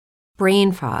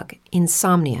brain fog,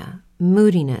 insomnia,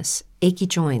 moodiness, achy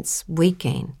joints, weight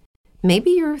gain. Maybe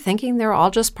you're thinking they're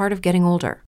all just part of getting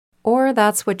older, or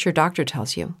that's what your doctor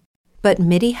tells you. But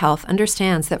MIDI Health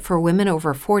understands that for women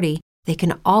over 40, they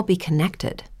can all be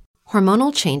connected.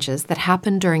 Hormonal changes that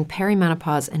happen during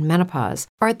perimenopause and menopause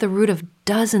are at the root of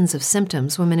dozens of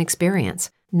symptoms women experience,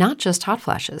 not just hot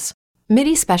flashes.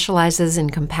 MIDI specializes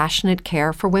in compassionate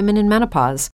care for women in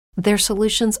menopause. Their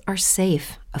solutions are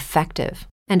safe, effective,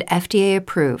 and FDA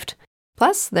approved.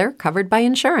 Plus, they're covered by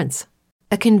insurance.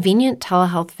 A convenient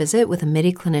telehealth visit with a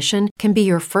MIDI clinician can be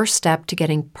your first step to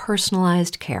getting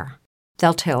personalized care.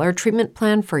 They'll tailor a treatment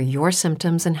plan for your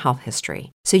symptoms and health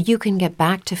history so you can get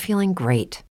back to feeling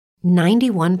great.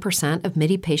 91% of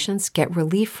MIDI patients get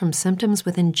relief from symptoms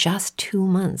within just 2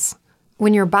 months.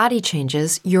 When your body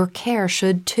changes, your care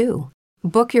should too.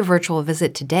 Book your virtual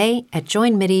visit today at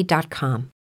joinmidi.com.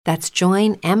 That's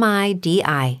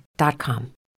joinmidi.com.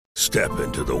 Step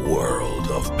into the world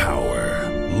of power,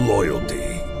 loyalty,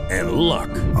 and luck.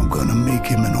 I'm gonna make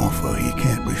him an offer he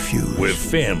can't refuse. With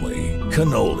family,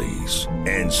 cannolis,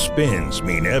 and spins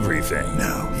mean everything.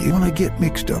 Now, you wanna get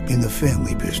mixed up in the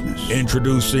family business.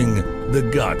 Introducing The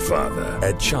Godfather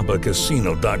at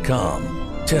ChumbaCasino.com.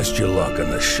 Test your luck in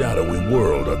the shadowy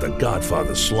world of The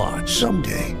Godfather slot.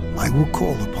 Someday, I will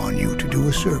call upon you to do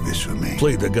a service for me.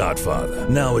 Play The Godfather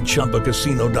now at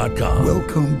ChumbaCasino.com.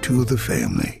 Welcome to the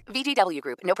family. VGW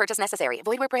Group. No purchase necessary.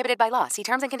 Void where prohibited by law. See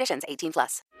terms and conditions.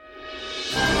 18+.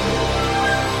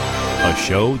 A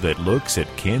show that looks at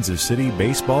Kansas City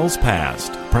baseball's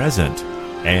past, present,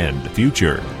 and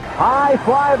future. High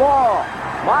fly ball.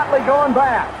 Motley going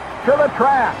back to the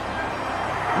track.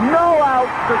 No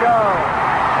outs to go.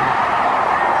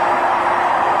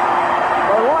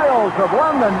 The Royals have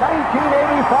won the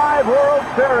 1985 World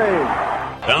Series.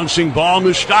 Bouncing ball,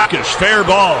 Moustakas, fair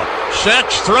ball.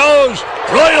 Sets, throws,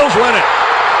 Royals win it.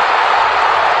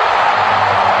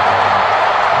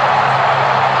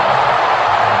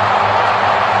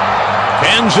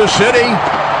 Kansas City,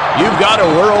 you've got a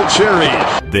World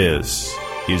Series. This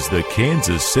is the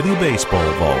Kansas City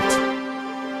Baseball Vault.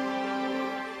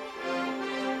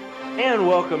 And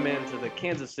welcome into the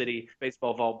Kansas City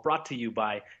Baseball Vault, brought to you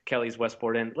by Kelly's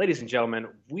Westport Inn. Ladies and gentlemen,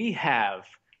 we have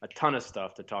a ton of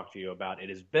stuff to talk to you about. It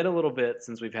has been a little bit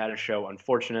since we've had a show,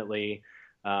 unfortunately.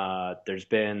 There's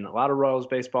been a lot of Royals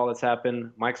baseball that's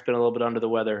happened. Mike's been a little bit under the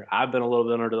weather. I've been a little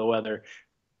bit under the weather.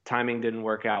 Timing didn't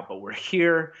work out, but we're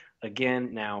here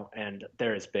again now, and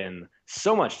there has been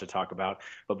so much to talk about.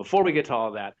 But before we get to all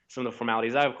of that, some of the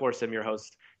formalities, I, of course, am your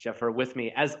host, Jeff Hur. With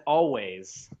me, as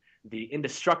always, the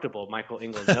indestructible Michael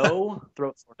Engel. No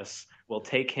throat soreness will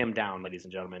take him down, ladies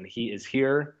and gentlemen. He is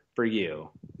here for you,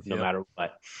 no matter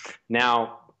what.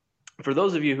 Now, for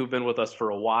those of you who've been with us for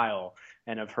a while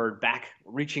and have heard back,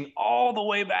 reaching all the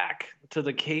way back to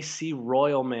the KC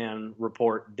Royal Man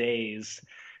report days,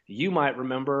 you might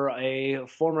remember a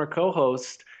former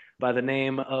co-host by the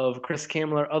name of Chris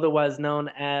Kamler, otherwise known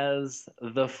as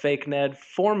the Fake Ned,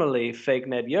 formerly Fake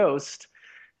Ned Yost,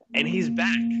 and he's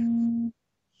back.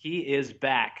 He is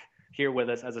back here with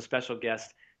us as a special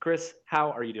guest. Chris, how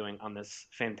are you doing on this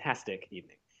fantastic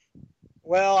evening?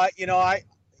 Well,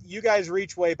 you guys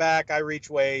reach way back. I reach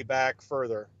way back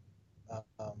further.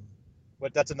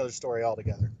 But that's another story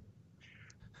altogether.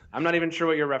 I'm not even sure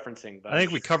what you're referencing. But I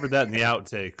think we covered that in the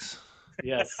outtakes.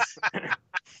 Yes.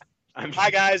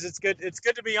 Hi, guys. It's good. It's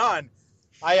good to be on.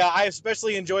 I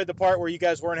especially enjoyed the part where you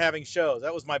guys weren't having shows.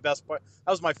 That was my best part.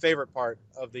 That was my favorite part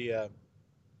of the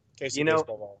KC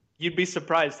Baseball Ball. You'd be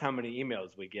surprised how many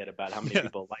emails we get about how many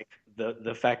people like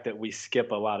the fact that we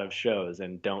skip a lot of shows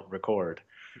and don't record.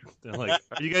 They're like,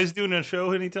 are you guys doing a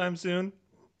show anytime soon?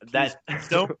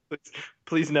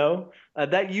 Please no.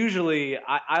 That usually,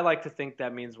 I like to think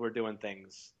that means we're doing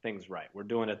things right. We're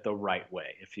doing it the right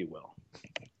way, if you will.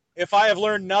 If I have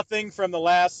learned nothing from the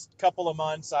last couple of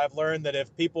months, I've learned that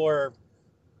if people are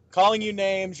calling you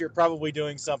names, you're probably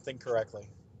doing something correctly.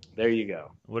 There you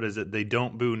go. What is it? They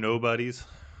don't boo nobodies?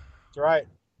 That's right.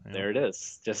 There it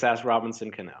is. Just ask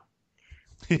Robinson Cano.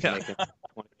 Yeah. Making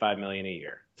 $25 million a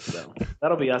year. So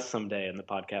that'll be us someday in the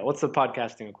podcast. What's the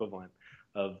podcasting equivalent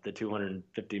of the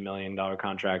 $250 million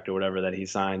contract or whatever that he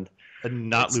signed? And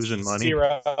not losing money.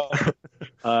 Zero.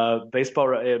 Baseball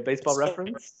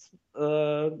reference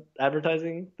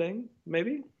advertising thing,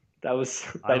 maybe? That was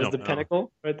the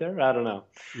pinnacle right there. I don't know.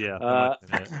 Yeah.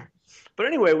 But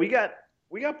anyway, we got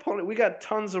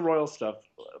tons of Royal stuff,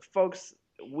 folks.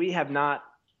 We have not,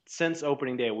 since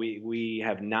opening day, we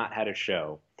have not had a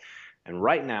show, and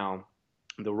right now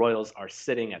the Royals are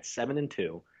sitting at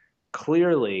 7-2,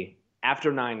 clearly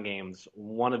after 9 games,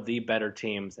 one of the better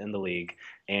teams in the league,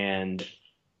 and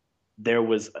there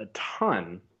was a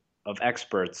ton of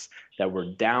experts that were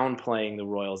downplaying the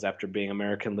Royals after being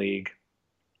American League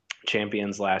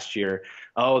champions last year.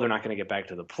 Oh, they're not going to get back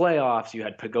to the playoffs. You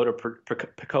had Pagoda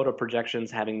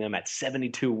projections having them at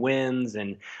 72 wins,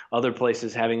 and other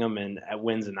places having them at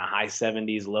wins in the high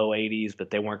 70s, low 80s,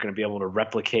 but they weren't going to be able to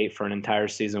replicate for an entire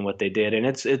season what they did. And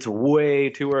it's way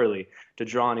too early to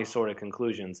draw any sort of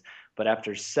conclusions. But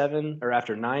after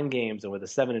 9 games and with a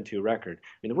 7-2 record, I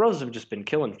mean, the Royals have just been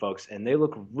killing folks, and they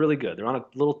look really good. They're on a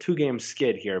little 2-game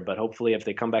skid here, but hopefully if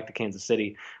they come back to Kansas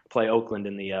City, play Oakland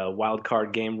in the wild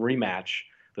card game rematch,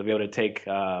 they'll be able to take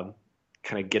kind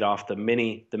of get off the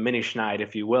mini schneid,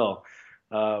 if you will.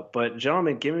 But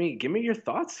gentlemen, give me your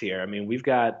thoughts here. I mean,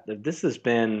 this has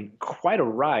been quite a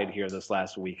ride here this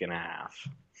last week and a half.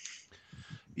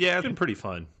 Yeah, it's been pretty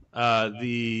fun.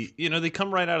 They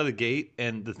come right out of the gate,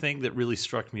 and the thing that really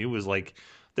struck me was like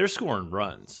they're scoring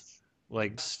runs.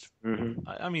 Like,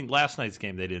 I mean, last night's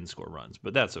game they didn't score runs,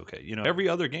 but that's okay. Every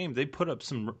other game they put up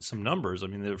some numbers. I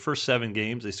mean, the first 7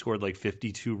 games they scored like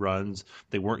 52 runs.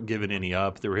 They weren't giving any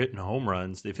up. They were hitting home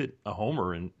runs. They've hit a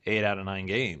homer in 8 out of 9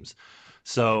 games.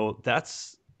 So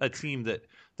that's a team that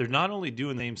they're not only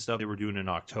doing the same stuff they were doing in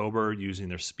October, using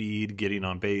their speed, getting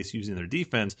on base, using their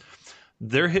defense.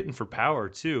 They're hitting for power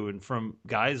too, and from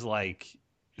guys like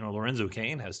Lorenzo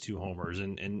Cain has 2 homers,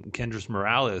 and Kendrys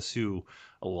Morales, who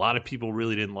a lot of people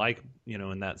really didn't like,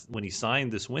 and that's when he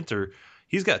signed this winter,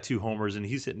 he's got 2 homers and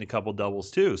he's hitting a couple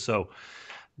doubles too. So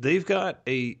they've got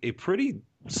a pretty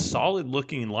solid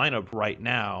looking lineup right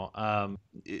now.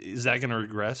 Is that going to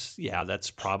regress? Yeah,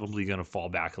 that's probably going to fall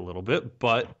back a little bit,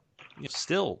 but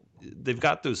still they've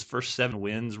got those first 7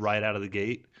 wins right out of the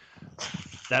gate.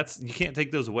 You can't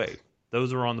take those away.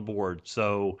 Those are on the board.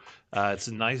 So it's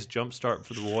a nice jump start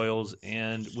for the Royals.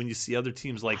 And when you see other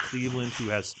teams like Cleveland, who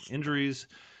has some injuries,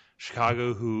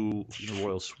 Chicago, who the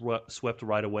Royals swept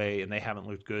right away, and they haven't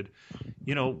looked good,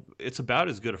 it's about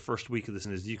as good a first week of this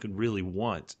as you could really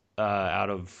want out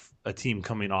of a team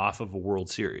coming off of a World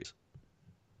Series.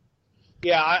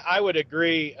 Yeah, I would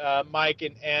agree, Mike.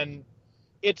 And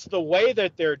it's the way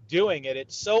that they're doing it.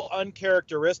 It's so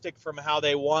uncharacteristic from how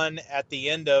they won at the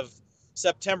end of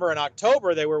September and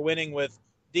October. They were winning with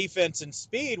defense and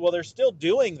speed. Well, they're still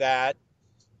doing that.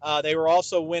 They were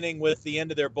also winning with the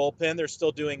end of their bullpen. They're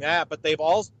still doing that, but they've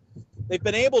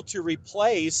been able to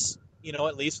replace,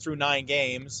 at least through 9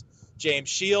 games, James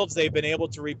Shields. They've been able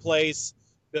to replace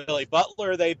Billy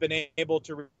Butler. They've been able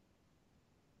to,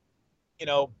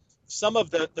 some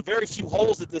of the very few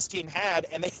holes that this team had,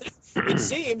 and it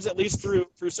seems, at least through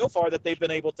so far, that they've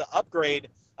been able to upgrade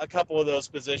a couple of those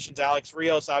positions. Alex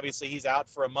Rios, obviously, he's out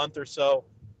for a month or so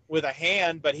with a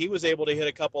hand, but he was able to hit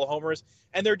a couple of homers.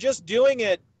 And they're just doing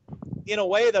it in a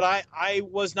way that I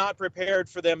was not prepared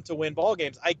for them to win ball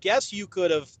games. I guess you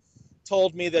could have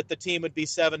told me that the team would be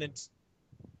 7-2,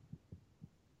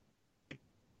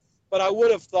 but I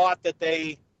would have thought that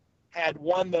they had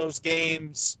won those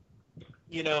games,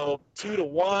 2-1,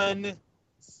 3-1,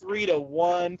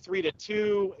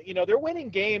 3-2. They're winning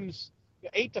games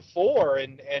 8-4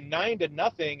 and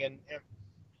 9-0, and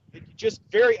just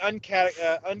very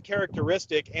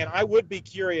uncharacteristic. And I would be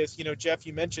curious, Jeff,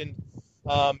 you mentioned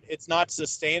it's not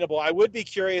sustainable. I would be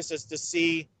curious as to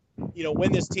see,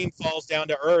 when this team falls down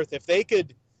to earth, if they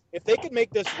could make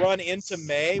this run into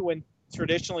May, when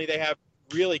traditionally they have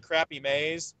really crappy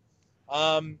Mays.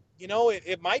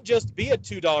 It might just be a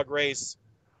 2-dog race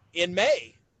in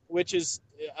May, which is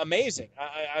amazing.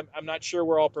 I'm not sure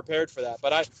we're all prepared for that,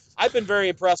 but I've been very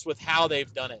impressed with how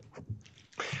they've done it.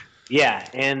 Yeah,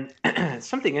 and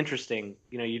something interesting,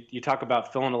 you talk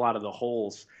about filling a lot of the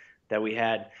holes that we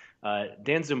had.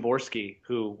 Dan Szymborski,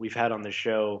 who we've had on the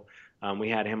show, we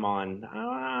had him on,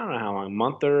 I don't know how long, a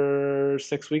month or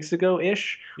 6 weeks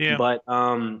ago-ish. Yeah. But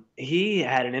he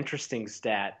had an interesting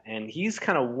stat, and he's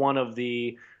kind of one of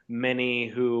the many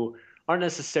who aren't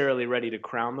necessarily ready to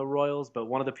crown the Royals, but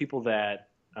one of the people that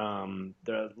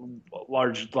the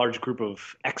large group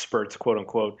of experts, quote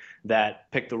unquote,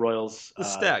 that picked the Royals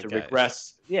to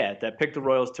regress. Yeah, that picked the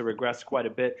Royals to regress quite a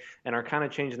bit and are kind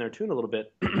of changing their tune a little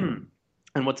bit.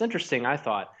 And what's interesting, I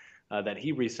thought, that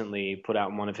he recently put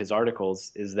out in one of his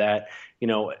articles is that,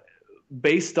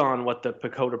 based on what the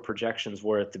Pagoda projections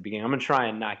were at the beginning, I'm going to try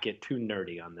and not get too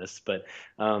nerdy on this, but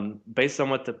based on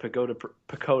what the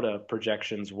Pagoda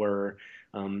projections were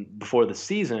before the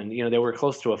season, they were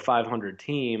close to a 500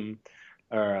 team,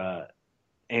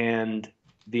 and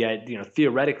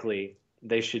theoretically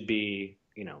they should be,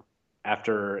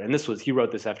 after, and he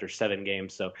wrote this after 7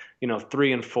 games, so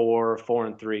 3-4,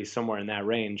 4-3, somewhere in that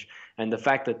range, and the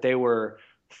fact that they were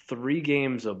 3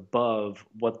 games above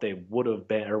what they would have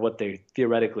been or what they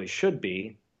theoretically should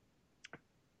be,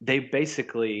 they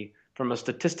basically, from a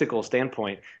statistical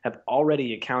standpoint, have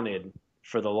already accounted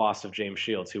for the loss of James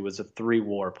Shields, who was a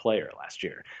 3-WAR player last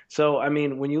year. So, I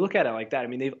mean, when you look at it like that, I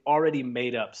mean, they've already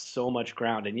made up so much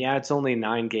ground. And yeah, it's only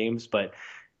 9 games, but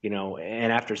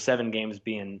and after 7 games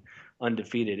being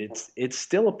undefeated, it's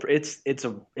still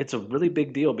a really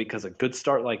big deal, because a good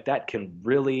start like that can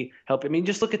really help. I mean,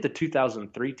 just look at the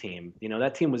 2003 team.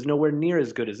 That team was nowhere near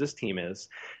as good as this team is,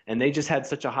 and they just had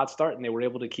such a hot start, and they were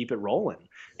able to keep it rolling.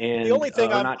 And the only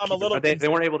thing I'm a little they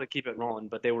weren't able to keep it rolling,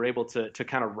 but they were able to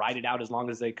kind of ride it out as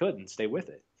long as they could and stay with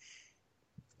it.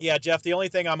 Yeah, Jeff, the only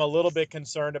thing I'm a little bit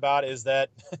concerned about is that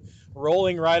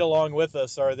rolling right along with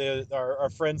us are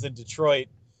our friends in Detroit.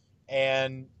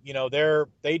 And,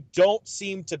 they don't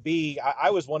seem to be –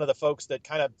 I was one of the folks that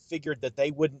kind of figured that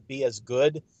they wouldn't be as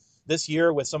good this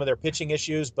year with some of their pitching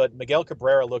issues. But Miguel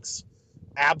Cabrera looks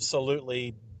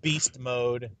absolutely beast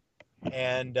mode.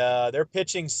 And their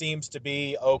pitching seems to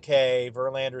be okay.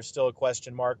 Verlander's still a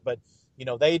question mark. But,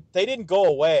 they didn't go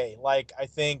away. Like, I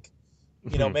think,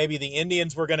 maybe the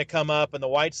Indians were going to come up and the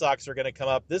White Sox are going to come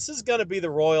up. This is going to be the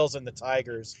Royals and the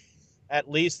Tigers, at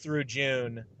least through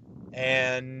June.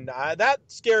 And that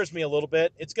scares me a little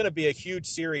bit. It's going to be a huge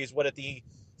series. At the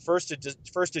first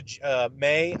of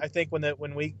May, I think,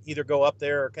 when we either go up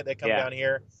there or they come down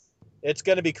here, it's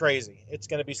going to be crazy. It's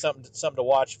going to be something to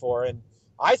watch for. And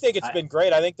I think it's been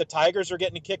great. I think the Tigers are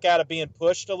getting a kick out of being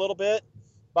pushed a little bit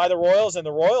by the Royals, and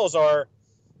the Royals are,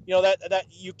 that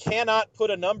you cannot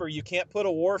put a number, you can't put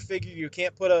a WAR figure, you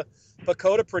can't put a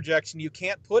PECOTA projection, you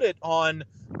can't put it on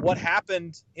what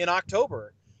happened in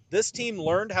October. This team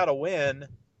learned how to win,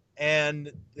 and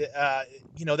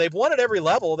they've won at every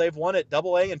level. They've won at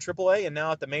AA and AAA, and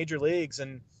now at the major leagues.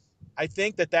 And I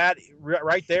think that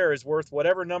right there is worth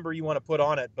whatever number you want to put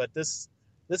on it. But this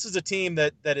is a team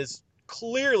that is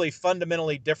clearly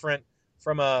fundamentally different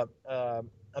from a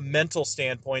mental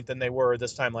standpoint than they were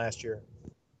this time last year.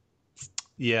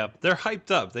 Yeah, they're hyped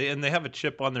up. They have a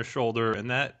chip on their shoulder,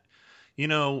 and that.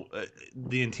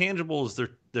 The intangibles,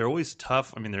 they're always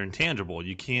tough. I mean, they're intangible.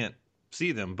 You can't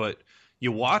see them, but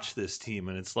you watch this team,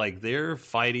 and it's like they're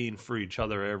fighting for each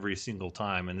other every single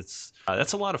time, and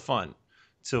that's a lot of fun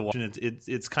to watch. And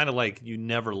it's kind of like you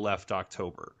never left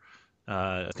October.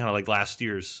 It's kind of like last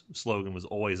year's slogan was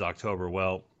always October.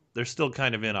 Well, they're still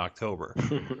kind of in October.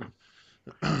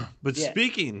 But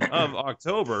speaking of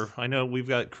October, I know we've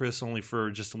got Chris only for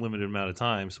just a limited amount of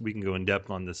time, so we can go in depth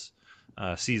on this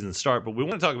season start, but we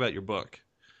want to talk about your book.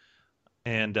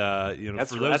 And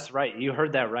that's right. You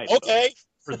heard that right. Okay.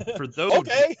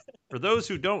 For those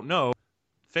who don't know,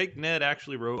 Fake Ned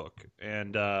actually wrote a book,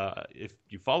 and if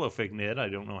you follow Fake Ned, I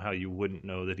don't know how you wouldn't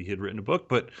know that he had written a book,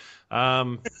 but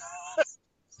I'm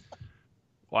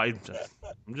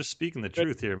just speaking the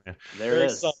truth here, man. There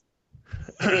it is.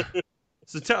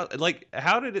 So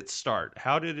how did it start?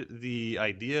 How did the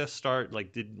idea start?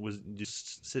 Like, was you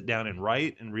just sit down and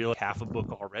write and realize half a book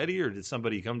already, or did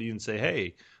somebody come to you and say,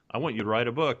 "Hey, I want you to write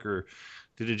a book," or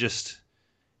did it just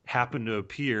happen to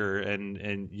appear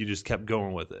and you just kept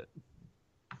going with it?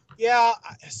 Yeah,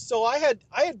 so I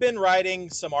had been writing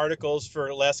some articles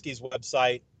for Lesky's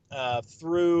website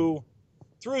through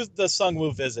the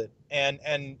Sungwoo visit, and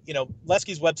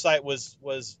Lesky's website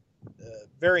was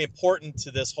very important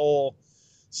to this whole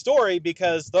story,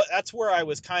 because that's where I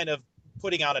was kind of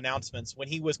putting out announcements when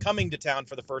he was coming to town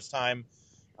for the first time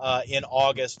in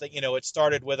August. It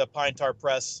started with a Pine Tar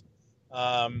Press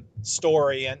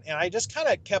story, and I just kind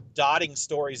of kept dotting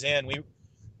stories in.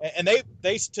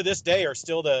 They to this day are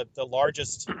still the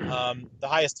largest, the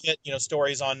highest hit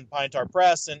stories on Pine Tar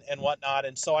Press and whatnot.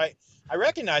 And so I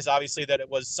recognized obviously that it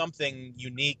was something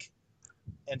unique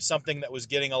and something that was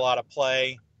getting a lot of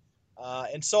play.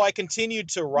 And so I continued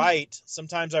to write.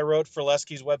 Sometimes I wrote for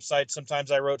Lesky's website.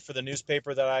 Sometimes I wrote for the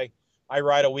newspaper that I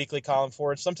write a weekly column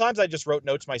for. And sometimes I just wrote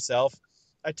notes myself.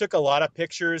 I took a lot of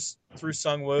pictures through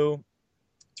Sungwoo,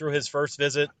 through his first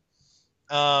visit.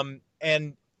 And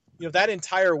that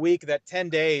entire week, that 10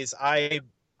 days,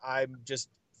 I'm just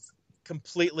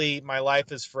completely, my life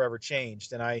has forever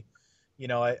changed. And I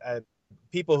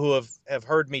people who have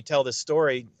heard me tell this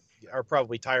story are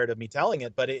probably tired of me telling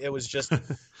it, but it was just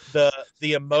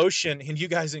the emotion, and you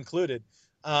guys included,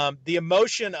 the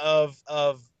emotion of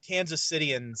Kansas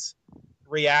Cityans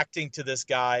reacting to this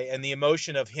guy, and the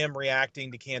emotion of him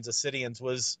reacting to Kansas Cityans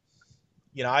was,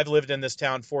 I've lived in this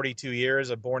town 42 years.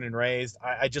 I'm born and raised.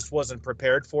 I just wasn't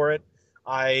prepared for it.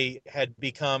 I had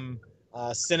become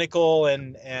cynical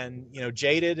and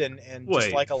jaded and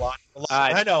just like a lot.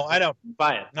 I know.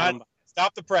 Buy it.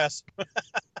 Stop the press.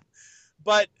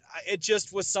 but it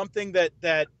just was something that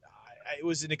it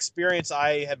was an experience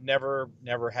I have never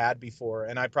had before,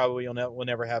 and I probably will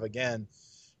never have again.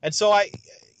 And so I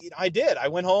did. I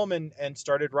went home and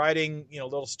started writing,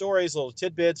 little stories, little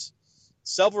tidbits.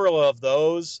 Several of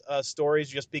those stories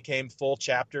just became full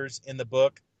chapters in the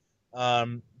book.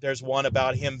 There's one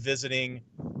about him visiting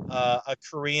a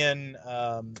Korean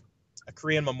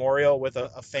memorial with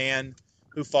a fan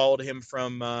who followed him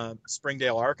from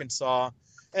Springdale, Arkansas,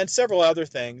 and several other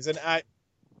things. And I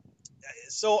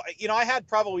had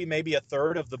probably maybe a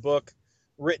third of the book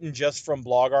written just from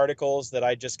blog articles that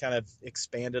I just kind of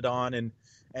expanded on and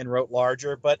wrote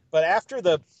larger. But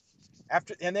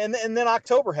and then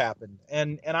October happened,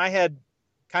 and I had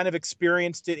kind of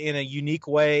experienced it in a unique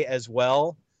way as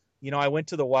well. I went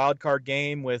to the wild card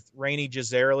game with Rainey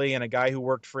Gisarelli and a guy who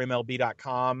worked for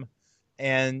MLB.com,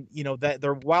 and that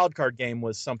their wild card game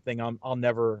was something I'll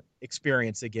never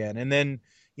experience again. And then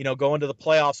going to the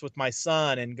playoffs with my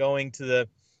son and going to the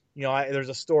there's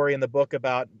a story in the book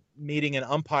about meeting an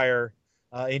umpire,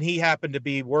 and he happened to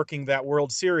be working that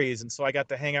World Series, and so I got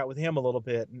to hang out with him a little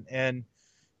bit, and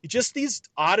just these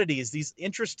oddities, these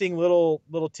interesting little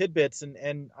tidbits,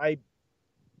 and I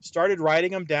started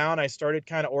writing them down. I started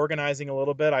kind of organizing a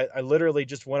little bit. I literally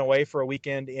just went away for a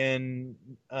weekend in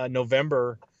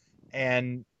November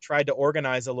and tried to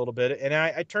organize a little bit, and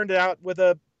I turned it out with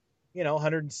a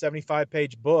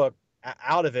 175-page book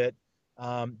out of it.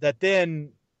 That then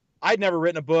I'd never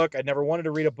written a book. I'd never wanted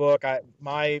to read a book.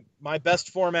 My best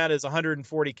format is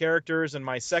 140 characters, and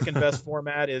my second best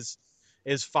format is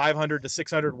 500 to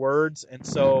 600 words. And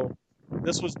so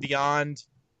this was beyond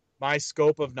my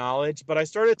scope of knowledge. But I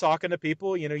started talking to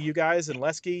people, you guys and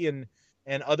Lesky and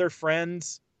other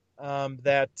friends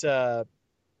that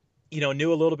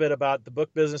knew a little bit about the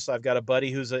book business. I've got a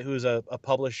buddy who's a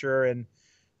publisher, and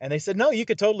they said, no, you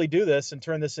could totally do this and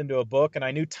turn this into a book. And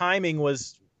I knew timing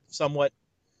was somewhat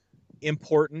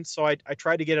important, so I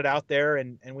tried to get it out there,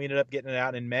 and we ended up getting it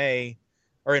out in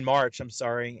March, I'm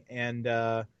sorry. And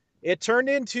it turned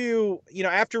into,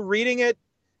 after reading it,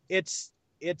 it's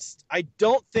I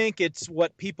don't think it's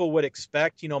what people would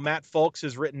expect. Matt Folks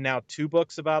has written now 2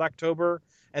 books about October,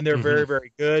 and they're very,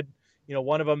 very good.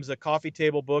 One of them's a coffee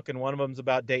table book, and one of them's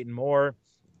about Dayton Moore.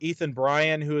 Ethan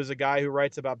Bryan, who is a guy who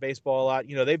writes about baseball a lot,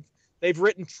 they've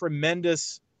written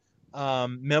tremendous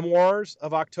memoirs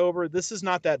of October. This is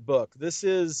not that book. This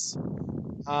is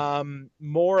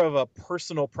more of a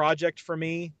personal project for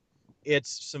me.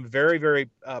 It's some very, very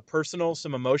personal,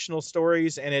 some emotional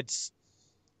stories, and it's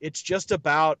just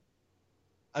about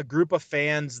a group of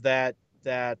fans that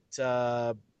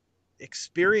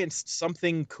experienced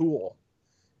something cool.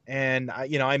 And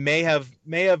I may have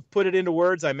put it into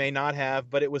words, I may not have,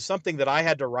 but it was something that I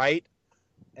had to write.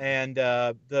 And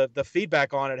the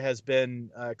feedback on it has been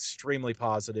extremely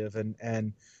positive,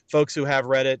 and folks who have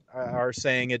read it are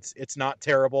saying it's not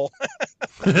terrible.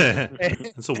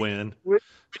 It's a win,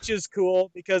 which is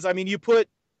cool, because you put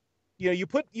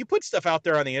stuff out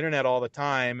there on the internet all the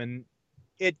time, and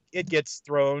it gets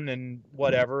thrown and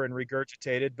whatever and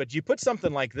regurgitated. But you put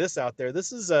something like this out there.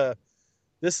 This is I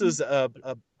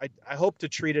hope to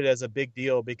treat it as a big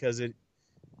deal, because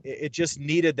it just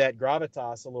needed that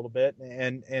gravitas a little bit,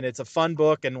 and it's a fun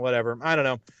book and whatever. I don't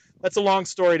know. That's a long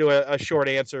story to a short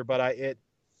answer, but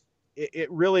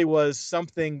it really was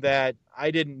something that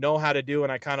I didn't know how to do,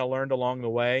 and I kind of learned along the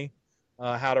way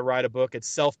how to write a book. It's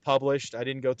self-published. I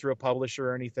didn't go through a publisher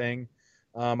or anything.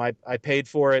 I paid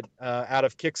for it out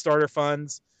of Kickstarter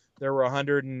funds. There were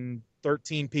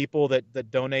 113 people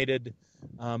that donated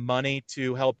money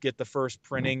to help get the first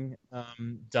printing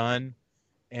done.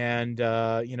 And,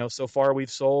 so far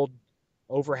we've sold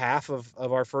over half of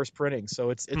our first printing. So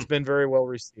it's been very well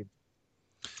received.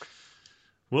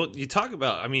 Well, you talk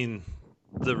about,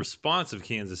 the response of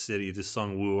Kansas City to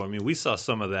Sung Woo. We saw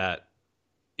some of that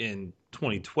in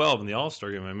 2012 in the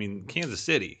All-Star game. Kansas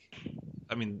City,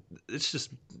 it's just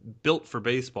built for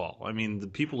baseball. The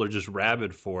people are just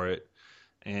rabid for it,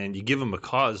 and you give them a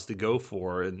cause to go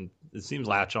for, and it seems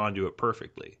latch onto it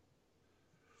perfectly.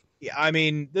 Yeah,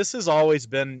 this has always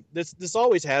been this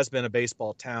always has been a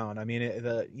baseball town.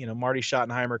 Marty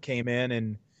Schottenheimer came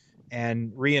in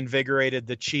and reinvigorated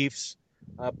the Chiefs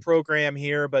program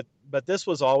here, but this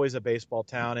was always a baseball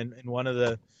town. And one of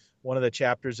the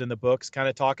chapters in the book's kind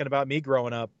of talking about me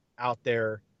growing up out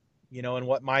there, and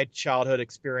what my childhood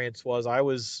experience was. I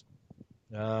was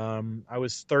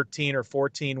 13 or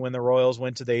 14 when the Royals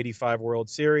went to the '85 World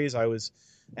Series. I was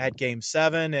at Game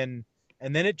 7, and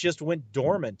then it just went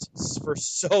dormant for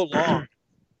so long.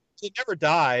 It never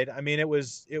died.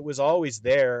 It was always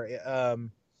there,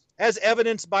 as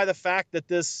evidenced by the fact that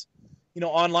this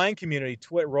online community,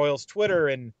 Royals Twitter,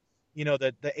 and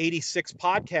the 86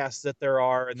 podcasts that there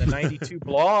are, and the 92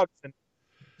 blogs, and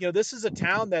this is a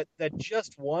town that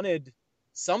just wanted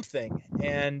something,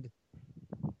 and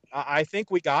I think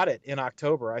we got it in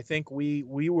October. I think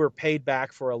we were paid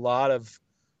back for a lot of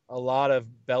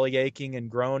belly aching and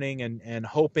groaning and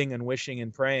hoping and wishing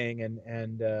and praying,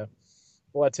 and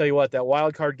well, I tell you what, that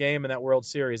wild card game and that World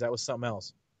Series, that was something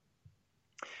else.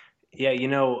 Yeah,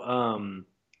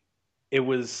 it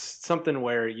was something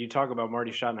where you talk about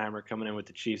Marty Schottenheimer coming in with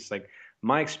the Chiefs. Like,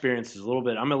 my experience is I'm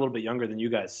a little bit younger than you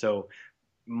guys, so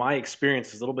my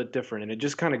experience is a little bit different, and it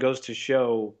just kind of goes to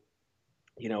show,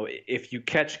 if you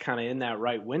catch kind of in that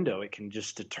right window, it can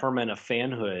just determine a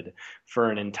fanhood for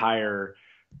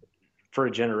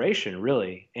a generation,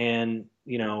 really. And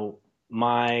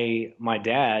my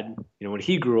dad, when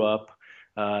he grew up,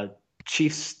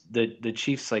 Chiefs, the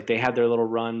Chiefs, like, they had their little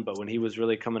run, but when he was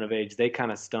really coming of age, they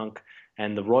kind of stunk,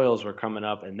 and the Royals were coming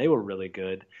up and they were really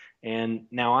good. And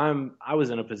now I was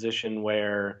in a position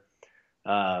where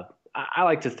I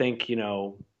like to think,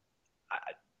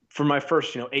 for my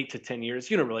first 8 to 10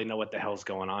 years, you don't really know what the hell's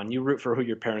going on. You root for who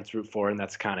your parents root for, and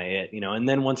that's kind of it. And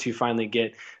then once you finally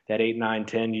get that 8, 9,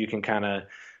 10, you can kind of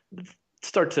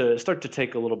start to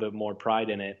take a little bit more pride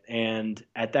in it. And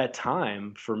at that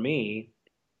time, for me,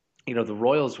 the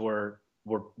Royals were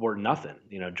nothing.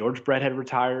 George Brett had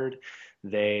retired.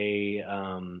 They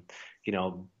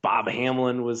Bob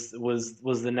Hamlin was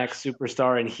the next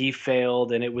superstar, and he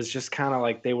failed, and it was just kind of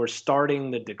like they were starting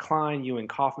the decline. Ewan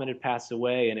Kaufman had passed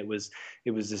away, and it was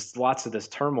just lots of this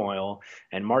turmoil.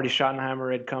 And Marty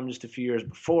Schottenheimer had come just a few years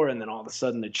before, and then all of a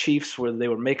sudden the Chiefs were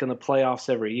making the playoffs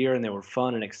every year, and they were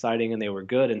fun and exciting, and they were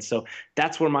good. And so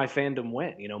that's where my fandom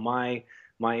went.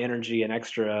 My energy and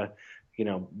extra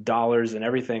dollars and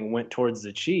everything went towards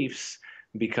the Chiefs,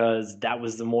 because that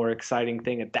was the more exciting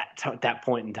thing at that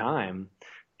point in time.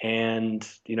 And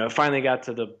it finally got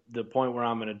to the point where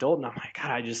I'm an adult, and I'm like,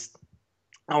 God,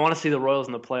 I want to see the Royals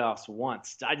in the playoffs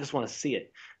once. I just want to see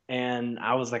it. And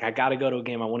I was like, I got to go to a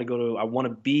game. I want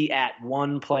to be at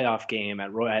one playoff game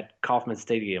at Kauffman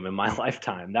Stadium in my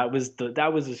lifetime. That was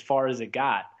as far as it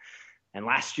got. And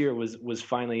last year was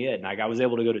finally it. And I was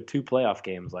able to go to 2 playoff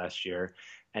games last year,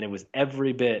 and it was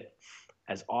every bit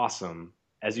as awesome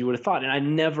as you would have thought. And I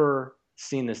never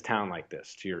seen this town like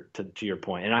this, to your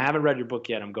point. And I haven't read your book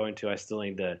yet. I'm going to. I still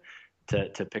need to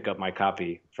pick up my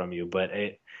copy from you. But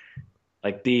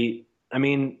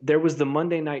there was the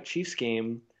Monday night Chiefs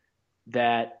game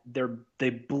that they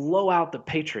blow out the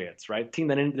Patriots, right? Team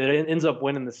that ends up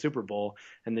winning the Super Bowl,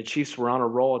 and the Chiefs were on a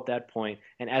roll at that point.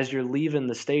 And as you're leaving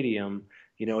the stadium,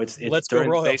 it's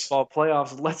during the baseball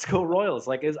playoffs. Let's go Royals!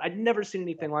 I'd never seen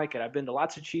anything like it. I've been to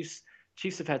lots of Chiefs.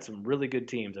 Chiefs have had some really good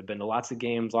teams. I've been to lots of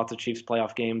games, lots of Chiefs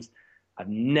playoff games. I've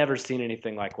never seen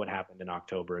anything like what happened in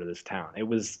October to this town. It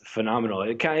was phenomenal.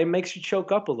 It makes you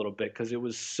choke up a little bit, because it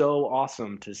was so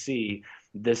awesome to see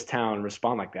this town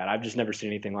respond like that. I've just never seen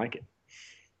anything like it.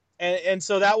 And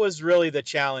so that was really the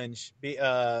challenge,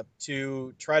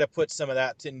 to try to put some of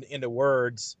that into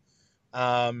words,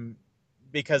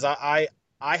 because I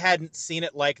hadn't seen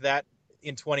it like that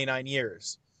in 29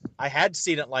 years. I had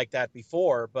seen it like that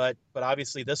before, but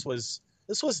obviously this was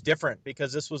different,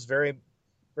 because this was very,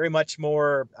 very much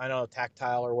more, I don't know,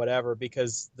 tactile or whatever,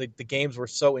 because the games were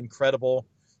so incredible.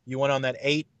 You went on that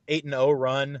 8-0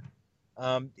 run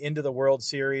into the World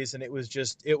Series, and it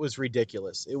was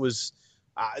ridiculous. It was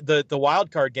the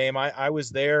wild card game. I was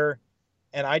there,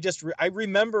 and I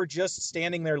remember just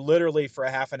standing there literally for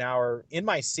a half an hour in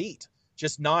my seat,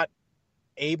 just not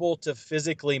able to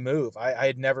physically move. I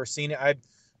had never seen it.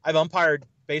 I've umpired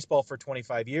baseball for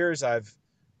 25 years. I've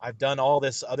done all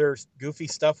this other goofy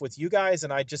stuff with you guys,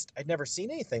 and I'd never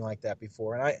seen anything like that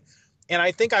before. And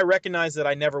I think I recognize that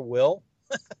I never will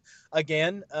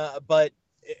again. But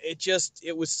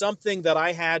it was something that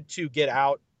I had to get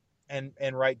out and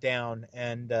write down.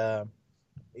 And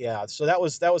yeah, so that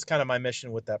was kind of my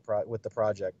mission with with the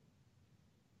project.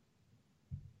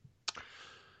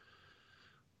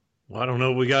 Well, I don't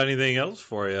know if we got anything else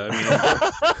for you. I mean,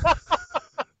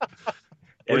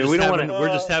 we're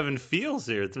just having feels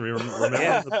here. Remember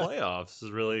the playoffs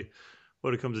is really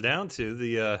what it comes down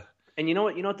to. And you know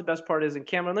what the best part is, and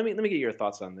Kamler, let me get your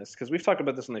thoughts on this, because we've talked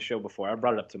about this on the show before. I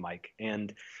brought it up to Mike,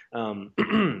 and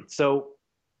so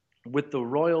with the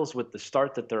Royals, with the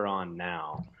start that they're on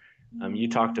now, you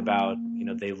talked about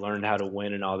they learned how to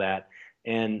win and all that.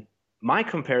 And my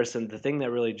comparison, the thing that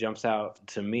really jumps out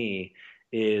to me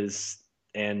is,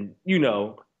 and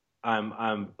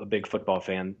I'm a big football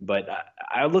fan, but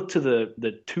I look to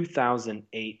the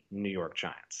 2008 New York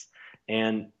Giants.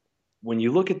 And when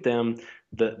you look at them,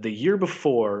 The year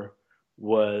before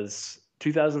was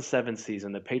 2007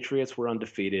 season. The Patriots were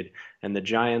undefeated, and the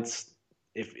Giants.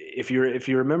 If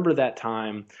you remember that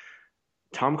time,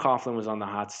 Tom Coughlin was on the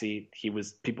hot seat.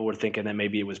 People were thinking that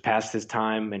maybe it was past his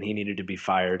time and he needed to be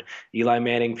fired. Eli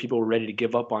Manning, people were ready to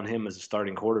give up on him as a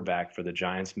starting quarterback for the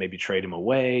Giants, maybe trade him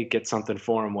away, get something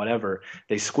for him, whatever.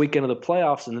 They squeak into the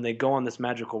playoffs and then they go on this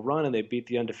magical run and they beat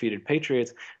the undefeated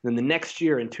Patriots. And then the next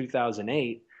year in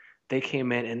 2008, they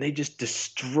came in and they just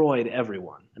destroyed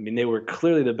everyone. I mean, they were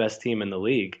clearly the best team in the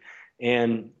league.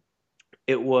 And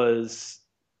it was,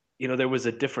 there was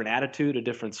a different attitude, a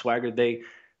different swagger.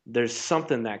 There's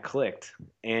something that clicked,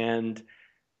 and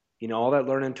all that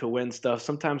learning to win stuff,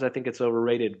 sometimes I think it's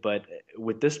overrated, but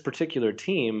with this particular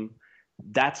team,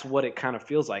 that's what it kind of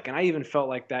feels like. And I even felt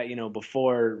like that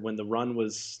before, when the run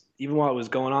was, even while it was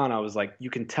going on, I was like,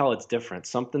 you can tell it's different,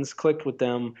 something's clicked with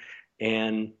them.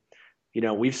 And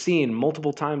we've seen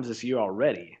multiple times this year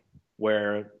already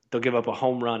where they'll give up a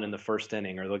home run in the first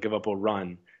inning, or they'll give up a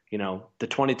run. The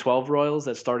 2012 Royals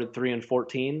that started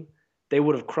 3-14, they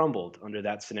would have crumbled under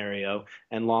that scenario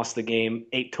and lost the game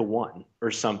 8-1 or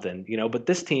something, But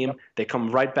this team, they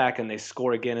come right back and they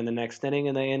score again in the next inning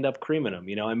and they end up creaming them.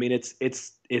 I mean,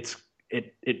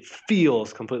 it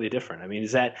feels completely different. I mean,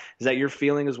 is that your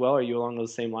feeling as well? Are you along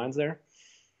those same lines there?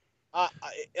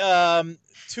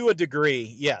 To a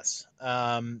degree, yes.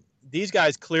 These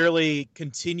guys clearly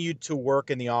continued to work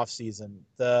in the off season.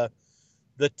 The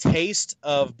taste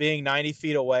of being 90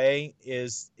 feet away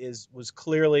was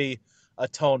clearly a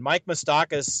tone. Mike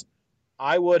Moustakas,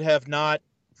 I would have not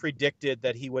predicted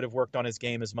that he would have worked on his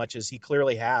game as much as he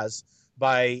clearly has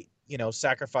by,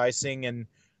 sacrificing and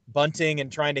bunting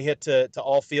and trying to hit to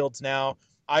all fields now.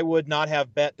 I would not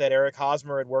have bet that Eric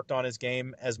Hosmer had worked on his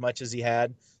game as much as he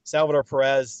had. Salvador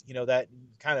Perez, that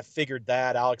kind of figured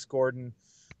that, Alex Gordon.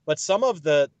 But some of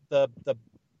the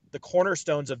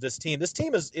cornerstones of this team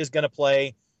is going to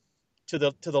play to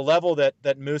the level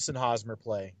that Moose and Hosmer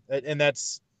play. And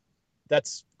that's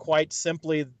quite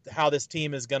simply how this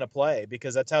team is going to play,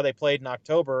 because that's how they played in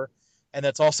October, and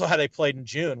that's also how they played in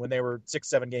June when they were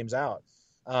 6-7 games out.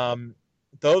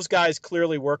 Those guys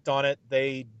clearly worked on it.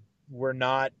 They were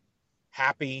not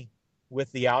happy with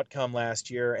the outcome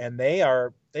last year, and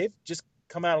they've just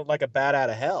come out like a bat out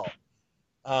of hell.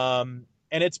 And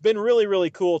it's been really, really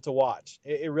cool to watch.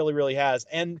 It really, really has.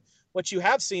 And what you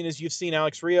have seen is you've seen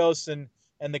Alex Rios and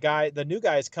the new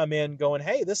guys come in going,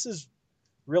 hey, this is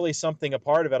really something a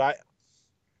part of it.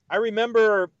 I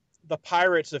remember the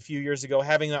Pirates a few years ago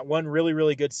having that one really,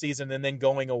 really good season and then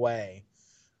going away.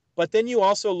 But then you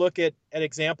also look at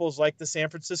examples like the San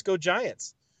Francisco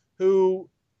Giants, who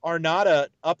are not a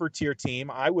upper tier team.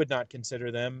 I would not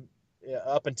consider them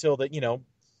up until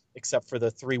except for the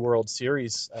 3 World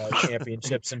Series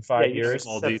championships in 5 years.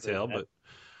 Small detail,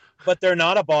 but they're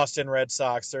not a Boston Red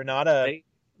Sox. They're not a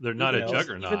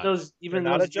juggernaut.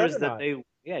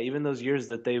 Even those years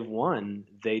that they've won,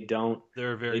 they don't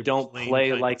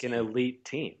play like an elite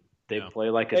team. They play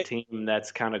like a team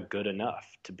that's kind of good enough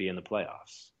to be in the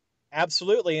playoffs.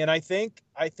 Absolutely, and I think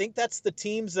that's the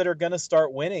teams that are going to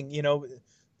start winning.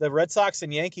 The Red Sox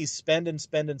and Yankees spend and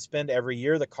spend and spend every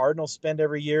year. The Cardinals spend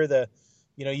every year. The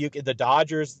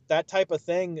Dodgers, that type of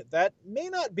thing, that may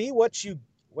not be what you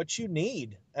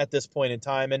need at this point in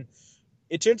time. And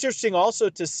it's interesting also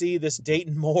to see this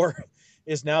Dayton Moore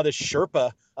is now the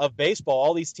Sherpa of baseball.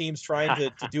 All these teams trying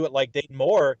to do it like Dayton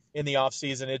Moore in the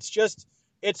offseason.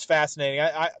 It's fascinating.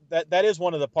 That is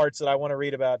one of the parts that I want to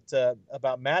read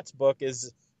about Matt's book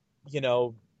is,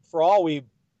 for all we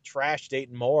trash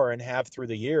Dayton Moore and have through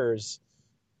the years,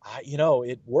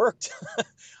 it worked.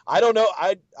 I don't know.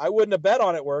 I wouldn't have bet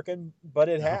on it working, but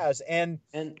it has. And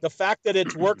the fact that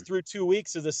it's worked through 2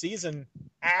 weeks of the season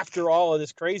after all of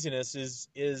this craziness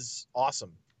is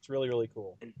awesome. It's really, really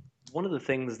cool. One of the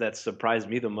things that surprised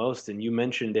me the most, and you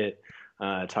mentioned it,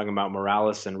 talking about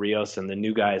Morales and Rios and the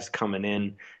new guys coming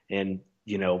in and,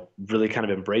 really kind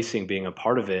of embracing being a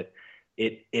part of it.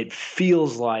 It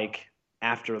feels like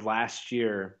after last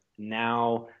year,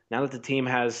 now that the team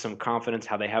has some confidence,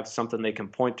 how they have something they can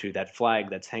point to, that flag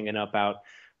that's hanging up out,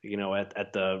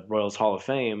 at the Royals Hall of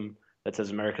Fame that says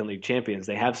American League Champions,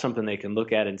 they have something they can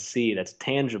look at and see that's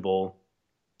tangible.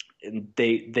 And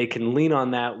they can lean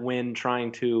on that when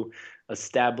trying to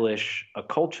establish a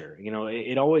culture.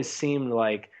 It always seemed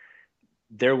like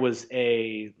there was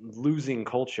a losing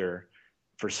culture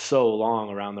for so long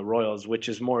around the Royals, which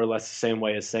is more or less the same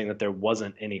way as saying that there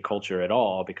wasn't any culture at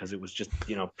all, because it was just,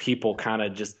 people kind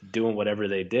of just doing whatever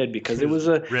they did, because it was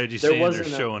Reggie there Sanders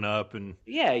wasn't showing up and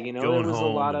there was a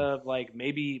lot and... of like,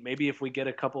 maybe if we get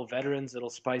a couple veterans, it'll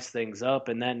spice things up,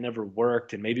 and that never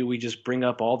worked. And maybe we just bring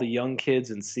up all the young kids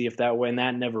and see if that way, and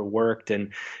that never worked.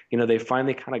 And, they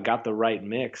finally kind of got the right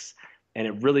mix. And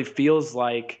it really feels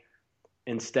like,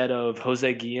 instead of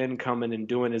Jose Guillen coming and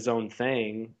doing his own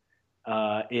thing,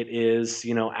 it is,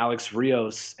 Alex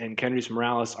Rios and Kendrys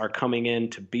Morales are coming in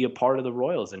to be a part of the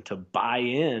Royals and to buy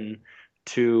in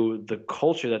to the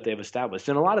culture that they've established.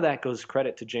 And a lot of that goes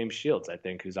credit to James Shields, I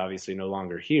think, who's obviously no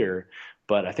longer here.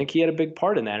 But I think he had a big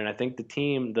part in that. And I think the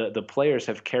team, the players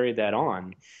have carried that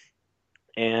on.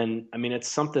 And I mean, it's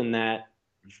something that,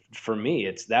 for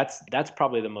me, that's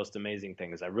probably the most amazing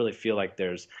thing, is I really feel like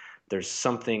there's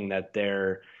something that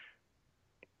there's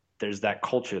that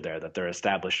culture there that they're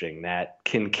establishing that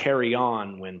can carry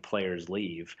on when players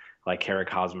leave, like Eric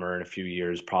Hosmer in a few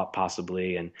years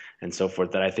possibly, and so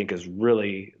forth, that I think is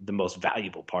really the most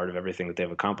valuable part of everything that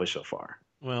they've accomplished so far.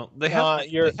 Well, they have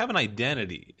an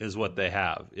identity, is what they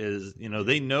have. Is,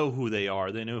 they know who they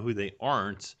are, they know who they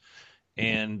aren't,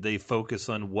 and they focus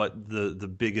on what the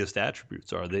biggest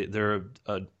attributes are. They're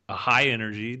a high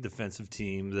energy defensive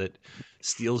team that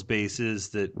steals bases,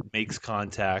 that makes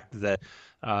contact, that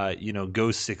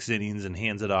goes 6 innings and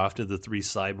hands it off to the 3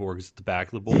 cyborgs at the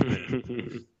back of the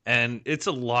bullpen. And it's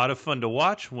a lot of fun to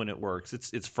watch when it works.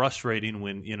 It's frustrating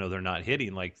when they're not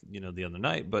hitting, like the other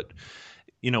night, but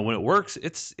when it works,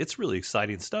 it's really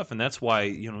exciting stuff. And that's why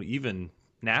even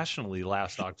nationally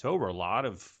last October, a lot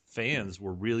of fans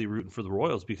were really rooting for the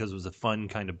Royals because it was a fun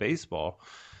kind of baseball.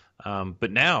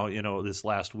 But now, this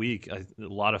last week, a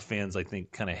lot of fans, I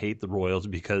think, kind of hate the Royals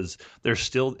because they're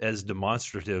still as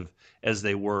demonstrative as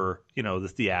they were, the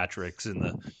theatrics and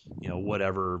the,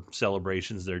 whatever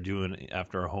celebrations they're doing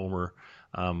after a homer.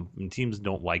 And teams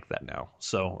don't like that now.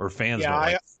 So, or fans don't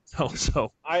like that.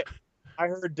 So I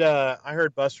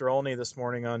heard Buster Olney this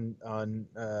morning on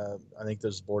I think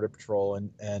there's Border Patrol,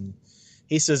 and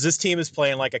he says this team is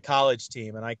playing like a college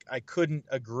team, and I couldn't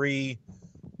agree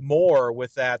more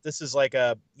with that. This is like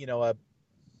a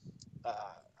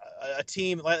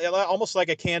team almost like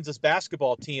a Kansas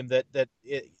basketball team that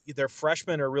their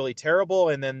freshmen are really terrible,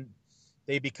 and then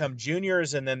they become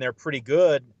juniors, and then they're pretty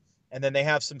good, and then they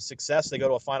have some success. They go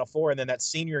to a Final Four, and then that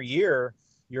senior year,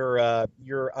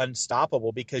 you're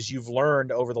unstoppable because you've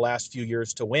learned over the last few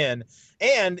years to win.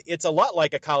 And it's a lot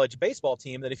like a college baseball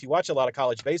team that if you watch a lot of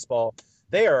college baseball,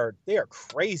 they are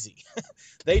crazy.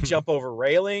 They jump over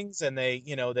railings, and they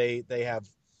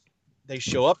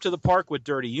show up to the park with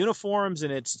dirty uniforms,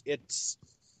 and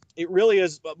it really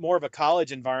is more of a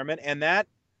college environment. And that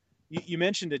you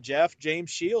mentioned it, Jeff, James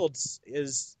Shields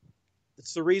it's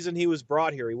the reason he was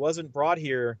brought here. He wasn't brought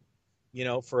here,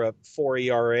 for a 4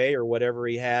 ERA or whatever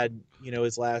he had,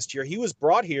 his last year. He was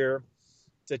brought here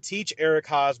to teach Eric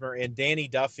Hosmer and Danny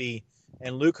Duffy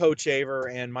and Luke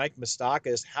Hochevar and Mike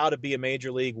Moustakas how to be a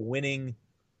major league winning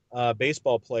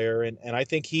baseball player. And I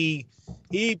think he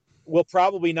will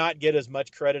probably not get as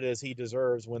much credit as he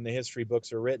deserves when the history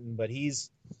books are written, but he's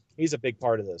a big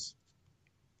part of this.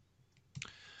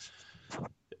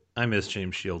 I miss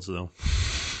James Shields, though.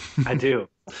 I do.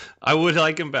 I would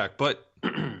like him back, but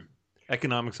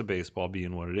economics of baseball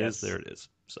being what it is, there it is.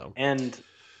 So, and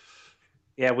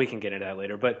yeah, we can get into that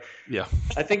later. But yeah,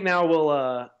 I think now we'll,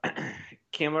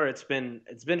 Kamler, it's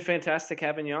been fantastic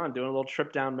having you on, doing a little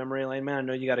trip down memory lane, man. I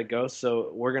know you got to go,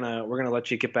 so we're gonna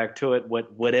let you get back to it.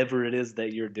 Whatever it is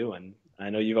that you're doing, I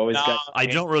know you've always got. I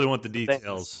don't really want the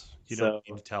details. You don't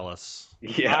need to tell us.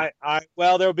 Yeah.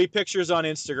 Well, there'll be pictures on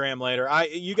Instagram later.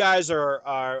 You guys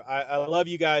I love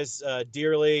you guys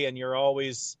dearly, and you're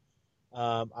always.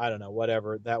 I don't know,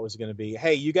 whatever that was going to be.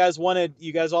 Hey, you guys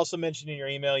also mentioned in your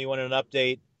email you wanted an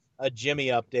update, a Jimmy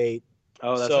update.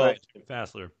 Oh, that's right.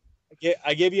 Fassler.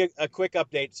 I give you a quick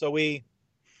update. So we,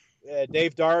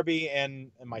 Dave Darby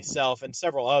and myself and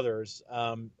several others,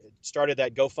 started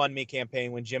that GoFundMe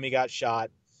campaign when Jimmy got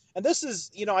shot. And this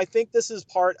is, I think this is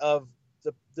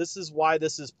this is why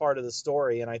this is part of the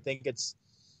story. And I think it's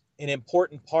an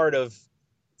important part of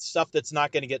stuff that's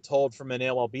not going to get told from an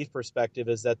MLB perspective,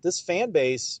 is that this fan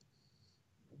base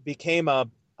became a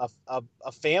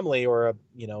family, or a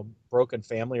broken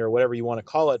family, or whatever you want to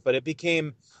call it, but it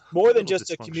became more than just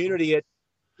a community.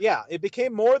 It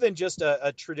became more than just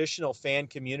a traditional fan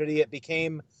community. It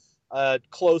became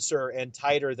closer and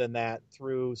tighter than that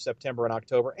through September and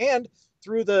October, and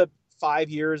through the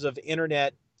 5 years of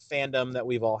internet fandom that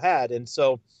we've all had. And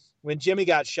so when Jimmy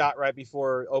got shot right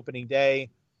before opening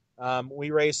day,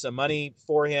 We raised some money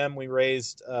for him. We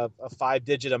raised a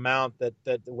 5-digit amount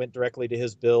that went directly to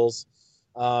his bills.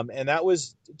 And that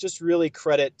was just really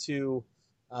credit to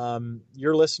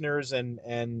your listeners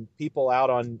and people out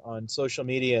on social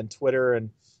media and Twitter. And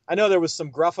I know there was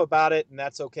some gruff about it, and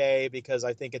that's okay, because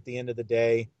I think at the end of the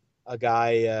day, a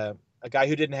guy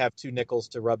who didn't have 2 nickels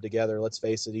to rub together, let's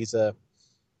face it, he's a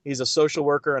social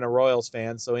worker and a Royals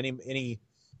fan. So any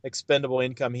expendable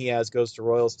income he has goes to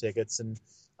Royals tickets. And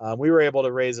we were able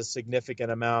to raise a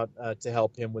significant amount to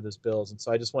help him with his bills. And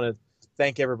so I just want to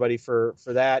thank everybody for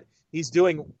that. He's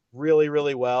doing really,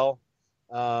 really well.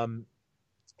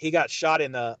 He got shot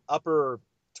in the upper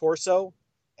torso,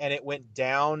 and it went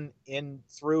down in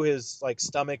through his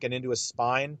stomach and into his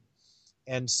spine.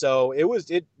 And so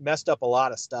it messed up a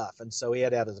lot of stuff. And so he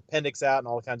had to have his appendix out and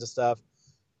all kinds of stuff.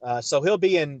 So he'll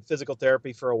be in physical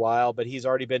therapy for a while, but he's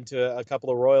already been to a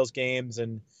couple of Royals games,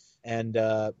 and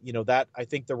that I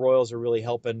think the Royals are really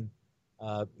helping,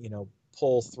 pull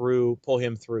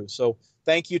him through. So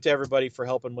thank you to everybody for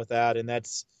helping with that. And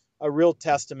that's a real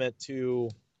testament to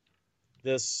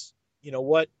this,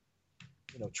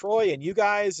 Troy and you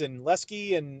guys and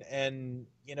Lesky and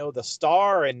the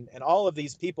Star and all of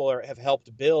these people have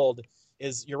helped build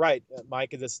is, you're right,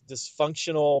 Mike, this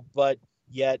dysfunctional, but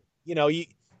yet, you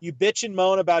bitch and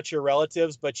moan about your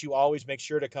relatives, but you always make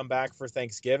sure to come back for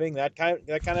Thanksgiving, that kind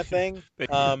of thing.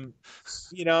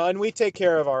 And we take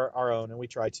care of our own, and we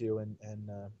try to, and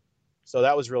so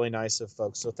that was really nice of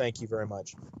folks. So thank you very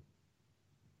much.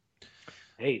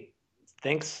 Hey,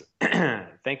 thanks.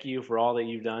 Thank you for all that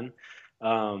you've done.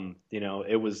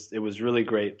 It was really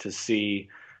great to see.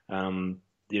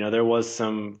 There was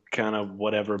some kind of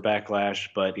whatever backlash,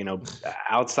 but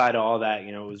outside of all that,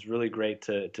 it was really great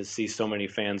to see so many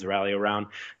fans rally around,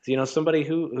 somebody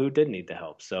who did need the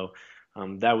help. So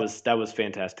that was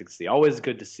fantastic to see. Always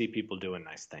good to see people doing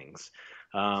nice things.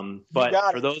 But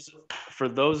for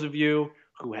those of you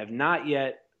who have not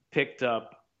yet picked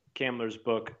up Kamler's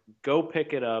book, go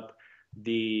pick it up.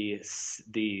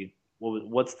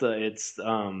 What's the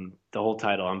whole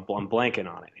title? I'm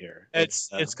blanking on it here.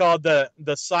 It's called the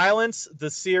Silence, the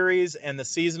Series, and the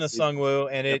Season of Sungwoo,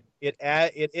 and it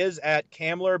is at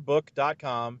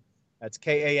kamlerbook.com. That's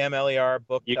KAMLER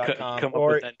book.com. You come up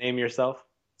with that name yourself?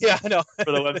 Yeah, I know.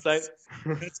 For the website?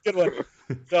 It's a good one.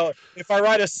 So if I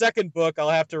write a second book,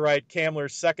 I'll have to write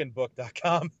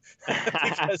kamlersecondbook.com.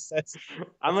 Because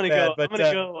I'm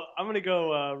gonna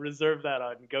go reserve that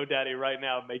on GoDaddy right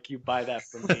now. Make you buy that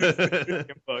from me.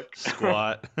 Book.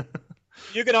 Squat.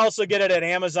 You can also get it at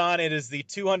Amazon. It is the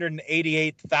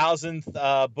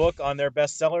 288,000th book on their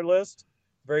bestseller list.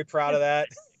 Very proud of that.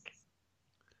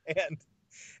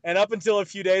 And up until a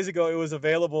few days ago, it was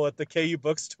available at the KU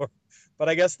bookstore. But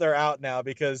I guess they're out now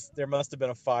because there must have been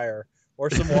a fire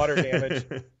or some water damage.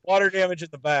 Water damage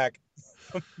at the back.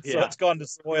 So it's gone to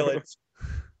spoilage.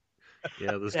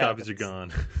 Yeah, those copies are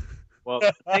gone. Well,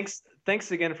 thanks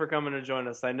again for coming to join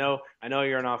us. I know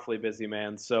you're an awfully busy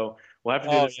man, so we'll have to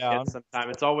do this again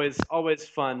sometime. It's always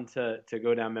fun to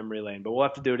go down memory lane, but we'll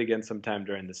have to do it again sometime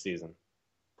during the season.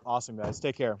 Awesome, guys.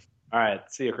 Take care. All right.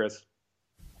 See you, Chris.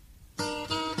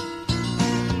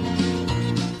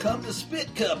 Come to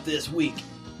Spit Cup this week.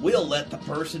 We'll let the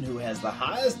person who has the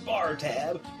highest bar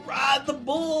tab ride the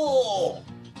bull.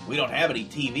 We don't have any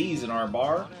TVs in our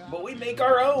bar, but we make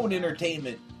our own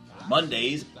entertainment.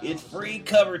 Mondays, it's free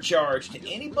cover charge to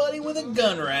anybody with a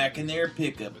gun rack in their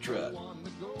pickup truck.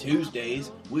 Tuesdays,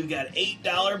 we've got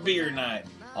 $8 beer night.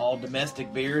 All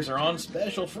domestic beers are on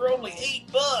special for only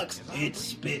 $8. It's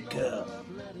Spit Cup.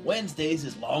 Wednesdays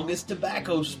is longest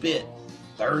tobacco spit.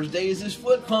 Thursdays is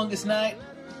foot fungus night.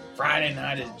 Friday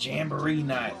night is Jamboree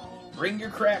night. Bring your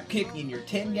crap kick in your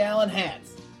 10-gallon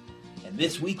hats. And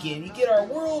this weekend, you get our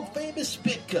world-famous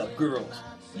Spit Cup girls.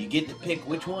 You get to pick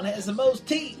which one has the most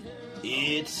teeth.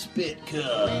 It's Spit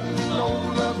Cup. No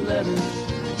love letters,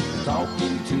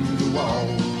 talking to the wall.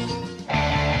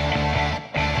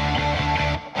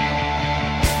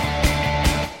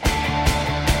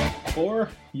 Or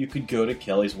you could go to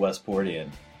Kelly's Westport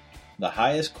Inn. The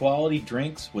highest quality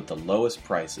drinks with the lowest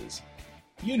prices.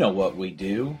 You know what we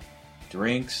do.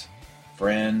 Drinks,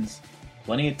 friends,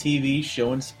 plenty of TV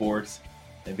showing sports.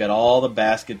 They've got all the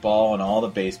basketball and all the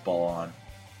baseball on.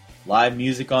 Live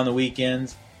music on the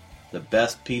weekends. The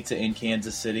best pizza in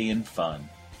Kansas City and fun.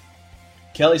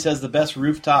 Kelly's has the best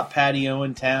rooftop patio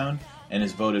in town and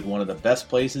is voted one of the best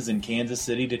places in Kansas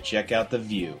City to check out the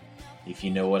view, if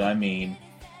you know what I mean,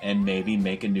 and maybe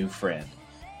make a new friend.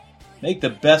 Make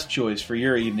the best choice for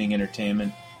your evening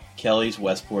entertainment, Kelly's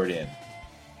Westport Inn.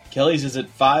 Kelly's is at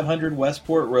 500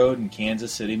 Westport Road in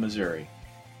Kansas City, Missouri.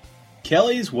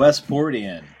 Kelly's Westport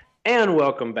Inn. And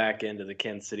welcome back into the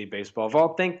Kansas City Baseball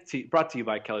Vault. Brought to you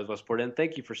by Kelly's Westport Inn.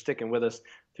 Thank you for sticking with us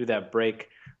through that break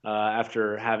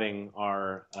after having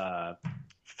our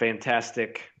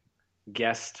fantastic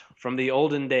guest from the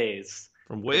olden days.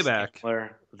 From way back.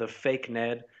 Kamler, the fake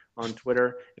Ned on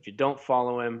Twitter. If you don't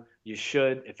follow him, you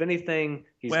should. If anything,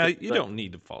 he's well, good, you don't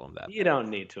need to follow him that. You don't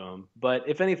need to him. But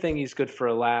if anything, he's good for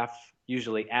a laugh.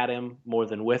 Usually at him more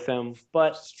than with him,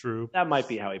 but it's true. That might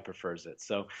be how he prefers it.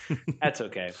 So that's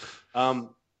okay.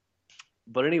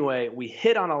 But anyway, we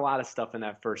hit on a lot of stuff in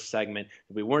that first segment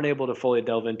that we weren't able to fully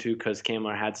delve into because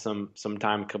Kamler had some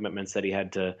time commitments that he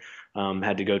had to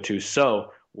go to.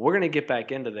 So we're going to get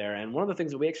back into there. And one of the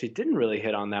things that we actually didn't really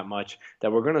hit on that much that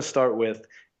we're going to start with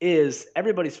is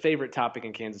everybody's favorite topic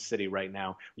in Kansas City right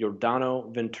now,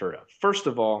 Yordano Ventura. First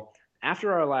of all,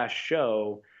 after our last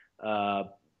show,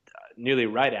 nearly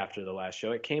right after the last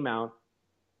show, it came out.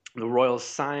 The Royals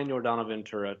signed Yordano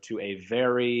Ventura to a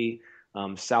very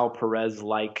Sal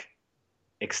Perez-like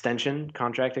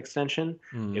contract extension.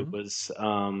 Mm-hmm. It was,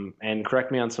 and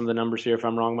correct me on some of the numbers here if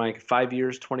I'm wrong, Mike, 5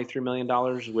 years, $23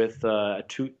 million with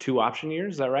two option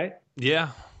years. Is that right?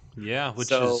 Yeah,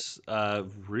 which is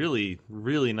really,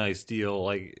 really nice deal.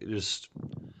 Like, just,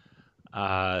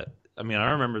 I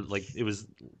remember, like, it was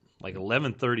like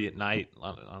 11:30 at night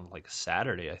on like a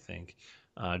Saturday, I think,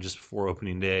 just before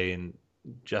opening day, and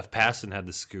Jeff Passan had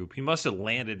the scoop. He must have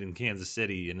landed in Kansas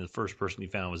City, and the first person he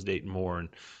found was Dayton Moore, and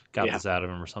got this out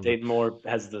of him or something. Dayton Moore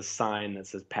has the sign that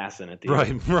says Passan at the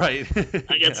end. Right.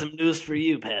 I got some news for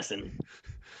you, Passan.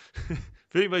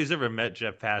 If anybody's ever met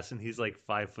Jeff Passan, he's like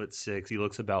 5'6". He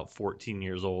looks about 14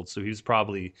 years old, so he's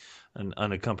probably an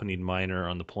unaccompanied minor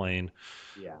on the plane.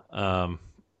 Yeah.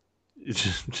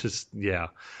 It's just yeah.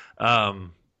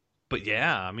 But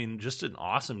yeah, I mean, just an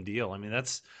awesome deal. I mean,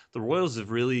 the Royals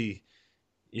have really,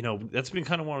 that's been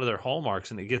kind of one of their hallmarks,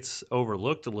 and it gets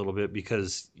overlooked a little bit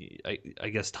because I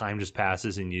guess time just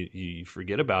passes and you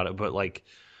forget about it. But like,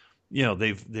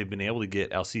 they've been able to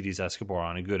get Alcides Escobar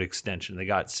on a good extension. They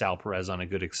got Sal Perez on a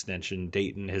good extension.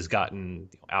 Dayton has gotten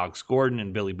Alex Gordon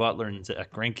and Billy Butler and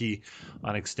Zach Greinke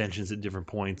on extensions at different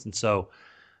points, and so.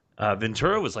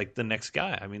 Ventura was like the next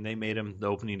guy. I mean, they made him the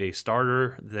opening day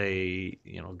starter. They,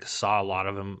 saw a lot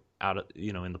of him out,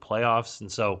 in the playoffs.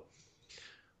 And so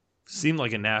seemed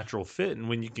like a natural fit. And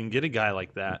when you can get a guy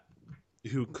like that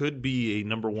who could be a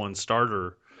number one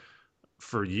starter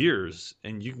for years,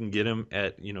 and you can get him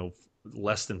at,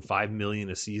 less than $5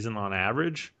 million a season on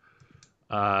average,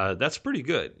 that's pretty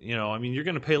good. You're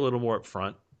going to pay a little more up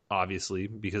front, obviously,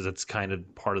 because it's kind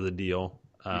of part of the deal.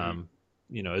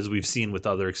 As we've seen with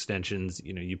other extensions,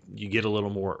 you get a little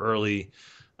more early,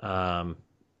 and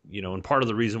part of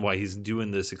the reason why he's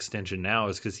doing this extension now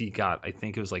is because he got, I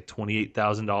think it was like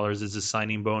 $28,000 as a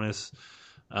signing bonus.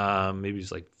 Maybe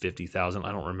it's like $50,000.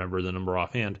 I don't remember the number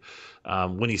offhand.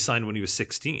 When he signed when he was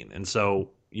 16. And so,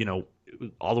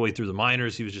 all the way through the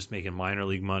minors, he was just making minor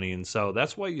league money. And so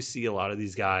that's why you see a lot of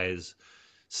these guys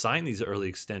sign these early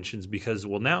extensions because,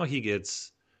 well, now he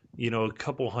gets, a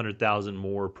couple $100,000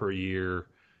 more per year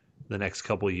the next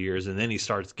couple of years, and then he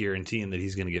starts guaranteeing that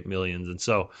he's going to get millions. And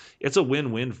so it's a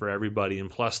win-win for everybody. And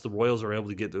plus, the Royals are able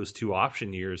to get those 2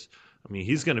 option years. I mean,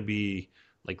 he's going to be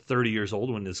like 30 years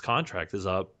old when his contract is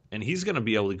up, and he's going to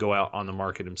be able to go out on the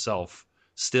market himself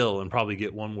still and probably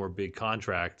get one more big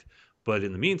contract. But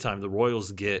in the meantime, the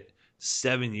Royals get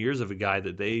 7 years of a guy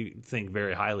that they think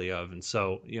very highly of. And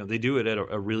so, they do it at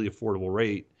a really affordable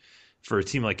rate. For a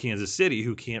team like Kansas City,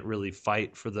 who can't really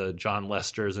fight for the John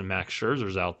Lesters and Max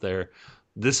Scherzers out there,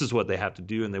 this is what they have to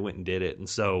do, and they went and did it. And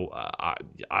so,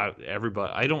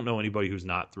 I don't know anybody who's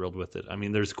not thrilled with it. I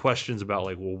mean, there's questions about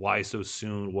like, well, why so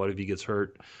soon? What if he gets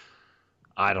hurt?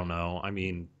 I don't know. I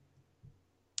mean,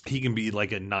 he can be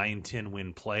like a 9-10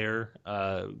 win player,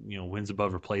 wins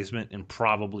above replacement, and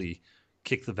probably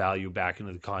kick the value back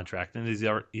into the contract. And he's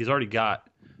already got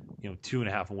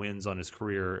 2.5 wins on his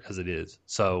career as it is.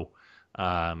 So.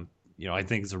 I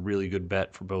think it's a really good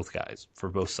bet for both guys, for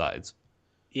both sides.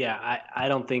 Yeah, I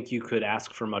don't think you could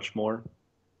ask for much more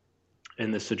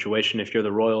in this situation if you're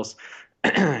the Royals.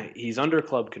 He's under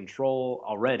club control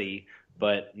already,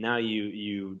 but now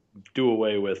you do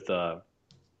away with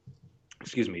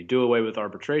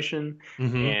arbitration,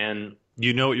 and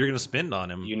you know what you're going to spend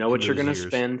on him. You know what you're going to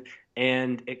spend,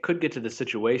 and it could get to the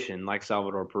situation like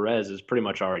Salvador Perez is pretty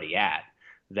much already at,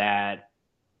 that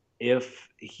if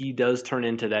he does turn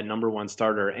into that number one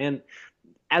starter. And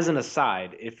as an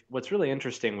aside, what's really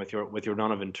interesting with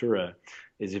Yordano Ventura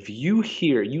is if you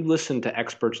listen to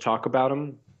experts talk about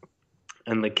him,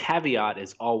 and the caveat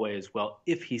is always, well,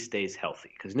 if he stays healthy,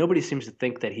 because nobody seems to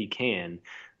think that he can,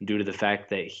 due to the fact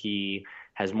that he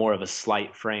has more of a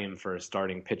slight frame for a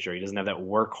starting pitcher. He doesn't have that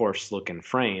workhorse looking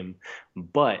frame.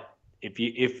 But if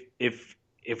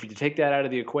you take that out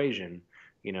of the equation,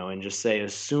 and just say,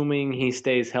 assuming he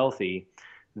stays healthy,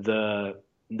 the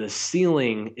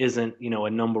ceiling isn't, a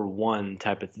number one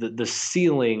type of the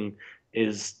ceiling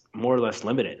is more or less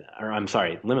limited, or I'm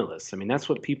sorry, limitless. I mean, that's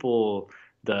what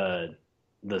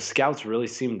the scouts really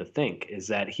seem to think, is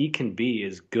that he can be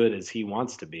as good as he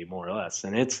wants to be, more or less.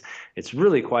 And it's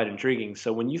really quite intriguing.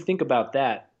 So when you think about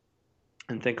that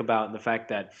and think about the fact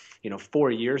that,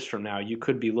 4 years from now, you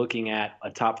could be looking at a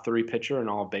top 3 pitcher in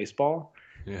all of baseball.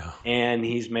 Yeah. And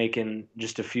he's making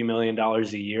just a few $1 million a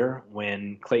year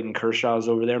when Clayton Kershaw is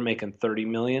over there making $30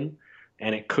 million.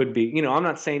 And it could be, I'm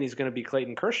not saying he's going to be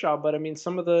Clayton Kershaw, but I mean,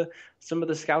 some of the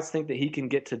scouts think that he can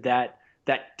get to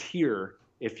that tier,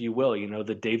 if you will,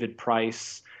 the David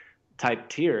Price type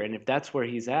tier. And if that's where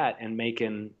he's at and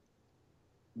making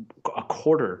a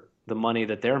quarter the money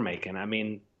that they're making, I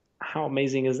mean, how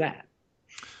amazing is that?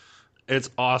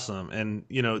 It's awesome. And,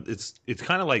 it's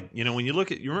kind of like, when you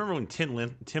look at, you remember when Tim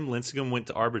Lincecum went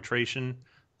to arbitration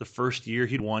the first year,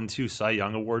 he'd won 2 Cy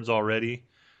Young Awards already.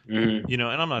 Mm-hmm.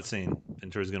 And I'm not saying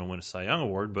Ventura's going to win a Cy Young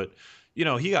Award, but, he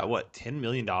got $10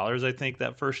 million, I think,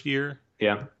 that first year.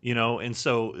 Yeah. And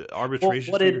so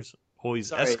arbitration figures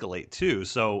always escalate too.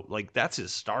 So that's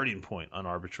his starting point on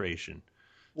arbitration.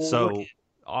 Well,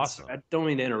 awesome. I don't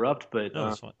mean to interrupt, but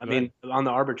No, I mean, on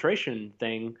the arbitration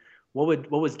thing,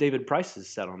 what was David Price's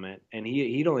settlement? And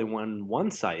he'd only won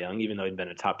 1 Cy Young, even though he'd been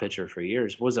a top pitcher for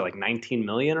years. What was it, like $19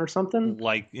 million or something?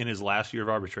 Like in his last year of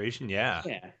arbitration? Yeah.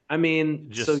 Yeah. I mean,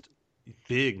 just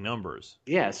big numbers.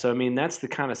 Yeah. So, I mean, that's the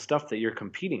kind of stuff that you're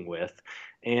competing with.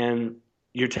 And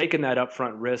you're taking that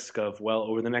upfront risk of, well,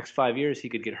 over the next 5 years, he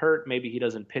could get hurt. Maybe he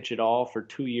doesn't pitch at all for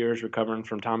 2 years recovering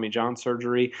from Tommy John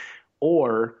surgery.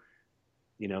 Or,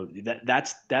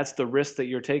 that's the risk that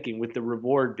you're taking, with the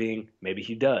reward being maybe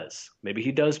he does. Maybe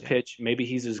he does pitch. Maybe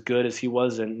he's as good as he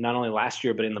was in not only last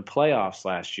year, but in the playoffs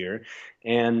last year.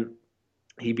 And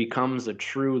he becomes a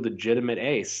true, legitimate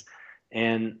ace.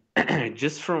 And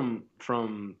just from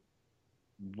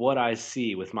what I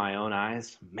see with my own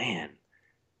eyes, man,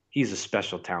 he's a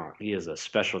special talent. He is a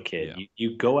special kid. Yeah.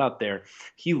 You go out there,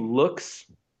 he looks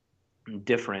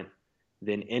different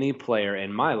than any player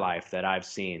in my life that I've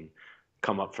seen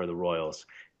come up for the Royals.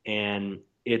 And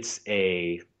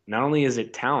not only is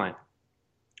it talent,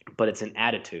 but it's an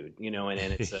attitude, and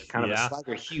it's a kind of a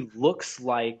swagger. He looks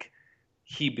like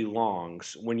he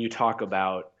belongs when you talk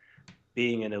about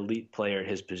being an elite player at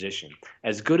his position.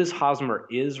 As good as Hosmer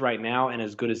is right now and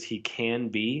as good as he can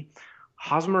be,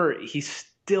 Hosmer, he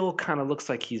still kind of looks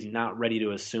like he's not ready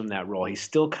to assume that role. He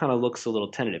still kind of looks a little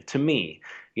tentative to me.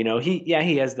 He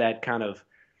has that kind of,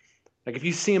 like, if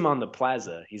you see him on the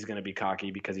plaza, he's going to be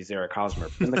cocky because he's Eric Hosmer.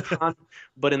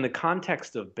 But in the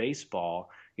context of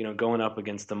baseball, going up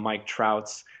against the Mike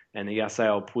Trouts and the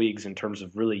Yasiel Puigs in terms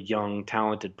of really young,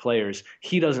 talented players,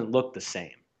 he doesn't look the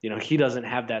same. He doesn't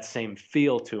have that same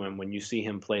feel to him when you see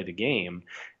him play the game.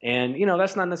 And,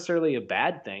 that's not necessarily a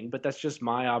bad thing, but that's just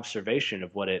my observation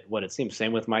of what it seems.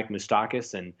 Same with Mike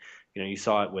Moustakas. And, you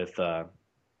saw it with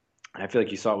I feel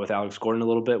like you saw it with Alex Gordon a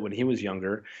little bit when he was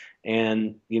younger.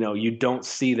 And, you don't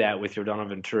see that with Yordan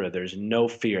Ventura. There's no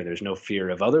fear. There's no fear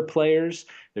of other players.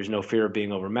 There's no fear of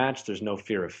being overmatched. There's no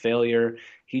fear of failure.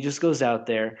 He just goes out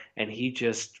there and he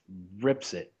just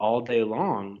rips it all day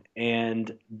long,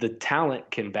 and the talent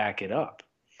can back it up.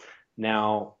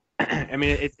 Now, I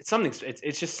mean, it's something.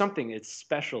 It's just something. It's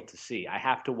special to see. I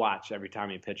have to watch every time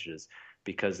he pitches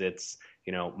because it's,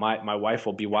 my wife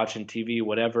will be watching TV,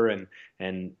 whatever,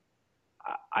 and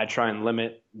I try and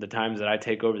limit the times that I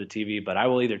take over the TV, but I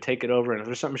will either take it over, and if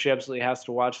there's something she absolutely has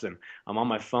to watch, then I'm on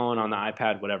my phone, on the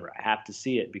iPad, whatever. I have to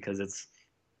see it because it's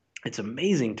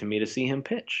amazing to me to see him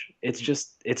pitch.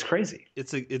 It's crazy.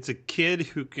 It's a kid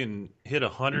who can hit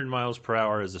 100 miles per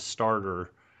hour as a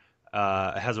starter,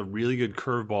 has a really good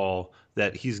curveball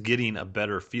that he's getting a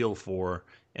better feel for,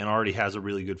 and already has a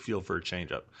really good feel for a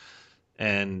changeup.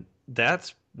 And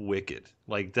that's wicked.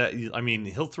 Like that, I mean,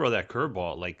 he'll throw that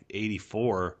curveball like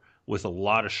 84 with a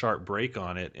lot of sharp break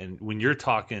on it. And when you're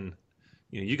talking,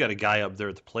 you got a guy up there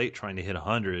at the plate trying to hit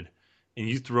 100, and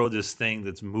you throw this thing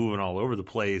that's moving all over the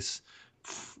place,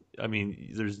 I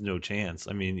mean, there's no chance.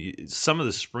 I mean, some of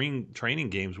the spring training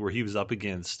games where he was up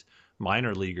against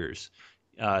minor leaguers,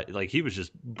 like he was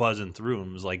just buzzing through them.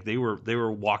 It was like they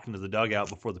were walking to the dugout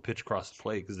before the pitch crossed the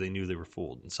plate because they knew they were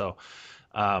fooled. And so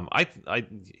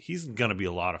he's going to be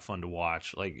a lot of fun to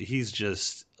watch. Like, he's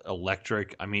just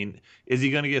electric. I mean, is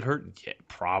he going to get hurt? Yeah,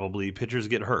 probably. Pitchers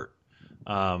get hurt.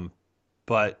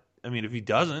 But I mean, if he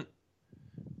doesn't,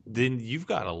 then you've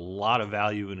got a lot of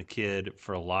value in a kid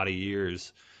for a lot of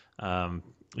years.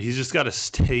 He's just got to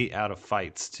stay out of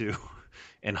fights too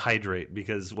and hydrate,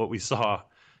 because what we saw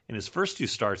in his first two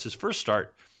starts, his first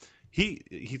start, he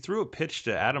threw a pitch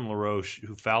to Adam LaRoche,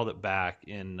 who fouled it back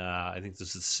in, I think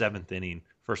this is seventh inning,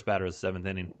 first batter of the seventh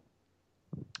inning.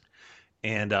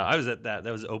 And I was at that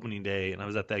was opening day, and I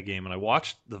was at that game, and I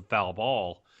watched the foul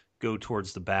ball go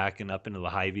towards the back and up into the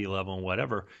high V level and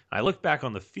whatever. And I look back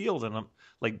on the field, and I'm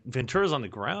like, Ventura's on the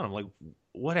ground. I'm like,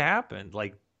 what happened?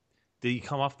 Like, did he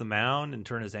come off the mound and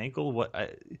turn his ankle? What? I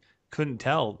couldn't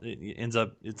tell. It ends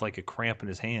up, it's like a cramp in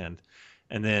his hand.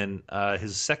 And then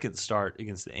his second start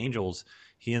against the Angels,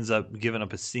 he ends up giving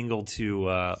up a single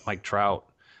to Mike Trout.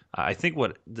 I think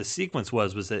what the sequence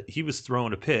was that he was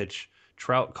throwing a pitch.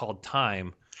 Trout called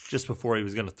time just before he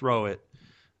was going to throw it.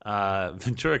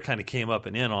 Ventura kind of came up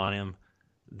and in on him.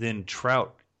 Then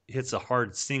Trout hits a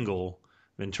hard single.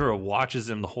 Ventura watches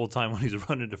him the whole time when he's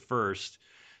running to first.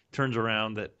 Turns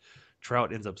around that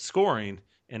Trout ends up scoring,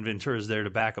 and Ventura's there to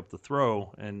back up the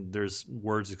throw, and there's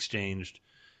words exchanged.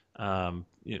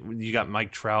 You got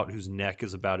Mike Trout, whose neck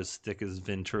is about as thick as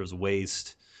Ventura's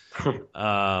waist. He's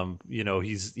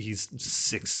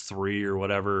 6'3" or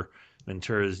whatever.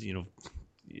 Ventura's,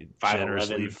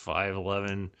 generously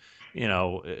 5'11".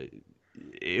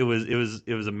 It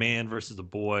was a man versus a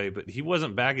boy, but he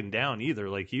wasn't backing down either.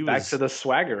 Like, he was back to the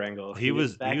swagger angle. He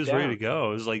was ready to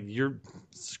go. It was like,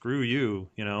 screw you.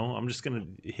 I'm just gonna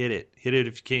hit it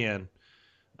if you can.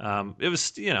 It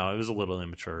was a little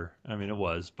immature. I mean, it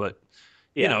was, but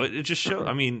it just showed.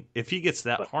 I mean, if he gets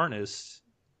that harnessed,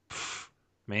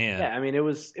 man. Yeah, I mean, it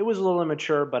was a little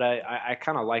immature, but I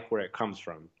kind of like where it comes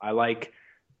from. I like,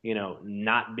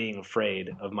 not being afraid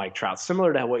of Mike Trout.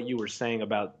 Similar to what you were saying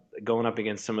about going up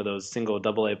against some of those single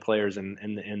AA players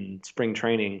in spring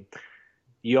training,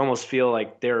 you almost feel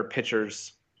like there are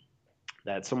pitchers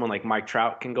that someone like Mike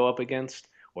Trout can go up against,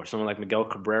 or someone like Miguel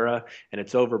Cabrera, and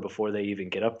it's over before they even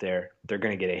get up there. They're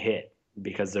going to get a hit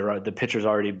because the pitcher's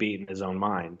already beaten his own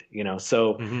mind.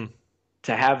 So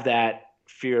to have that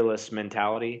fearless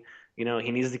mentality,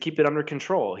 he needs to keep it under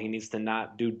control. He needs to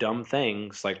not do dumb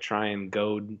things like try and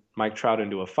goad Mike Trout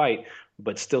into a fight,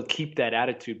 but still keep that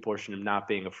attitude portion of not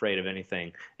being afraid of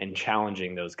anything and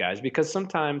challenging those guys. Because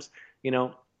sometimes,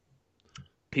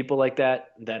 people like that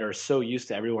are so used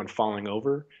to everyone falling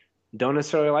over don't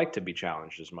necessarily like to be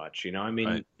challenged as much.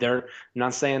 Right. They're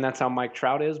not saying that's how Mike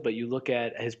Trout is, but you look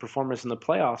at his performance in the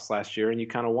playoffs last year and you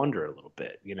kind of wonder a little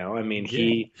bit.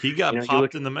 He got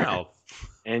popped in the mouth.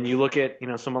 And you look at,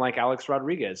 someone like Alex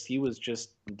Rodriguez, he was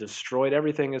just destroyed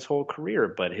everything his whole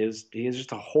career, but he has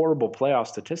just a horrible playoff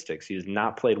statistics. He has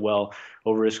not played well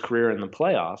over his career in the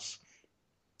playoffs.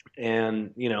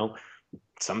 And,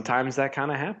 sometimes that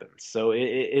kind of happens. So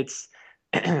it's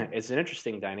it's an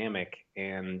interesting dynamic.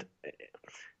 And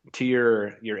to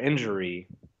your injury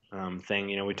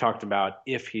thing, we talked about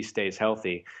if he stays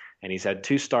healthy, and he's had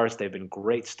 2 starts. They've been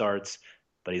great starts,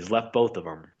 but he's left both of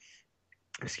them,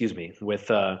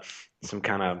 with some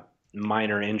kind of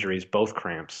minor injuries, both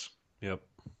cramps. Yep.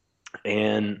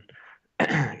 And,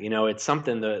 it's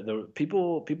something the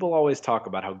people always talk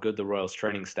about how good the Royals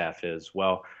training staff is.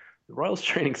 Well, the Royals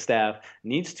training staff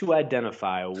needs to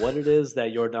identify what it is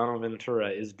that Yordano Ventura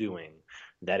is doing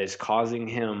that is causing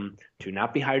him to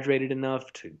not be hydrated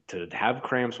enough, to have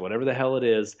cramps, whatever the hell it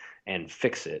is, and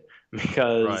fix it.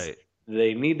 Because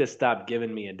they need to stop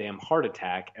giving me a damn heart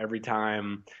attack every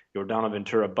time Yordano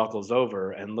Ventura buckles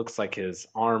over and looks like his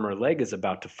arm or leg is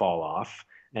about to fall off,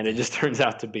 and it just turns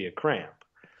out to be a cramp.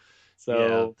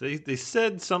 So yeah, they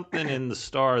said something in the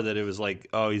Star that it was like,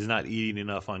 oh, he's not eating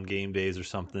enough on game days or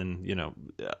something.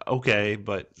 Okay,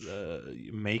 but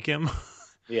make him,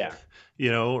 yeah,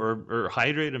 or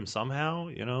hydrate him somehow.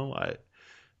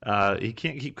 He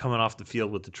can't keep coming off the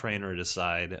field with the trainer at his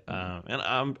side.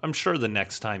 And I'm sure the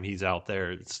next time he's out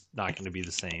there, it's not going to be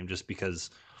the same, just because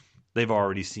they've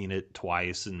already seen it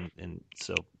twice, and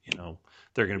so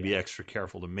they're going to be extra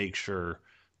careful to make sure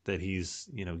that he's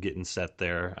getting set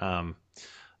there.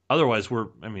 Otherwise, we're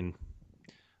going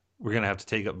to have to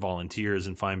take up volunteers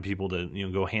and find people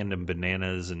to go hand them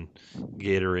bananas and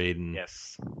Gatorade and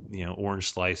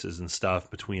orange slices and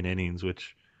stuff between innings.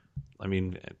 Which,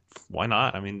 why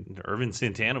not? Irvin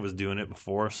Santana was doing it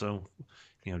before, so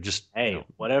just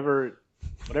whatever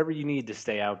you need to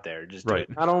stay out there, just right.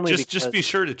 Do it. Not only just be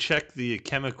sure to check the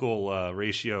chemical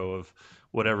ratio of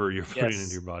whatever you're putting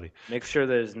into your body. Make sure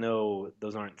those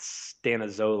aren't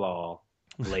stanozolol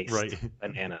laced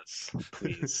bananas,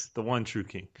 please. The one true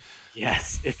king.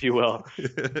 Yes, if you will.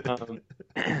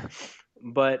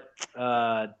 But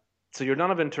so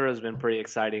Yordano Ventura has been pretty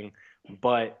exciting,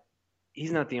 but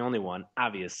he's not the only one,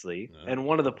 obviously. No. And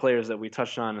one of the players that we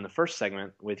touched on in the first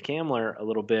segment with Kamler a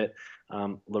little bit,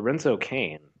 Lorenzo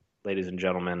Cain, ladies and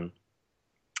gentlemen.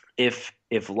 If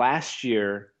last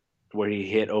year where he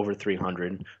hit over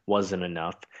 300 wasn't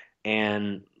enough,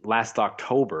 and last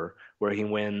October where he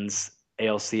wins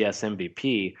ALCS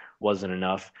MVP wasn't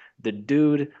enough, the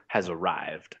dude has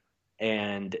arrived.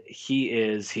 And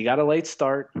he got a late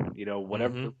start,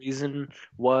 whatever the reason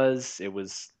was. It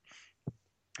was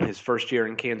his first year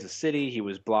in Kansas City. He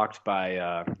was blocked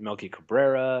by Melky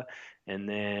Cabrera. And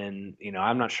then,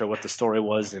 I'm not sure what the story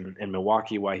was in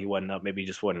Milwaukee, why he wasn't up. Maybe he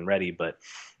just wasn't ready. But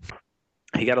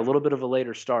he got a little bit of a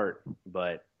later start.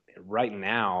 But right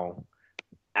now,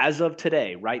 as of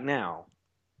today, right now,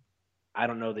 I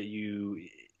don't know that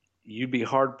you'd be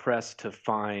hard-pressed to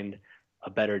find a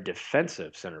better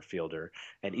defensive center fielder.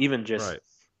 And even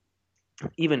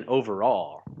even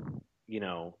overall,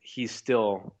 he's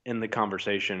still in the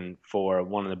conversation for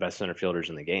one of the best center fielders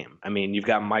in the game. I mean, you've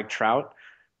got Mike Trout,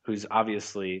 who's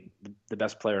obviously the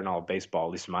best player in all of baseball,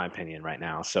 at least in my opinion right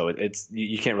now. So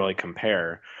you can't really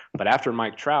compare. But after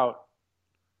Mike Trout,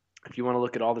 if you want to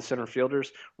look at all the center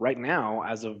fielders right now,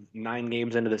 as of 9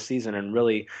 games into the season, and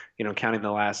really, counting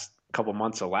the last couple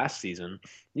months of last season,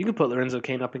 you can put Lorenzo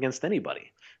Cain up against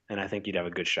anybody, and I think you'd have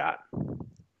a good shot.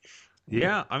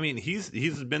 Yeah, I mean, he's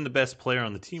been the best player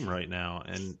on the team right now,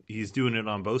 and he's doing it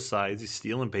on both sides. He's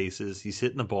stealing bases, he's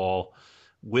hitting the ball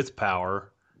with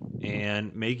power,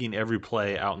 and making every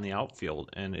play out in the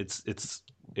outfield. And it's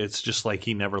just like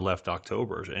he never left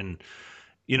October. And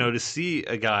to see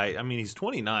a guy, I mean, he's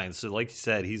 29, so like you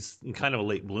said, he's kind of a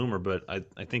late bloomer. But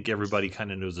I think everybody kind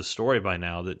of knows the story by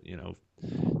now that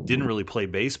didn't really play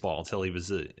baseball until he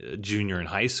was a junior in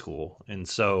high school, and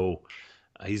so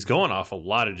he's going off a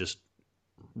lot of just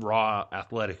raw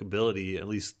athletic ability, at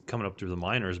least coming up through the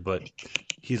minors. But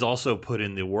he's also put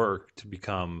in the work to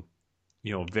become,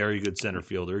 a very good center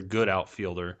fielder, good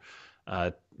outfielder.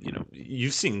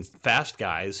 You've seen fast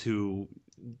guys who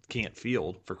can't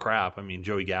field for crap. I mean,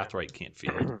 Joey Gathright can't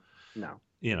field.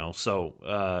 No.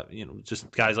 So just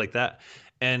guys like that.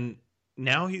 And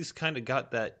now he's kind of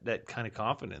got that kind of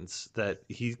confidence that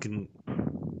he can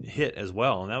hit as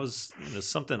well. And that was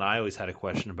something I always had a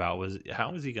question about, was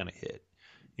how is he going to hit?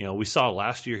 We saw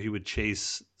last year he would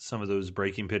chase some of those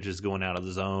breaking pitches going out of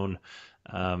the zone.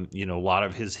 A lot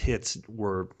of his hits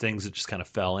were things that just kind of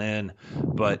fell in.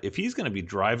 But if he's going to be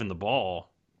driving the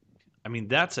ball, I mean,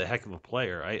 that's a heck of a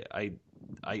player. I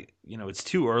it's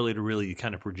too early to really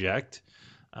kind of project.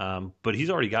 But he's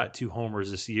already got 2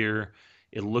 homers this year.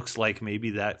 It looks like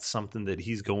maybe that's something that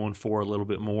he's going for a little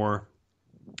bit more.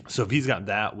 So if he's got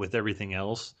that with everything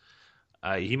else,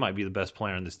 he might be the best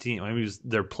player on this team. I mean, he was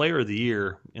their player of the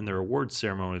year in their awards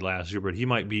ceremony last year, but he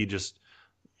might be just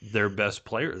their best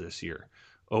player this year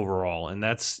overall. And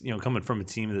that's, coming from a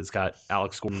team that's got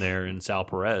Alex Gordon there and Sal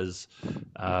Perez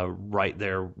right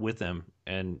there with him.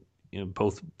 And,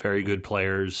 both very good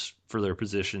players for their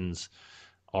positions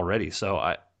already. So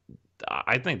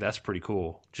I think that's pretty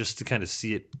cool just to kind of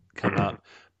see it come up,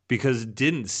 because it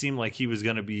didn't seem like he was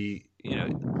going to be,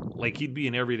 like he'd be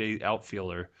an everyday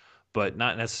outfielder, but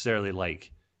not necessarily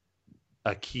like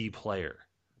a key player.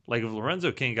 Like if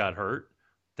Lorenzo Cain got hurt,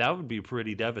 that would be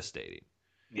pretty devastating.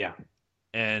 Yeah.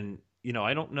 And,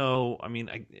 I don't know. I mean,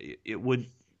 it would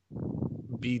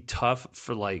be tough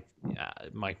for like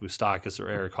Mike Moustakas or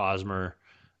Eric Hosmer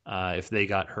if they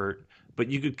got hurt, but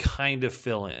you could kind of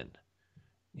fill in.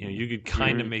 You could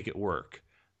kind of make it work.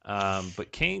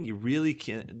 But Cain, you really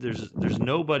can't. There's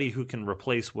nobody who can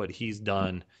replace what he's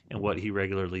done and what he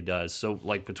regularly does. So,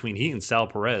 like between he and Sal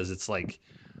Perez, it's like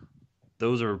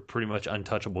those are pretty much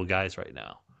untouchable guys right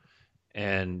now.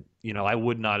 And I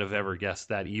would not have ever guessed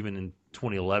that even in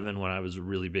 2011 when I was a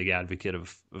really big advocate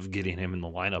of getting him in the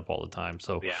lineup all the time.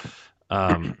 So,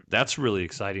 that's really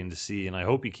exciting to see, and I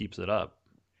hope he keeps it up.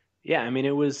 Yeah, I mean,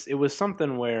 it was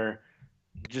something where,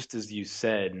 just as you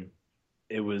said,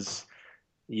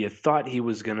 you thought he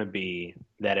was going to be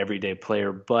that everyday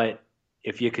player, but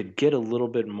if you could get a little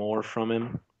bit more from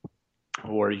him,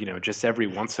 or, just every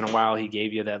once in a while he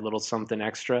gave you that little something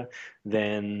extra,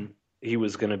 then he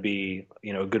was going to be,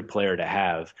 a good player to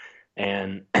have.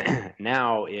 And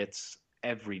now it's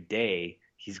every day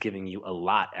he's giving you a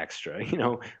lot extra,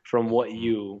 from what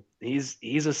he's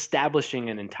establishing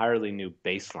an entirely new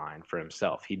baseline for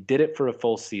himself. He did it for a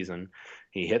full season.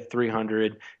 He hit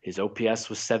 300. His OPS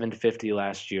was 750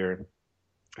 last year.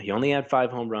 He only had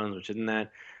 5 home runs, which isn't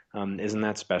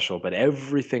that special. But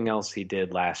everything else he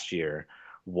did last year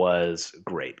was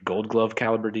great. Gold Glove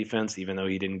caliber defense, even though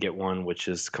he didn't get one, which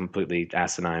is completely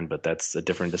asinine, but that's a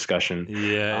different discussion.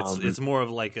 Yeah, it's more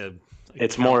of like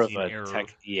it's more of a error.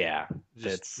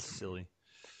 That's silly.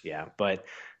 Yeah, but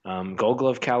Gold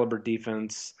Glove caliber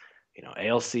defense,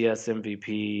 ALCS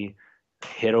MVP,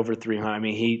 hit over 300. I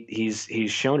mean,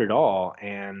 he's shown it all,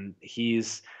 and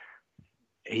he's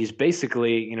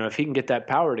basically, if he can get that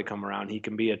power to come around, he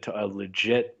can be a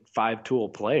legit 5-tool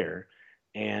player.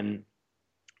 And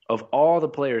of all the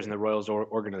players in the Royals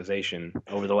organization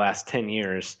over the last 10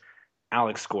 years,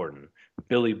 Alex Gordon,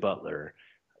 Billy Butler,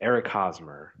 Eric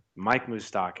Hosmer, Mike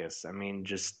Moustakas, I mean,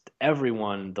 just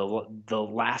everyone, the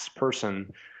last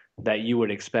person that you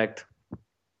would expect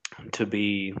to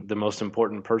be the most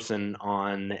important person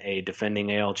on a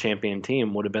defending AL champion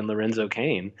team would have been Lorenzo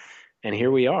Cain. And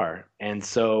here we are. And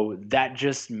so that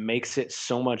just makes it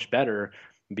so much better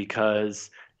because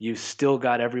you still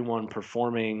got everyone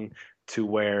performing to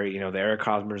where, the Eric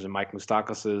Hosmers and Mike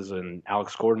Moustakases and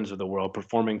Alex Gordons of the world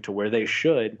performing to where they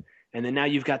should. And then now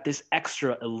you've got this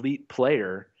extra elite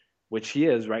player, which he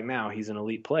is right now. He's an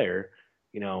elite player.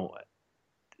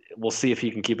 We'll see if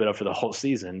he can keep it up for the whole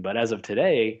season. But as of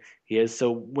today, he is.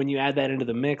 So when you add that into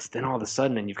the mix, then all of a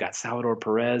sudden, and you've got Salvador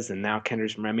Perez and now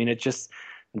Kendrick. I mean, it's just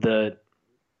the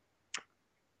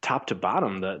top to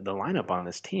bottom, the lineup on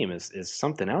this team is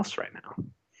something else right now.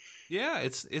 Yeah,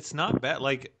 it's not bad.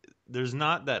 Like, there's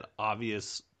not that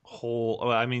obvious hole. Oh,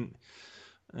 I mean,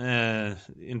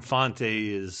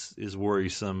 Infante is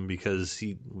worrisome because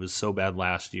he was so bad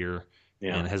last year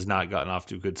and has not gotten off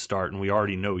to a good start, and we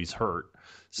already know he's hurt.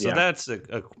 So that's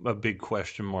a big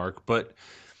question mark. But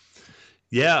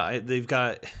yeah, they've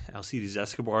got Alcides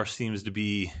Escobar seems to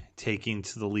be taking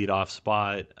to the leadoff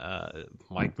spot.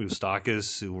 Mike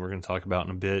Moustakas, who we're going to talk about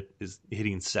in a bit, is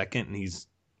hitting second, and he's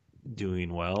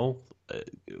doing well.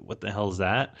 What the hell is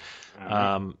that?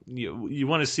 You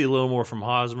want to see a little more from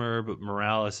Hosmer, but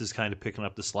Morales is kind of picking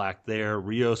up the slack there.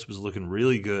 Rios was looking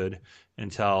really good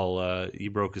until he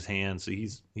broke his hand, so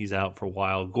he's out for a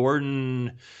while.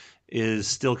 Gordon is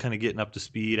still kind of getting up to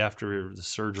speed after the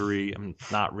surgery. I'm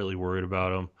not really worried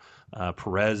about him.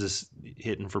 Perez is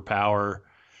hitting for power.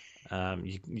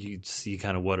 You see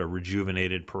kind of what a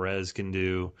rejuvenated Perez can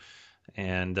do.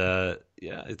 And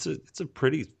it's a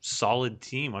pretty solid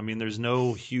team. I mean, there's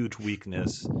no huge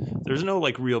weakness. There's no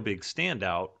real big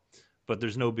standout, but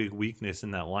there's no big weakness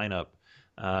in that lineup,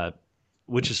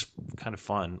 which is kind of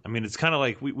fun. I mean, it's kind of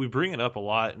like we bring it up a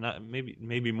lot, not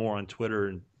maybe more on Twitter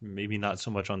and maybe not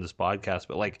so much on this podcast,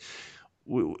 but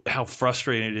how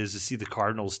frustrating it is to see the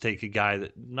Cardinals take a guy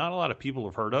that not a lot of people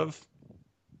have heard of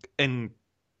and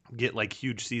get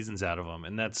huge seasons out of him.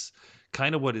 And that's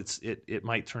kind of what it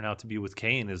might turn out to be with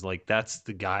Cain, is that's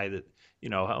the guy that, he's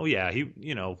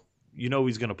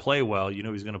going to play well,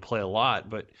 he's going to play a lot,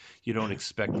 but you don't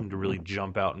expect him to really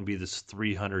jump out and be this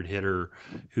 300 hitter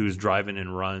who's driving in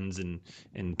runs and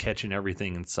catching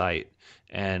everything in sight.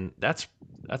 And that's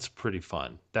pretty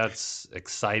fun. That's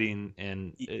exciting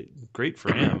and great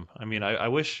for him. I mean, I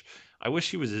wish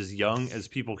he was as young as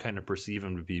people kind of perceive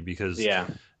him to be, because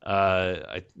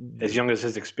as young as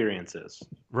his experience is.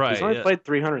 Right. He's only played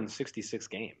 366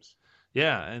 games.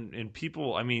 Yeah, and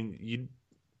people, I mean,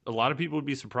 a lot of people would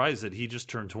be surprised that he just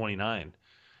turned 29.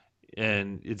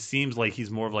 And it seems like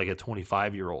he's more of a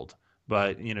 25-year-old.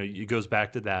 But, it goes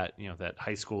back to that, that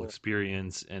high school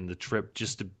experience and the trip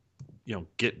just to,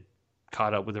 get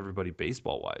caught up with everybody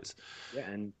baseball-wise. Yeah,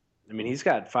 and I mean, he's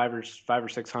got 500 or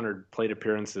 600 plate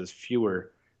appearances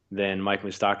fewer than Mike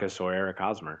Moustakas or Eric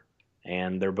Hosmer.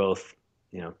 And they're both,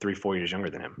 3-4 years younger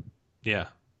than him. Yeah.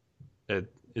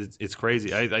 It's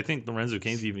crazy. I think Lorenzo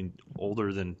Cain's even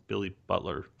older than Billy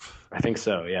Butler. I think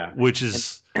so, yeah. Which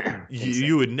is,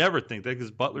 you would never think that,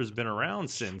 because Butler's been around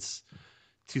since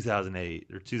 2008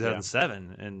 or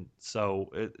 2007. Yeah. And so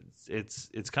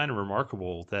it's kind of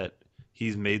remarkable that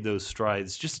he's made those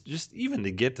strides just even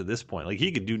to get to this point.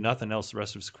 He could do nothing else the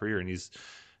rest of his career, and he's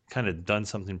kind of done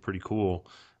something pretty cool.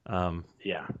 I'd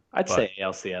say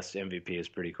LCS MVP is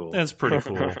pretty cool. That's pretty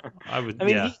cool.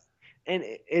 And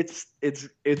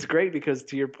it's great because,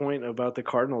 to your point about the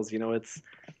Cardinals, it's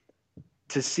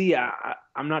to see.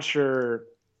 I'm not sure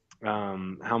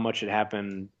how much it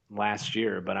happened last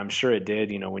year, but I'm sure it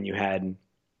did. When you had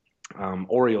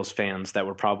Orioles fans that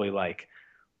were probably like,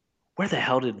 where the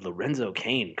hell did Lorenzo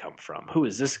Cain come from? Who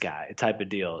is this guy? Type of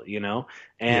deal,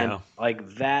 And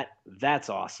that's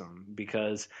awesome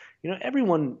because,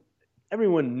 everyone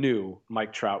knew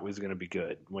Mike Trout was going to be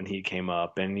good when he came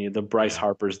up, and the Bryce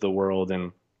Harpers of the world.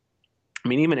 And I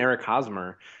mean, even Eric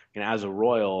Hosmer, as a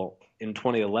Royal in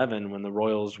 2011, when the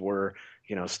Royals were,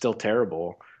 still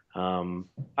terrible,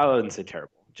 I wouldn't say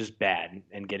terrible, just bad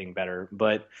and getting better.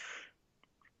 But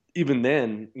even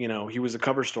then, he was a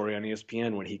cover story on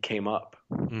ESPN when he came up,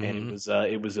 and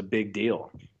it was a big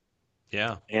deal.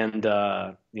 Yeah. And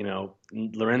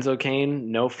Lorenzo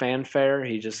Cain, no fanfare.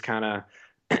 He just kind of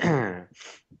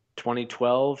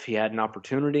 2012, he had an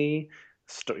opportunity,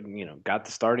 got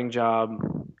the starting job,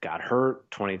 got hurt.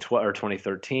 2012 or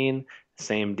 2013,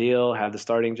 same deal, had the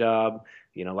starting job.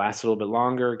 Lasted a little bit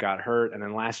longer, got hurt, and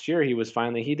then last year he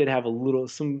did have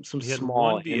some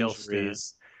small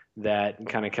injuries that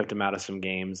kind of kept him out of some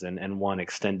games, and one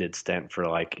extended stint for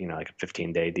like a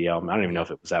 15-day DL. I don't even know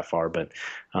if it was that far, but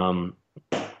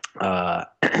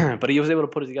but he was able to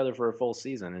put it together for a full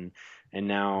season, and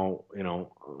now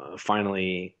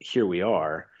finally here we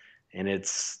are, and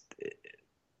it's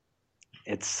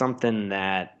something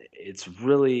that it's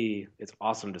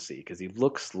awesome to see, because he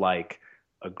looks like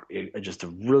just a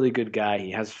really good guy.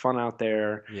 He has fun out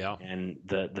there. Yeah. And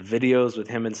the videos with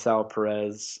him and Sal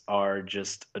Perez are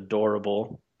just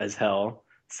adorable as hell.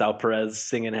 Sal Perez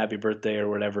singing happy birthday or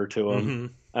whatever to him. Mm-hmm.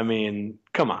 I mean,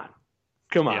 come on.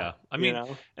 Yeah. I mean,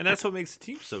 and that's what makes the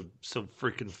team so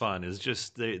freaking fun, is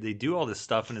just they do all this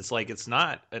stuff, and it's like it's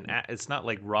not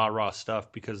like rah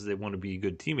stuff because they want to be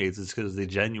good teammates. It's because they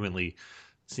genuinely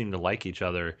seem to like each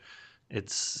other.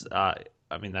 It's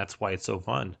that's why it's so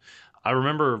fun. I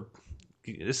remember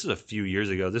this is a few years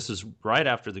ago. This is right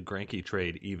after the Greinke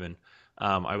trade. Even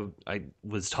I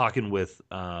was talking with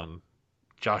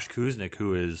Josh Kuznick,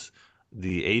 who is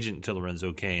the agent to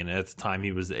Lorenzo Cain. At the time,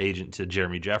 he was the agent to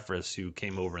Jeremy Jeffress, who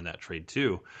came over in that trade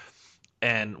too.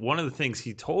 And one of the things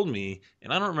he told me,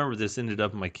 and I don't remember if this ended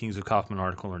up in my Kings of Kaufman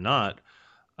article or not,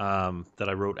 that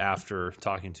I wrote after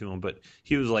talking to him, but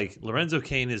he was like, Lorenzo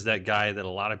Cain is that guy that a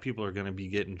lot of people are going to be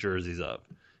getting jerseys of.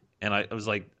 And I was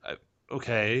like,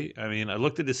 okay. I mean, I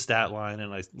looked at his stat line,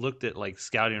 and I looked at like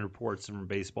scouting reports from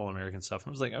Baseball American stuff, and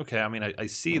I was like, okay. I mean, I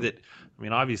see that. I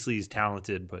mean, obviously he's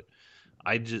talented, but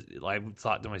I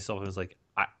thought to myself, I was like,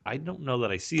 I don't know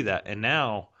that I see that. And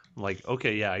now I'm like,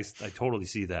 okay, yeah, I totally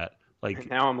see that. Like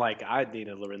now I'm like, I need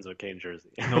a Lorenzo Cain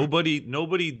jersey.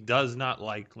 nobody does not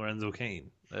like Lorenzo Cain.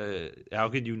 How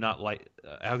could you not like?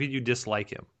 How could you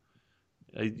dislike him?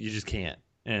 You just can't.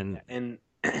 And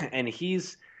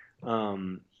he's,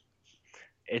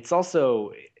 it's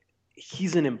also,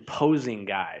 he's an imposing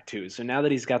guy too. So now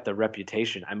that he's got the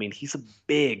reputation, I mean, he's a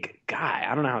big guy.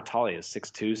 I don't know how tall he is,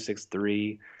 6'2",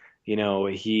 6'3".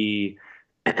 He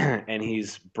and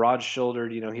he's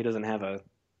broad-shouldered. He doesn't have a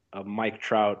Mike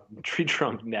Trout tree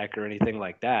trunk neck or anything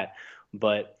like that.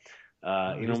 But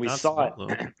we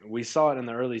saw it in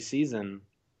the early season.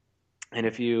 And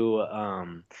if you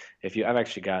I've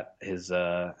actually got his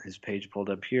page pulled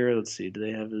up here. Let's see, do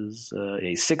they have his?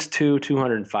 He's 6'2",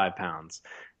 205 pounds,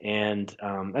 and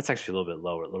that's actually a little bit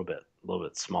lower, a little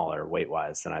bit smaller weight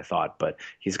wise than I thought. But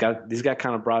he's got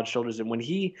kind of broad shoulders, and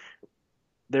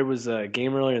there was a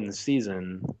game earlier in the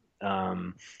season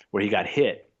where he got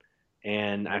hit,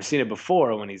 and I've seen it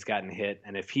before when he's gotten hit,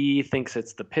 and if he thinks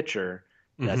it's the pitcher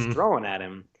that's throwing at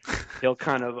him, he'll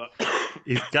kind of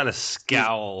he's got a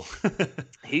scowl.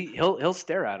 he'll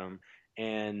stare at him,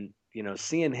 and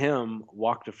seeing him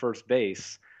walk to first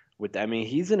base with, I mean,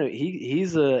 he's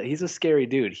a scary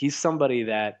dude. He's somebody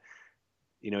that,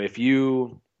 if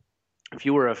you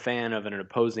were a fan of an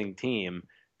opposing team,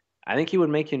 I think he would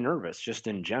make you nervous just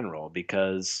in general,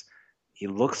 because he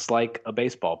looks like a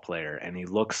baseball player, and he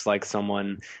looks like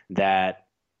someone that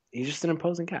he's just an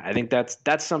imposing guy. I think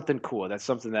that's something cool. That's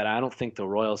something that I don't think the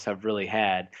Royals have really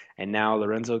had. And now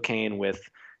Lorenzo Cain, with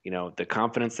the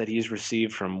confidence that he's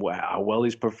received from how well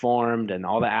he's performed and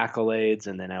all the accolades,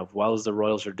 and then how well as the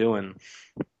Royals are doing,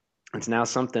 it's now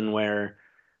something where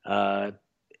I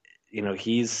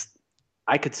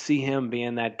could see him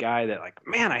being that guy that, like,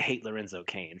 man, I hate Lorenzo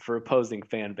Cain, for opposing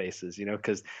fan bases,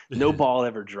 because no ball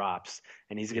ever drops,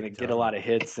 and he's going to get a lot of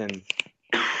hits and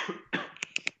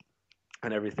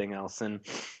everything else. And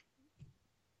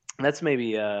that's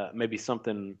maybe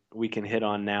something we can hit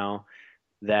on now,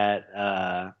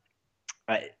 that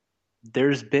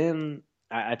there's been,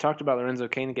 I talked about Lorenzo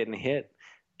Cain getting hit,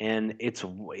 and it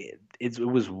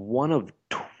was one of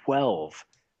 12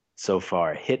 so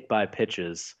far hit by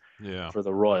pitches for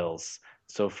the Royals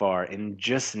so far in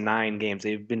just 9 games.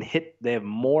 They have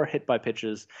more hit by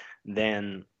pitches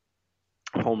than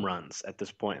home runs at this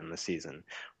point in the season,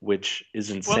 which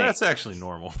is insane. Well, that's actually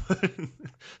normal.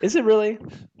 Is it really?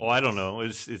 Well, I don't know.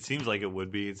 It seems like it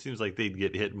would be. It seems like they'd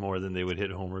get hit more than they would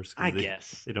hit homers. I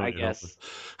guess.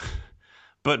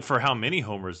 But for how many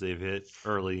homers they've hit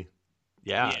early,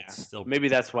 yeah. It's still... Maybe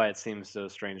that's why it seems so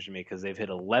strange to me, because they've hit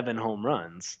 11 home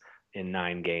runs in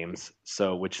 9 games,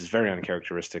 so which is very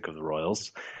uncharacteristic of the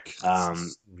Royals.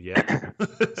 Yeah.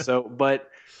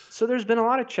 So there's been a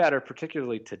lot of chatter,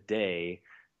 particularly today,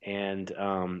 and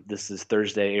this is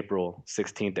Thursday, April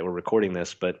 16th that we're recording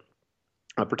this, but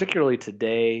particularly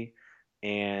today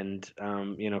and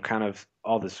kind of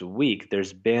all this week,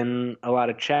 there's been a lot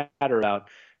of chatter about,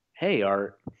 hey,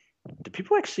 do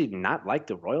people actually not like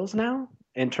the Royals now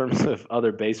in terms of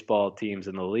other baseball teams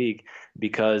in the league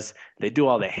because they do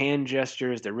all the hand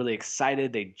gestures, they're really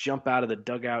excited, they jump out of the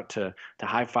dugout to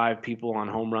high five people on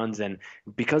home runs, and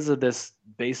because of this,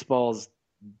 baseball's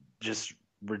just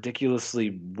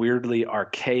ridiculously, weirdly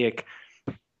archaic,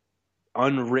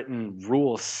 unwritten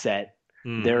rule set.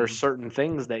 There are certain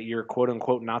things that you're quote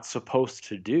unquote not supposed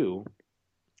to do,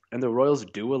 and the Royals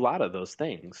do a lot of those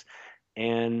things.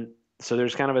 And so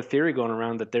there's kind of a theory going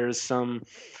around that there's some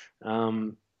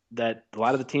that a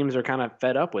lot of the teams are kind of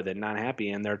fed up with it, not happy,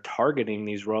 and they're targeting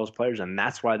these Royals players, and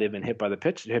that's why they've been hit by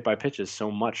pitches so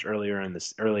much early in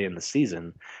the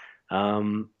season.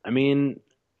 I mean,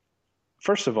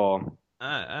 first of all,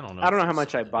 I don't know. I don't know how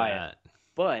much I buy it,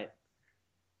 but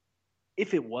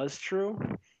if it was true,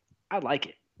 I like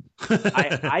it.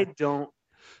 I don't.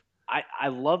 I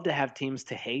love to have teams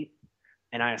to hate,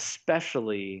 and I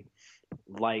especially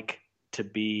like to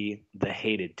be the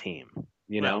hated team.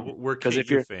 We're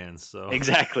KU fans, so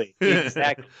exactly.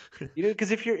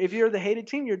 Because if you're the hated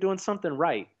team, you're doing something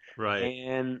right. Right.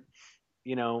 And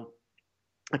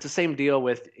it's the same deal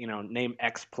with name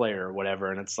X player or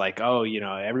whatever, and it's like, oh,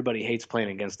 everybody hates playing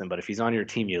against him, but if he's on your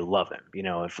team, you love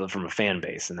him. From a fan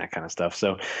base and that kind of stuff.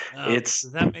 So does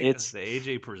that make us the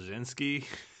AJ Przinsky?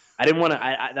 I didn't want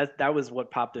to. That was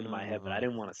what popped into my head, but I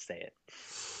didn't want to say it.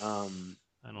 I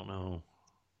don't know.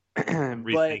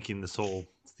 Rethinking this whole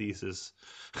thesis.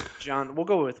 John, we'll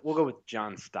go with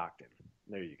John Stockton.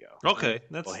 There you go. Okay,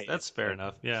 that's fair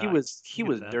enough. Yeah, he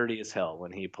was dirty as hell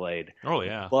when he played. Oh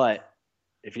yeah, but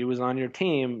if he was on your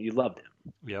team, you loved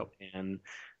him. Yep. And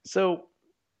so,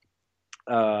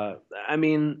 I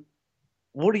mean,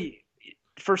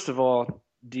 first of all,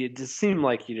 does it seem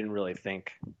like you didn't really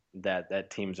think that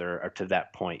teams are to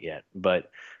that point yet?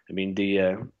 But I mean, do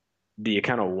you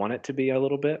kind of want it to be a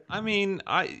little bit? I mean,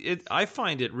 I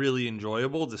find it really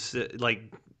enjoyable to sit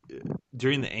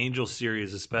during the Angels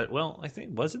series, especially. Well, I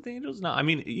think was it the Angels? No, I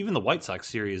mean even the White Sox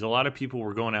series. A lot of people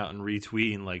were going out and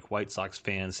retweeting White Sox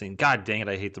fans saying, "God dang it,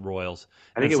 I hate the Royals."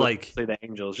 I think it's mostly the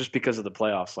Angels just because of the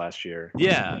playoffs last year.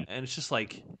 Yeah, and it's just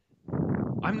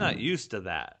I'm not used to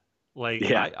that.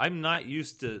 I'm not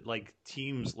used to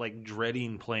teams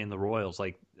dreading playing the Royals,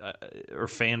 or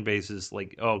fan bases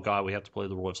oh God, we have to play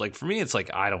the Royals. For me, it's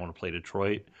I don't want to play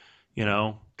Detroit,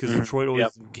 because Detroit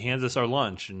always hands us our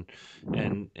lunch, and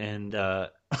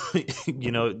the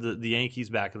Yankees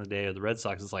back in the day, or the Red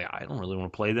Sox, it's I don't really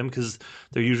want to play them because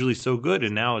they're usually so good,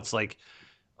 and now it's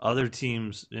other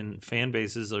teams and fan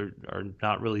bases are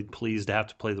not really pleased to have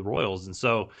to play the Royals, and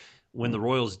so when the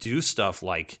Royals do stuff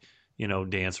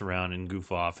dance around and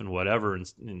goof off and whatever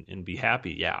and be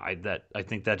happy. Yeah, I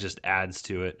think that just adds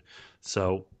to it.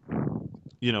 So,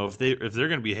 if they're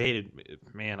going to be hated,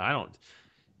 man,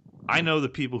 I know the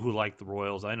people who like the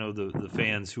Royals. I know the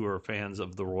fans who are fans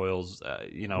of the Royals.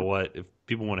 You know what? If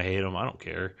people want to hate them, I don't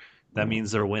care. That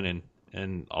means they're winning,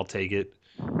 and I'll take it.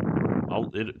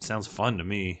 It sounds fun to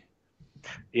me.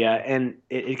 Yeah, and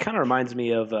it kind of reminds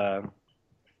me of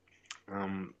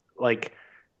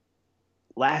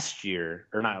last year,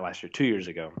 or not last year, 2 years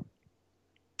ago,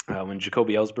 when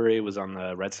Jacoby Ellsbury was on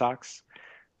the Red Sox.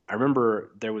 I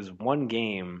remember there was one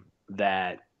game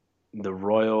that the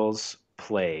Royals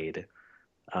played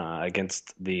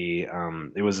against the.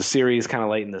 It was a series kind of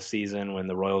late in the season when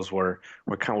the Royals were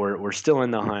still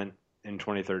in the hunt in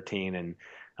 2013, and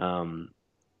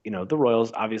the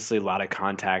Royals obviously a lot of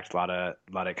contact, a lot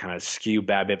of kind of skew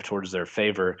BABIP towards their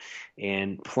favor,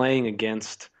 and playing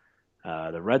against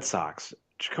the Red Sox.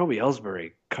 Jacoby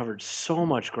Ellsbury covered so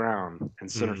much ground in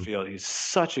center field. He's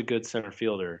such a good center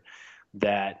fielder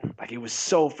that it was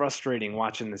so frustrating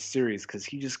watching this series because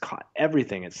he just caught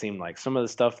everything. It seemed like some of the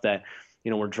stuff that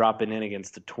we're dropping in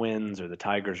against the Twins or the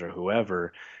Tigers or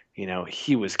whoever,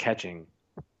 he was catching.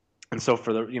 And so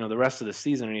for the rest of the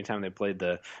season, anytime they played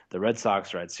the Red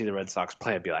Sox, or I'd see the Red Sox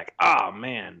play, I'd be like, oh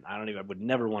man, I would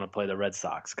never want to play the Red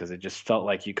Sox because it just felt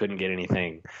like you couldn't get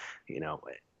anything,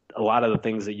 A lot of the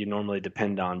things that you normally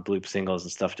depend on, bloop singles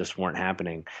and stuff, just weren't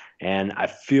happening. And I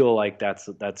feel like that's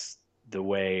the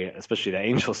way, especially the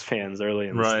Angels fans early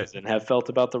in the season, have felt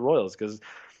about the Royals. Because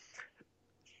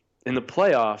in the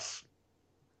playoffs,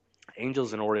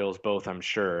 Angels and Orioles both, I'm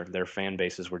sure, their fan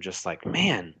bases were just like,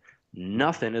 man,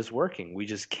 nothing is working. We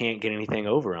just can't get anything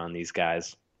over on these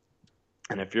guys.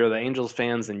 And if you're the Angels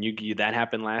fans, then that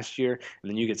happened last year, and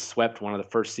then you get swept one of the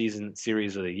first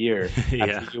series of the year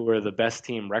after you were the best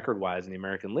team record-wise in the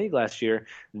American League last year,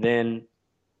 then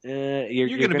you're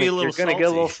going to get a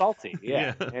little salty.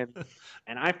 Yeah.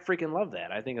 And I freaking love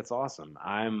that. I think it's awesome.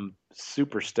 I'm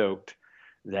super stoked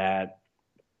that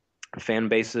fan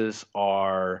bases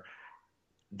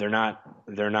they're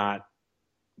not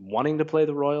wanting to play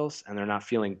the Royals, and they're not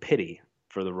feeling pity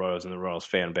for the Royals and the Royals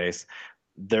fan base.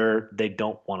 They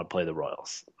don't want to play the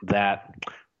Royals. That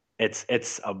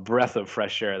it's a breath of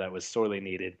fresh air that was sorely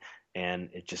needed, and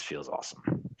it just feels awesome.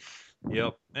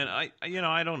 Yep. And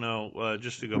I don't know.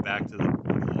 Just to go back to the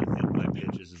hit by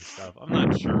pitches and stuff, I'm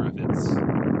not sure if it's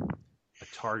a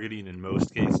targeting in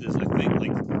most cases. I think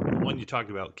like the one you talked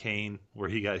about, Kane, where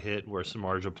he got hit, where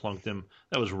Samardzija plunked him,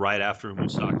 that was right after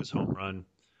Moustakas' home run.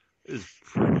 It was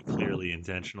pretty clearly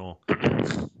intentional.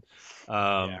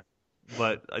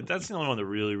 But that's the only one that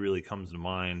really, really comes to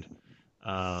mind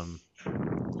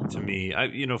to me.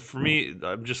 For me,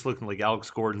 I'm just looking like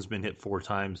Alex Gordon's been hit 4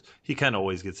 times. He kind of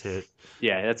always gets hit.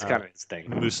 Yeah, that's kind of his thing.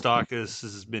 Moustakas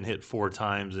has been hit 4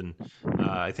 times, and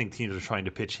I think teams are trying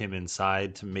to pitch him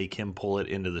inside to make him pull it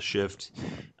into the shift.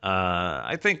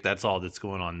 I think that's all that's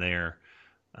going on there.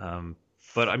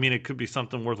 But, I mean, it could be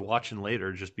something worth watching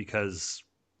later just because,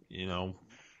 the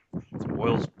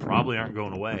Royals probably aren't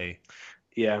going away.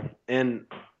 Yeah, and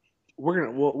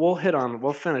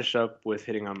we'll finish up with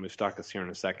hitting on Moustakas here in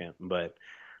a second. But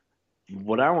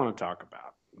what I want to talk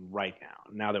about right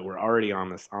now that we're already on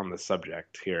the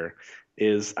subject here,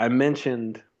 is I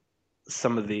mentioned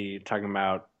talking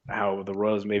about how the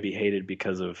Royals may be hated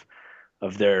because of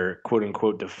their quote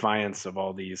unquote defiance of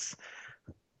all these,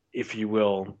 if you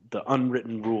will, the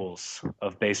unwritten rules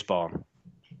of baseball.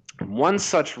 One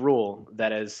such rule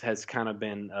that has kind of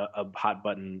been a hot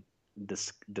button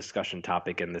discussion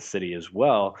topic in the city as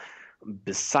well,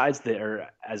 besides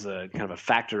as a kind of a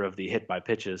factor of the hit by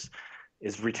pitches,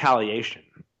 is retaliation.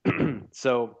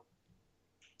 So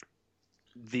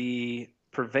the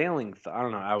prevailing I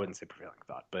don't know, I wouldn't say prevailing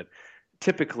thought, but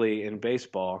typically in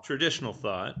baseball, traditional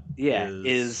thought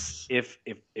is if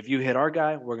you hit our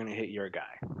guy, we're going to hit your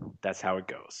guy. That's how it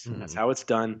goes. Mm-hmm. That's how it's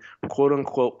done, quote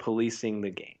unquote, policing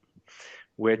the game,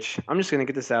 which I'm just going to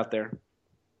get this out there.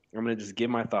 I'm going to just give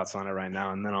my thoughts on it right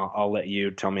now, and then I'll let you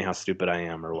tell me how stupid I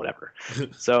am or whatever.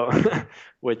 So,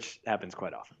 which happens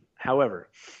quite often. However,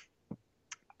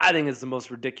 I think it's the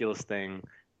most ridiculous thing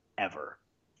ever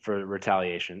for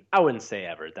retaliation. I wouldn't say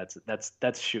ever.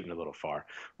 That's shooting a little far.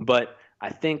 But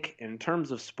I think in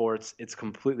terms of sports, it's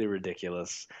completely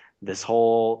ridiculous, this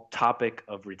whole topic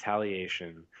of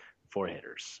retaliation for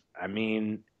hitters. I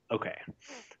mean, okay.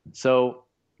 So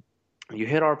you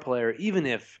hit our player, even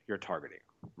if you're targeting,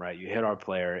 right? You hit our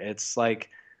player. It's like,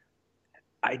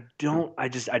 I don't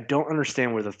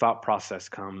understand where the thought process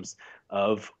comes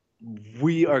of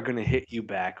we are going to hit you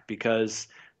back, because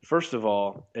first of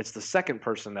all, it's the second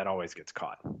person that always gets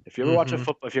caught. If you ever watch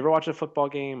a football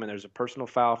game and there's a personal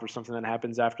foul for something that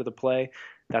happens after the play,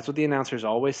 that's what the announcers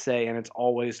always say, and it's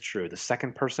always true. The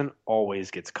second person always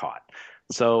gets caught.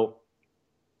 So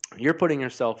you're putting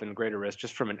yourself in greater risk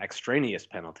just from an extraneous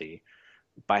penalty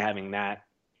by having that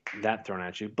thrown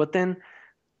at you. But then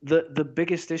the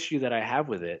biggest issue that I have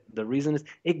with it, the reason is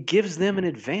it gives them an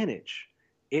advantage.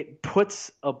 It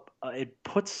puts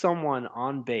someone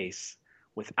on base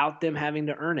without them having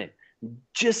to earn it,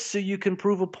 just so you can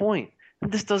prove a point.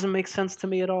 And this doesn't make sense to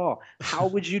me at all. How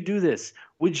would you do this?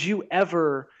 Would you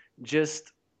ever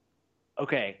just,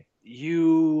 okay,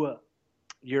 your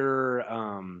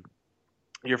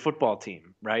football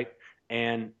team, right?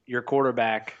 And your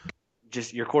quarterback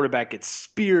gets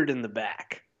speared in the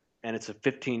back, and it's a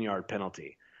 15-yard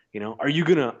penalty. Are you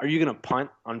gonna punt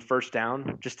on first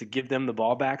down just to give them the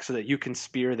ball back so that you can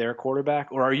spear their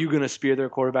quarterback, or are you gonna spear their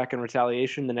quarterback in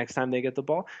retaliation the next time they get the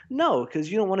ball? No,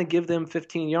 because you don't want to give them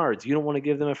 15 yards. You don't want to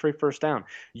give them a free first down.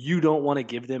 You don't want to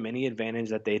give them any advantage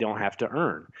that they don't have to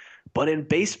earn. But in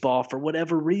baseball, for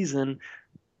whatever reason,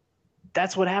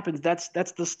 that's what happens. That's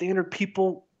the standard.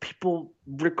 People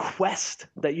request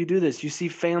that you do this. You see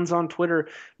fans on Twitter,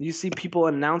 you see people,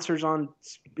 announcers on,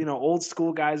 old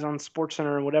school guys on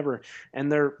SportsCenter or whatever,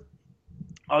 and they're,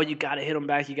 you got to hit them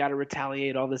back, you got to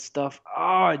retaliate, all this stuff.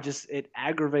 It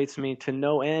aggravates me to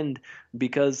no end,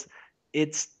 because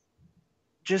it's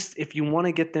just, if you want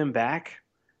to get them back,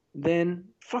 then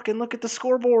fucking look at the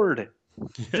scoreboard.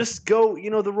 Just go,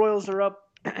 the Royals are up.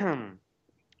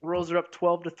 Royals are up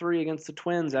 12-3 against the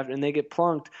Twins and they get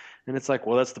plunked, and it's like,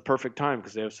 well, that's the perfect time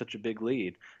because they have such a big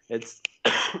lead. It's,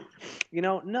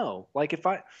 no. Like if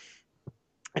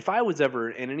I was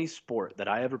ever in any sport that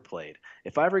I ever played,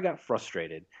 if I ever got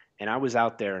frustrated and I was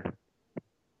out there,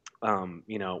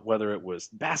 whether it was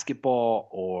basketball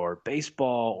or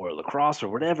baseball or lacrosse or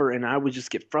whatever, and I would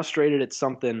just get frustrated at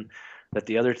something that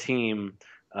the other team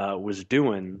was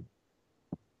doing,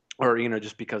 or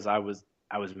just because I was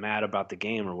mad about the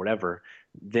game or whatever,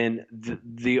 then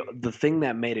the thing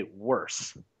that made it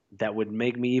worse, that would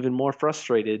make me even more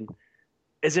frustrated,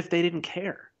 is if they didn't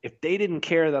care. If they didn't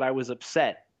care that I was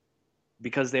upset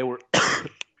because they were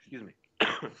excuse me.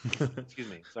 Excuse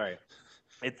me. Sorry.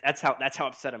 That's how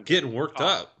upset I'm getting worked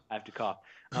up. I have to cough.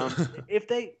 If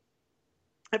they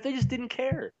just didn't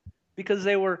care because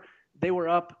they were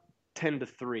up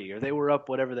 10-3, or they were up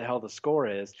whatever the hell the score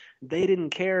is, they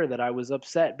didn't care that I was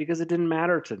upset because it didn't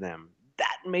matter to them.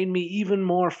 That made me even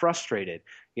more frustrated.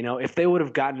 If they would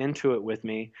have gotten into it with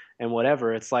me and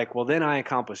whatever, it's like, well, then I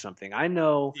accomplished something. I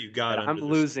know that I'm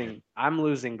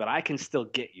losing, but I can still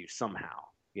get you somehow.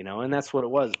 And that's what it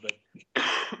was.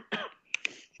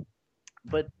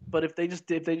 But if they just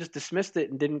dismissed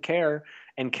it and didn't care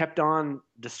and kept on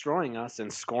destroying us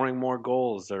and scoring more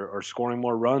goals or scoring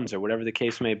more runs or whatever the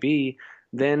case may be,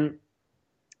 then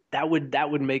that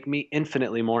would make me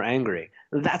infinitely more angry.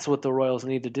 That's what the Royals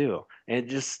need to do. And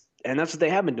that's what they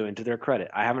have been doing, to their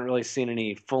credit. I haven't really seen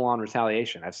any full-on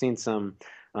retaliation. I've seen the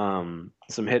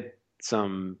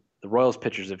Royals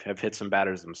pitchers have hit some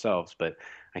batters themselves, but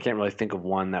I can't really think of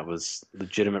one that was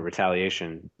legitimate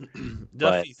retaliation.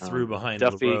 Duffy threw behind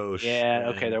LaRoche.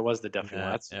 Yeah, okay, there was the Duffy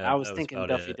one. I was thinking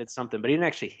Duffy did something, but he didn't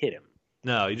actually hit him.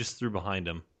 No, he just threw behind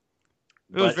him.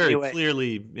 It was very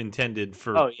clearly intended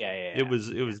for. Oh yeah. It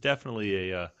was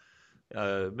definitely a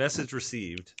message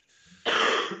received.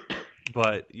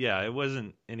 But yeah, it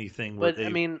wasn't anything.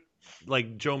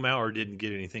 Like Joe Mauer didn't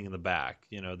get anything in the back.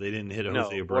 They didn't hit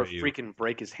Jose Abreu. Or freaking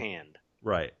break his hand.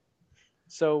 Right.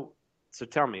 So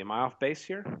tell me, am I off base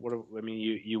here?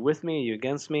 You with me? Are you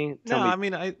against me?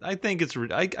 I think it's.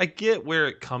 I get where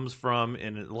it comes from,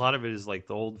 and a lot of it is like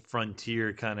the old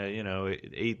frontier kind of,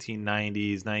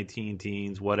 1890s, 19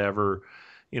 teens, whatever,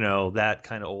 that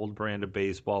kind of old brand of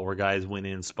baseball where guys went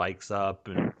in spikes up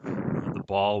and the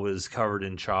ball was covered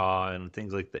in chaw and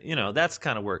things like that. That's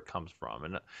kind of where it comes from,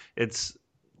 and it's.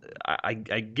 I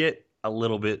get a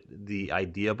little bit the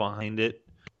idea behind it.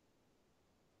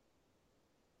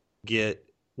 Get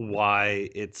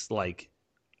why it's like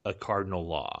a cardinal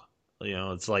law.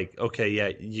 It's like, okay,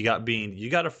 yeah, you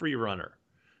got a free runner.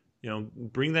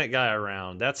 Bring that guy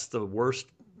around. That's the worst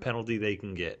penalty they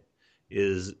can get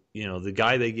is, the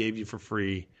guy they gave you for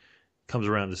free comes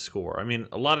around to score.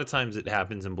 A lot of times it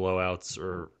happens in blowouts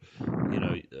or,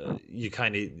 you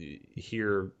kind of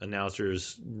hear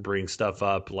announcers bring stuff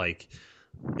up like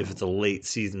if it's a late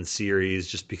season series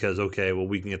just because, okay, well,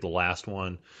 we can get the last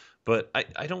one. But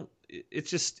I don't. It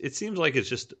seems like it's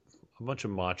just a bunch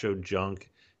of macho junk.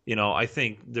 I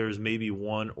think there's maybe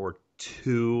one or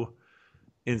two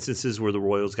instances where the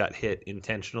Royals got hit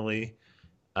intentionally.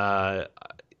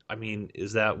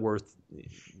 Is that worth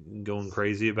going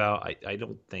crazy about? I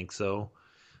don't think so.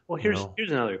 Well, here's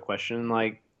another question.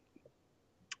 Like,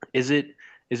 is it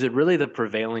really the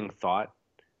prevailing thought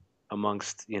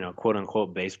amongst quote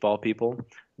unquote baseball people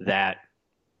that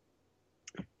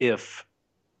if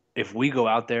we go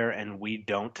out there and we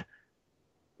don't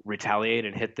retaliate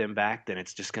and hit them back, then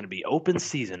it's just going to be open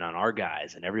season on our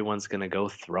guys, and everyone's going to go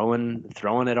throwing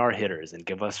at our hitters and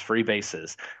give us free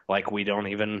bases like we don't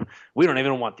even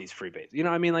want these free bases.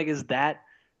 Like, is that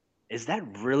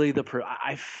really the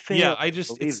I fail? Yeah,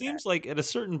 it seems like at a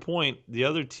certain point the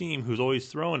other team who's always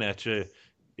throwing at you,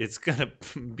 it's going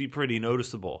to be pretty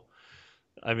noticeable.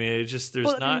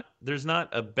 There's not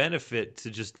a benefit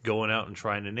to just going out and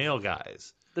trying to nail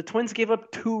guys. The Twins gave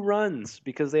up 2 runs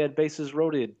because they had bases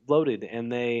loaded, and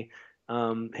they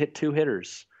hit 2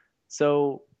 hitters.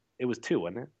 So it was 2,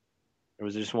 wasn't it? Or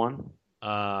was it just 1?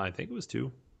 I think it was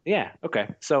 2. Yeah. Okay.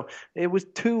 So it was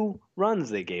 2 runs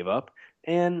they gave up,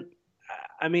 and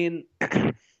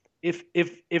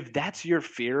if that's your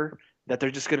fear that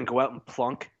they're just going to go out and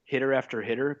plunk hitter after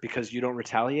hitter because you don't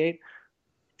retaliate,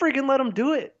 freaking let them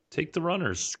do it. Take the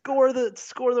runners. Score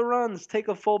the runs. Take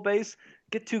a full base.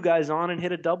 Get 2 guys on and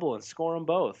hit a double and score them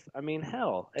both.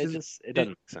 Hell, it doesn't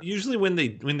make sense. Usually when they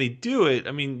do it,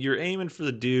 you're aiming for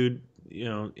the dude,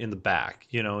 in the back,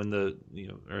 in the,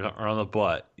 or on the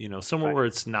butt, somewhere where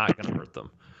it's not going to hurt them.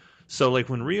 So like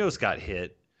when Rios got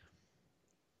hit,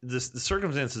 the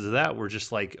circumstances of that were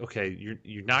just like, okay,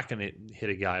 you're not going to hit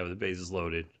a guy with the bases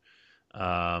loaded.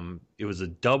 It was a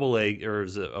double-A, or it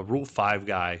was a Rule 5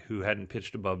 guy who hadn't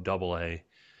pitched above double-A.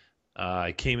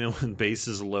 Came in with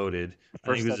bases loaded.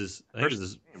 I think it was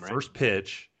his first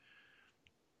pitch.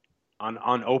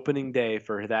 on opening day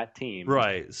for that team.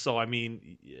 Right. So, I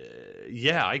mean,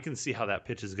 yeah, I can see how that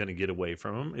pitch is going to get away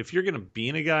from him. If you're going to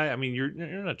bean a guy, I mean, you're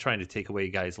not trying to take away a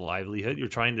guy's livelihood. You're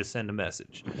trying to send a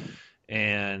message.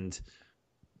 And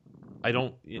I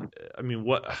don't get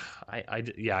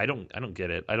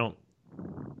it. I don't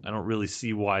really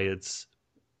see why it's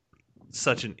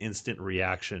such an instant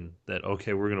reaction that,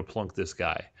 okay, we're going to plunk this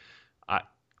guy.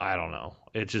 I don't know.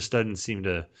 It just doesn't seem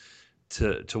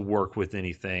to work with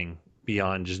anything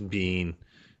beyond just being,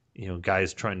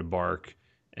 guys trying to bark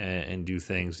and do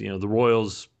things. The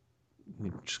Royals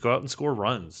just go out and score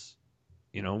runs.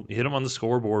 Hit them on the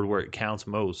scoreboard where it counts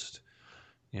most.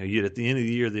 At the end of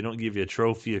the year, they don't give you a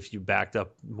trophy if you backed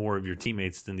up more of your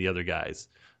teammates than the other guys.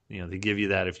 They give you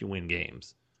that if you win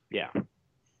games. Yeah.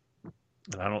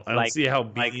 I don't see how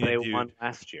beating they a dude, won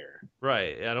last year.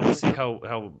 Right. I don't see how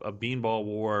a beanball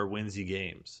war wins you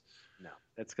games. No,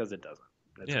 that's because it doesn't.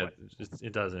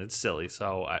 It doesn't. It's silly.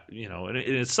 So and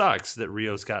it sucks that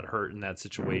Rios got hurt in that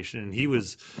situation, and he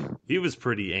was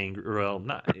pretty angry. Well,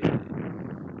 not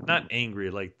angry.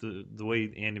 Like the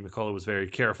way Andy McCullough was very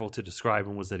careful to describe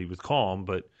him was that he was calm,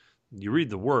 but you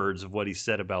read the words of what he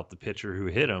said about the pitcher who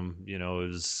hit him. It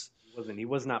was. He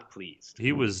was not pleased.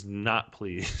 He was not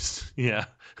pleased. Yeah.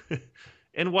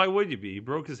 And why would you be? He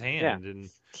broke his hand. Yeah. And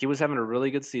he was having a really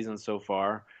good season so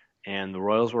far, and the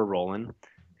Royals were rolling,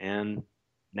 and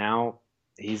now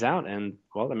he's out. And,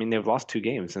 well, I mean, they've lost 2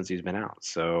 games since he's been out.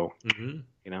 So, I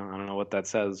don't know what that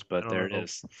says, but there it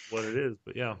is. What it is,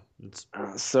 but yeah. It's...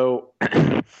 So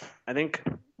I think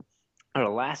our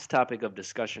last topic of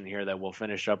discussion here that we'll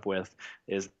finish up with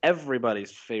is everybody's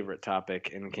favorite topic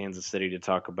in Kansas City to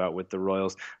talk about with the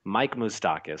Royals, Mike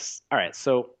Moustakas. All right,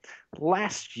 so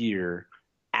last year,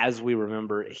 as we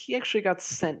remember, he actually got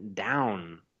sent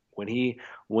down when you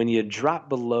drop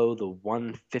below the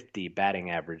 150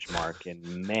 batting average mark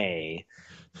in May.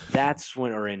 That's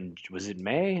when, was it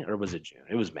May or was it June?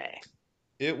 It was May.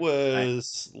 It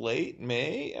was late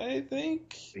May, I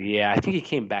think. Yeah, I think he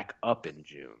came back up in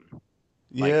June.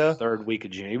 The third week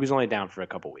of June. He was only down for a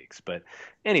couple weeks, but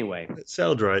anyway. It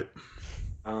sounds right.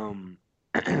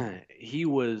 He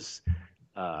was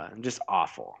just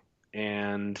awful,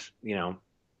 and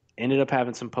ended up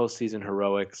having some postseason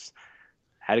heroics.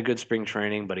 Had a good spring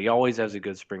training, but he always has a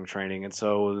good spring training, and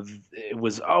so it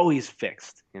was always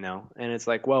fixed, and it's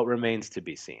like, well, it remains to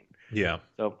be seen. Yeah.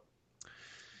 So,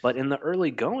 but in the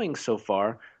early going so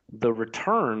far, the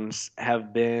returns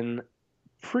have been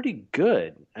pretty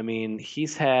good. I mean,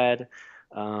 he's had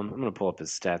I'm going to pull up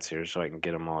his stats here so I can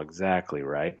get them all exactly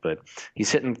right, but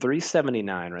he's hitting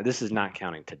 379, right? This is not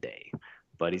counting today,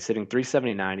 but he's hitting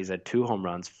 379. He's had 2 home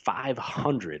runs,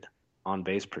 500 on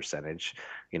base percentage.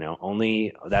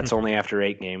 That's only after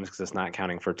 8 games because it's not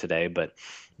counting for today, but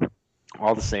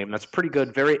all the same, that's pretty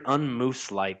good. Very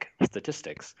un-Moose-like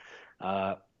statistics.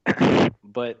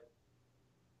 But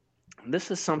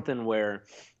this is something where,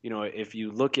 if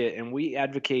you look at, and we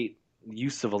advocate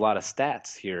use of a lot of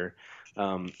stats here,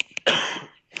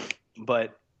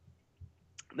 but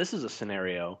this is a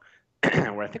scenario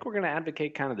where I think we're going to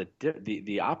advocate kind of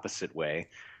the opposite way,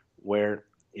 where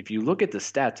if you look at the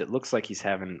stats, it looks like he's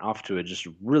having off to a just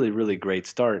really, really great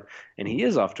start, and he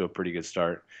is off to a pretty good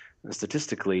start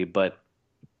statistically, but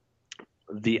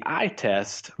the eye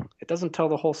test, it doesn't tell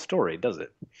the whole story, does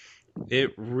it?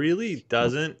 It really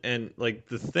doesn't. And like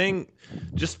the thing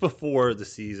just before the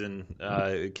season,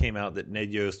 it came out that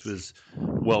Ned Yost was,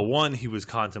 well, one, he was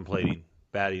contemplating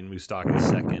batting Moustakas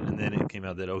second, and then it came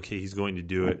out that, okay, he's going to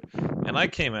do it. And I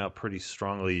came out pretty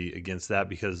strongly against that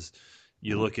because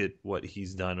you look at what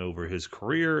he's done over his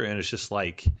career, and it's just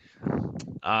like,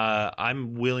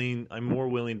 I'm more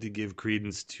willing to give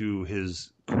credence to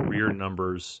his career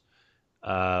numbers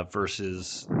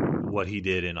versus what he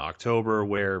did in October,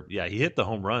 where, yeah, he hit the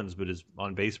home runs, but his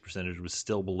on-base percentage was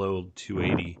still below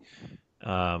 280,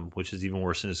 which is even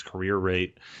worse than his career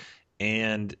rate.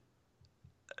 And,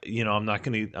 I'm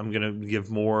going to give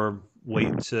more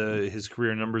weight to his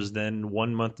career numbers than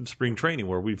 1 month of spring training,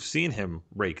 where we've seen him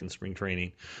rake in spring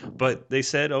training. But they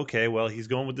said, okay, well, he's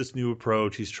going with this new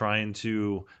approach. He's trying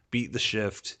to beat the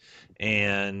shift,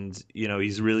 and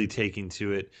he's really taking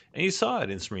to it. And you saw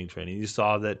it in spring training. You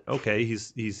saw that, okay,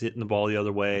 he's hitting the ball the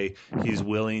other way. He's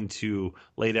willing to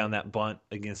lay down that bunt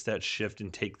against that shift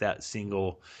and take that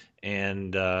single.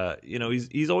 And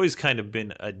he's always kind of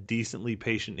been a decently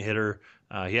patient hitter.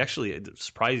 He actually, a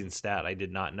surprising stat I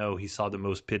did not know, he saw the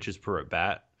most pitches per at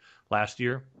bat last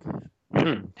year.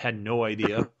 Had no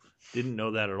idea. Didn't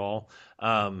know that at all.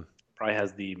 Probably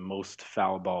has the most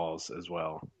foul balls as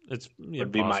well.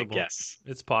 Would be my guess.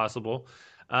 It's possible.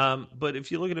 But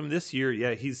if you look at him this year,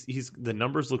 yeah, he's the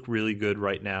numbers look really good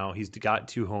right now. He's got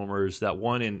 2 homers. That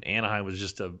one in Anaheim was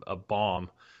just a bomb.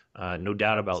 No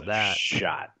doubt about that.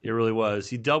 Shot. It really was.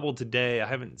 He doubled today. I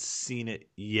haven't seen it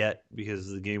yet because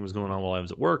the game was going on while I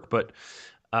was at work. But,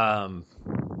 otherwise,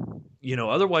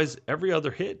 every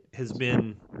other hit has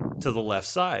been to the left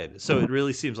side. So it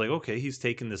really seems like, okay, he's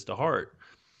taken this to heart.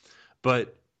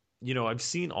 But, I've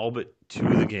seen all but 2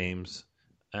 of the games.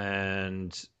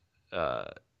 And,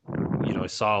 I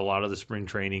saw a lot of the spring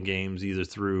training games either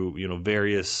through,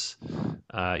 various,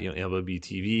 MLB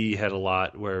TV had a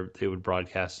lot where they would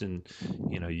broadcast and,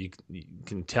 you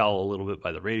can tell a little bit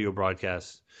by the radio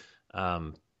broadcast.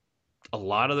 A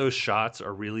lot of those shots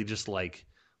are really just like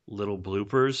little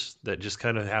bloopers that just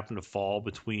kind of happen to fall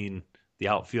between the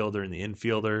outfielder and the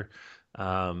infielder.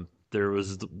 There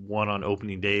was one on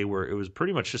opening day where it was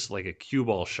pretty much just like a cue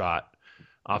ball shot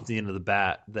off the end of the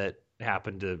bat that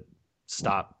happened to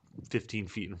stop 15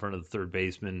 feet in front of the third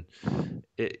baseman.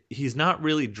 He's not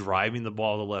really driving the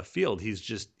ball to left field. He's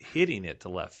just hitting it to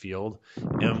left field.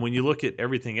 And when you look at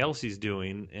everything else he's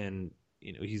doing, and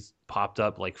he's popped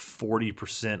up like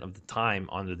 40% of the time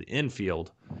onto the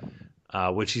infield,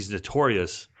 which he's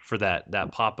notorious for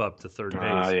that pop up to third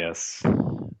base. Yes.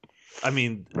 I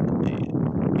mean,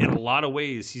 in a lot of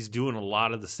ways, he's doing a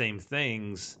lot of the same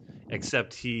things,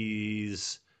 except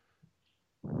he's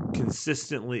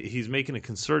making a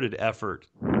concerted effort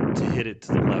to hit it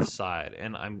to the left side.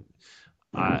 And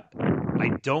I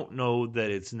don't know that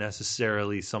it's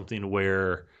necessarily something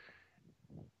where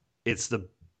it's the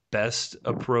best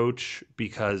approach,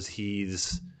 because he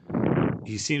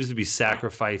seems to be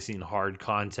sacrificing hard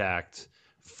contact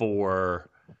for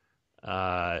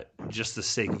just the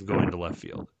sake of going to left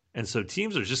field. And so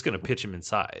teams are just going to pitch him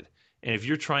inside. And if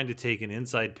you're trying to take an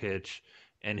inside pitch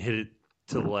and hit it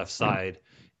to the left side,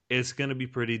 it's going to be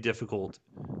pretty difficult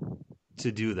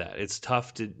to do that. It's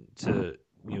tough to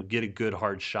get a good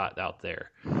hard shot out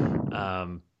there.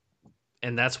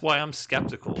 And that's why I'm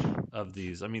skeptical of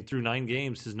these. I mean, through 9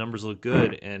 games, his numbers look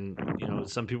good. And,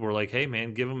 some people are like, hey,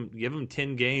 man, give him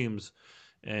 10 games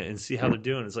and see how they're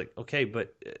doing. It's like, okay,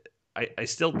 but I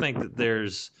still think that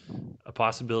there's a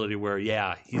possibility where,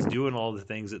 yeah, he's doing all the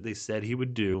things that they said he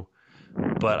would do.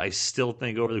 But I still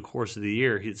think over the course of the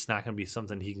year, it's not going to be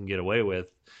something he can get away with.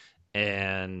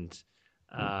 And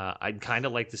I'd kind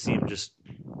of like to see him just,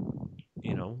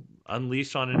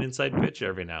 unleashed on an inside pitch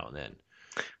every now and then.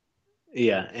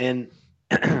 Yeah, and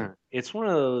it's one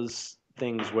of those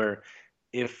things where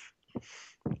if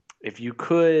he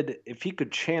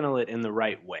could channel it in the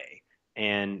right way,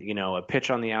 and a pitch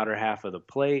on the outer half of the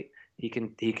plate, he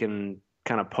can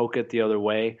kind of poke it the other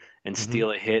way and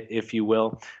steal a hit, if you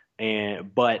will.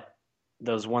 But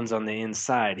those ones on the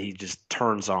inside, he just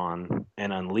turns on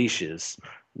and unleashes.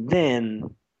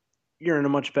 Then you're in a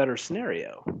much better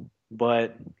scenario.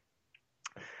 But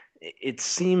it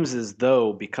seems as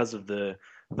though, because of the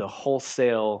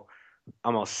wholesale,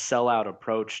 almost sellout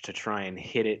approach to try and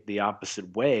hit it the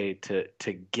opposite way to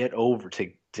get other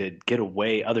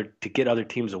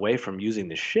teams away from using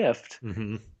the shift.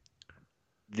 Mm-hmm.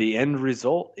 The end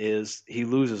result is he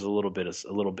loses a little bit of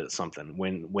something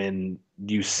when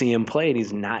you see him play and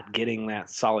he's not getting that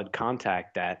solid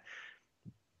contact.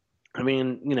 He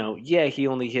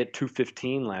only hit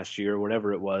 215 last year or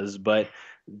whatever it was, but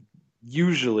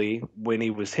usually when he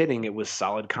was hitting, it was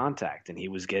solid contact, and he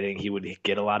would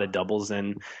get a lot of doubles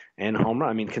and home run.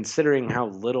 I mean, considering how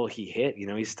little he hit,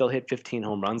 he still hit 15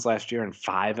 home runs last year and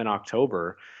 5 in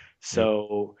October.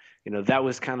 So, that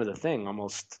was kind of the thing,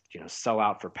 almost, sell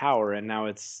out for power, and now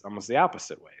it's almost the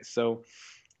opposite way. So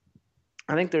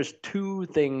I think there's 2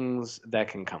 things that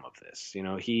can come of this.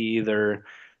 He either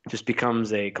just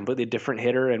becomes a completely different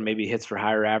hitter and maybe hits for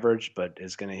higher average, but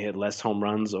is going to hit less home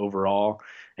runs overall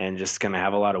and just going to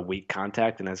have a lot of weak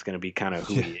contact, and that's going to be kind of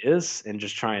who he is, and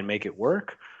just try and make it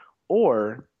work.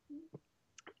 Or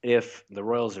if the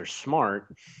Royals are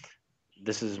smart,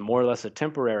 this is more or less a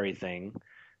temporary thing,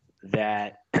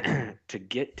 that to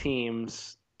get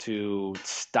teams to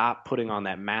stop putting on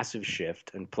that massive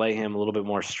shift and play him a little bit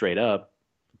more straight up,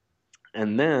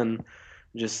 and then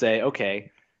just say,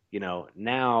 okay,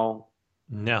 now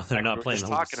they're not playing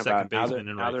the second baseman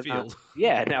in right field.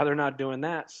 Now they're not doing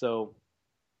that. So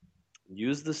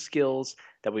use the skills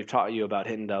that we've taught you about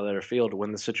hitting to the other field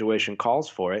when the situation calls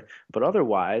for it. But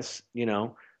otherwise,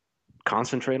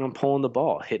 concentrate on pulling the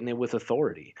ball, hitting it with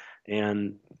authority.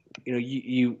 And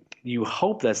you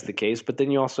hope that's the case, but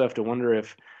then you also have to wonder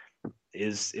if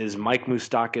is Mike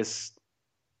Moustakas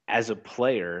as a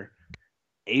player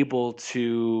able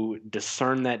to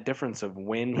discern that difference of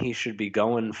when he should be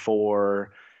going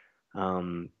for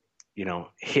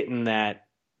hitting that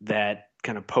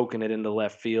kind of poking it into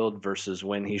left field versus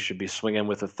when he should be swinging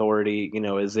with authority?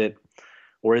 Is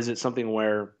it something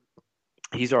where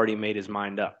he's already made his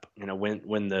mind up?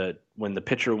 When the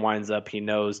pitcher winds up, he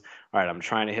knows, all right, I'm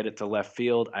trying to hit it to left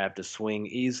field. I have to swing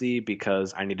easy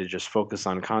because I need to just focus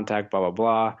on contact, blah, blah,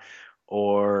 blah.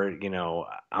 Or,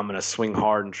 I'm going to swing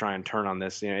hard and try and turn on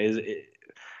this.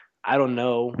 I don't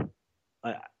know.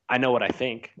 I know what I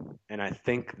think. And I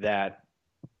think that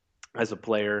as a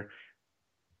player,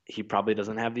 he probably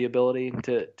doesn't have the ability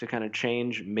to kind of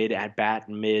change mid at bat,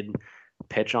 mid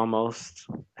pitch almost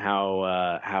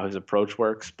how his approach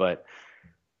works. But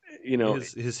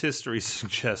his history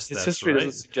suggests his that's history right.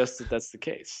 doesn't suggest that that's the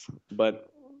case. But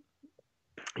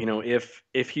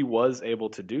if he was able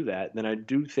to do that, then I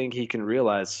do think he can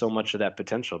realize so much of that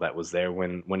potential that was there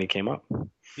when he came up.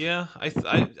 Yeah,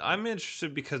 I'm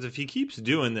interested because if he keeps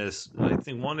doing this, I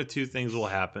think one of two things will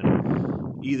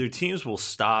happen. Either teams will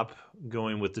stop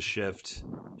going with the shift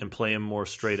and play him more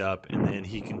straight up, and then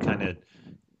he can kind of,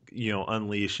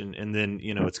 unleash, and then,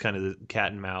 it's kind of the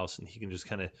cat and mouse, and he can just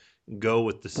kind of go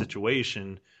with the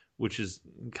situation, which is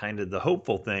kind of the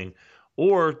hopeful thing.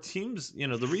 Or teams,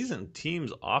 the reason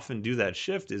teams often do that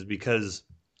shift is because,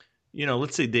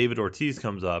 let's say David Ortiz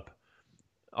comes up.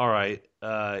 All right,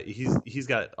 he's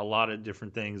got a lot of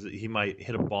different things. He might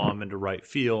hit a bomb into right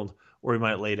field, or he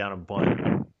might lay down a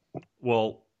bunt.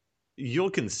 Well, you'll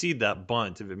concede that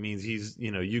bunt if it means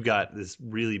you got this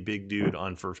really big dude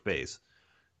on first base.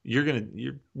 You're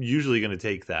usually gonna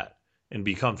take that and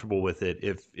be comfortable with it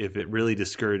if it really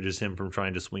discourages him from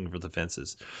trying to swing for the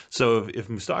fences. So if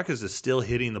Moustakas is still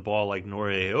hitting the ball like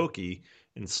Nori Aoki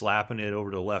and slapping it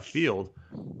over to left field,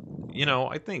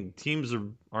 I think teams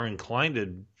are inclined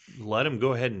to let him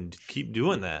go ahead and keep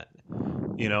doing that,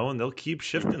 and they'll keep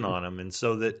shifting on him. And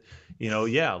so that,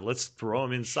 let's throw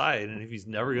him inside. And if he's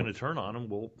never going to turn on him,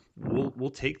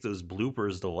 we'll take those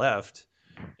bloopers to left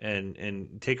and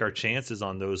take our chances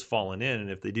on those falling in. And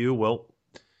if they do, well,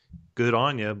 good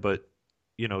on you, but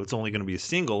it's only going to be a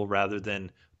single rather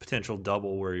than potential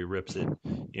double where he rips it,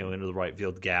 into the right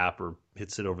field gap or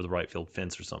hits it over the right field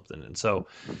fence or something. And so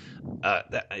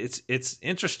it's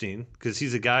interesting because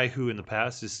he's a guy who in the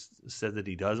past has said that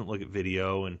he doesn't look at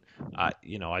video, and I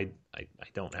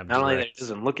don't have. Not only that he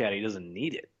doesn't look at it, he doesn't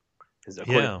need it.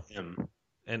 According to him.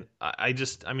 And I'm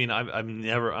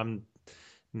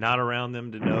not around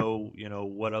them to know,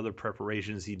 what other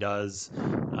preparations he does.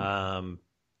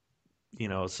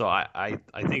 So I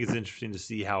think it's interesting to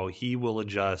see how he will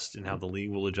adjust and how the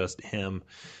league will adjust to him.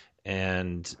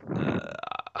 And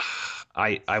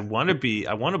I want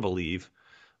to believe,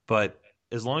 but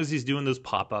as long as he's doing those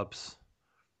pop-ups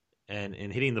and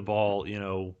hitting the ball,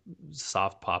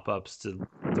 soft pop-ups to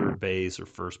third base or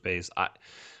first base,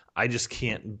 I just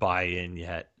can't buy in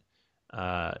yet.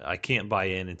 I can't buy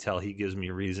in until he gives me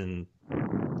a reason,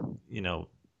 no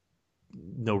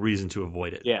reason to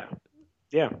avoid it. Yeah.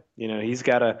 Yeah, he's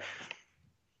got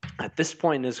at this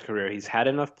point in his career, he's had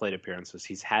enough plate appearances.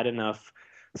 He's had enough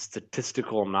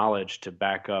statistical knowledge to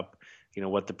back up,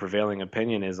 what the prevailing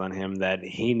opinion is on him, that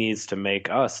he needs to make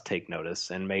us take notice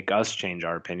and make us change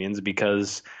our opinions,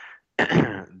 because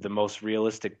the most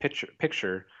realistic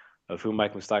picture of who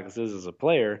Mike Moustakas is as a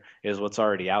player is what's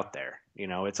already out there.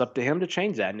 It's up to him to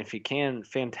change that. And if he can,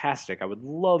 fantastic. I would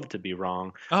love to be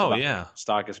wrong. Oh, yeah.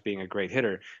 Moustakas being a great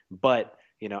hitter. But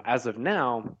as of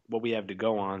now, what we have to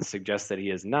go on suggests that he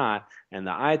is not, and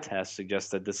the eye test suggests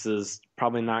that this is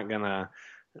probably not going to,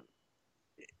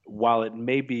 while it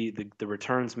may be, the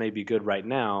returns may be good right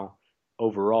now,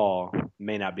 overall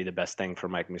may not be the best thing for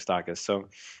Mike Moustakas. So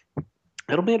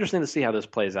it'll be interesting to see how this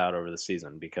plays out over the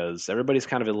season, because everybody's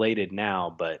kind of elated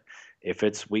now, but if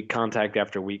it's weak contact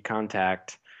after weak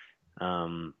contact,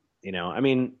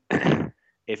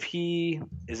 if he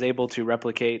is able to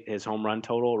replicate his home run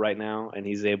total right now, and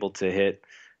he's able to hit,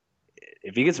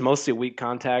 if he gets mostly weak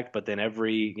contact, but then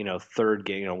every third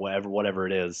game, whatever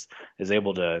it is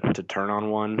able to turn on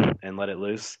one and let it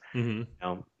loose, then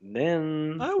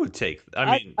I would take.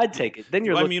 I'd take it. Then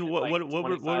you're.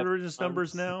 What are his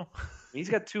numbers now? He's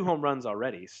got 2 home runs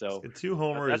already, so 2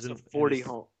 homers. That's a 40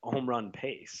 home run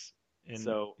pace. And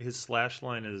so his slash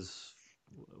line is.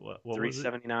 What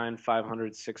 379,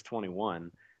 500,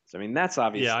 621. So that's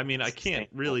obvious. Yeah, I can't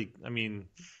really.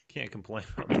 Can't complain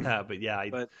about that. But yeah,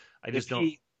 I just don't.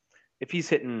 If he's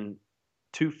hitting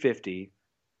 250,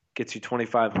 gets you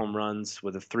 25 home runs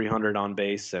with a 300 on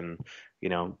base, and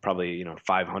probably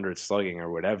 500 slugging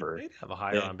or whatever. He'd have a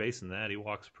higher on base than that. He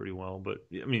walks pretty well, but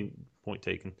point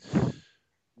taken.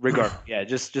 Regardless, yeah,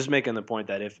 just making the point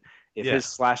that if his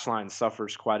slash line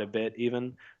suffers quite a bit,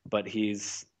 even, but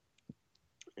he's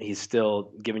he's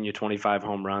still giving you 25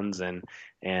 home runs and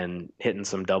hitting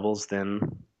some doubles, then,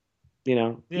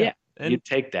 yeah, And you'd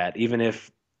take that, even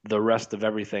if the rest of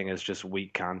everything is just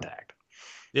weak contact.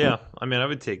 yeah, I mean,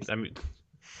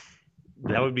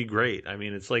 that would be great. I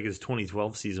mean, it's like his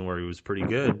 2012 season where he was pretty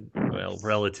good, well,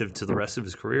 relative to the rest of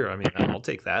his career. I mean, I'll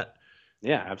take that.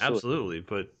 Yeah, absolutely.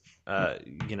 But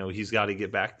he's got to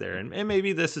get back there, and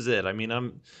maybe this is it. I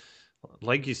mean,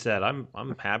 like you said, I'm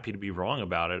happy to be wrong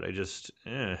about it. I just,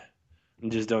 You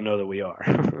just don't know that we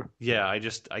are. yeah,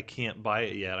 I can't buy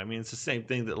it yet. I mean, it's the same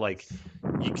thing that, like,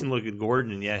 you can look at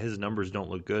Gordon, and yeah, his numbers don't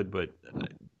look good, but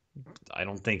I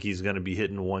don't think he's going to be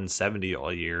hitting 170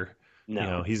 all year.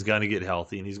 No. He's going to get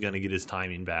healthy, and he's going to get his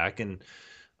timing back, and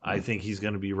I think he's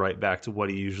going to be right back to what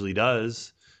he usually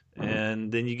does.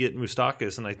 And then you get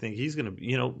Moustakas, and I think he's going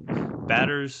to,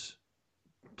 batters,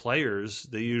 players,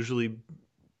 they usually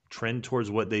trend towards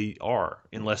what they are,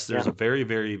 unless there's a very,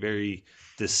 very, very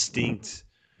distinct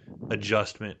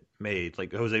adjustment made.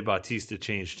 Like Jose Bautista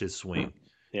changed his swing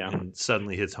and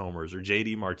suddenly hits homers, or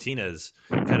JD Martinez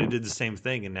kind of did the same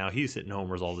thing, and now he's hitting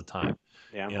homers all the time.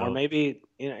 Yeah, or maybe,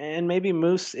 and maybe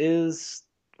Moose is,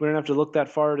 we don't have to look that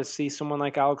far to see someone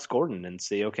like Alex Gordon and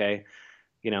see, okay,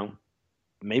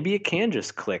 maybe it can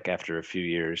just click after a few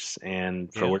years,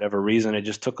 and for whatever reason, it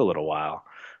just took a little while.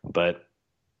 But,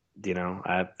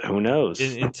 who knows?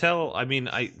 At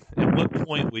what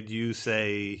point would you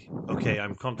say, okay,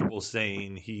 I'm comfortable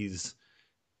saying he's,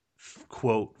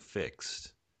 quote,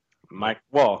 fixed? Like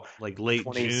late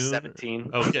 2017.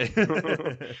 June?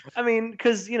 Okay. I mean,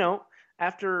 because,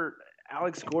 after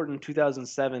Alex Gordon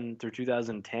 2007 through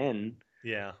 2010,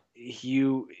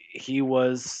 he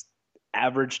was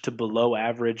average to below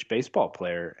average baseball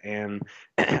player, and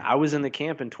I was in the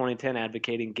camp in 2010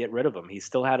 advocating get rid of him. He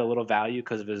still had a little value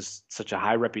because of his such a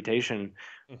high reputation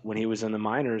when he was in the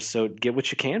minors, so get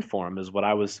what you can for him is what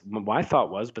my thought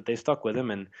was, but they stuck with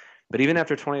him. But even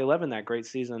after 2011, that great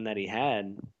season that he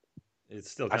had,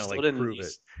 it's still kind of like prove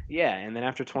it. Yeah, and then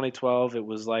after 2012, it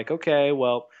was like, okay,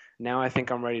 well, now I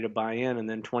think I'm ready to buy in. And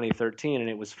then 2013, and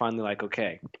it was finally like,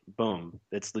 okay, boom,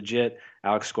 it's legit.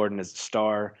 Alex Gordon is a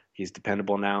star. He's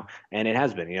dependable now, and it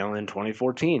has been. In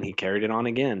 2014, he carried it on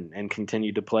again and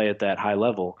continued to play at that high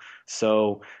level.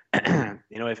 So,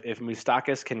 if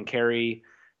Moustakas can carry,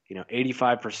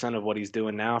 85% of what he's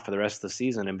doing now for the rest of the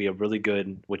season and be a really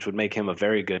good, which would make him a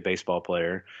very good baseball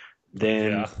player,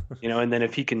 then, and then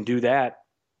if he can do that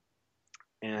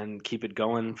and keep it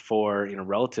going for,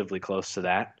 relatively close to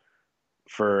that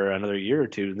for another year or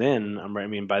two, then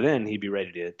by then he'd be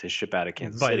ready to ship out of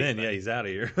Kansas City. By then, he's out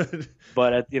of here.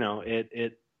 But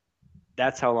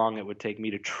that's how long it would take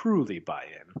me to truly buy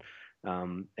in.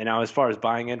 And now, as far as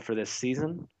buying in for this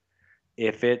season,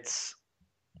 if it's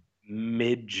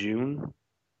mid-June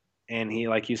and he,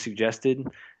 like you suggested,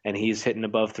 and he's hitting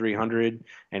above 300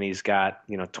 and he's got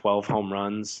 12 home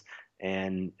runs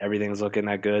and everything's looking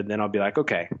that good, then I'll be like,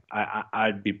 okay,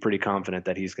 I'd be pretty confident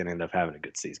that he's going to end up having a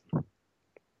good season.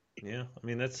 Yeah,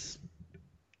 that's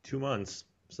 2 months.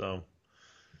 So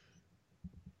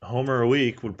a homer a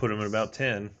week would put him at about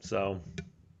 10. So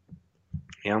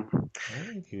yeah, I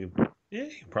think you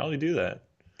could probably do that.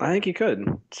 I think you could.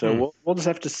 So we'll just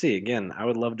have to see. Again, I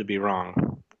would love to be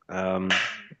wrong.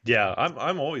 Yeah,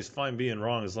 I'm always fine being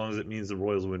wrong as long as it means the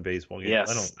Royals win baseball games.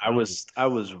 Yes, I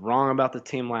was wrong about the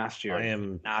team last year. I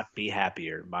am not be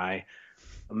happier. My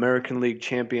American League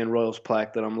champion Royals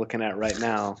plaque that I'm looking at right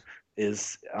now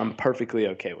I'm perfectly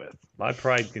okay with. My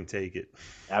pride can take it.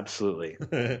 Absolutely.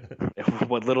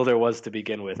 What little there was to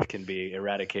begin with can be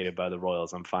eradicated by the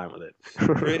Royals. I'm fine with it.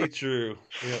 Pretty true.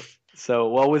 Yep.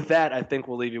 So, with that, I think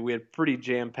we'll leave you. We had a pretty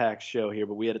jam-packed show here,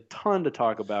 but we had a ton to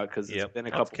talk about because it's been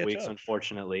a couple weeks,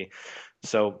 unfortunately.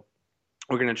 So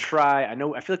we're going to try. I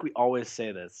feel like we always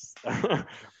say this,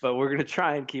 but we're going to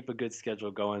try and keep a good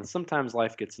schedule going. Sometimes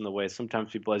life gets in the way.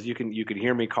 Sometimes people, as you could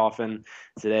hear me coughing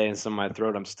today and some of my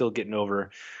throat, I'm still getting over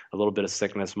a little bit of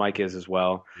sickness. Mike is as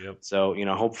well. Yep. So,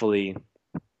 hopefully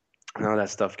none of that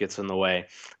stuff gets in the way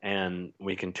and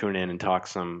we can tune in and talk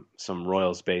some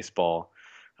Royals baseball.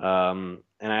 And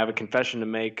I have a confession to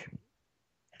make.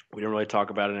 We didn't really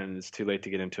talk about it, and it's too late to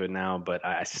get into it now, but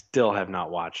I still have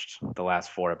not watched the last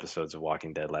 4 episodes of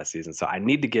Walking Dead last season, so I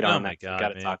need to get on that. We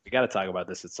got to talk about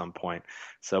this at some point.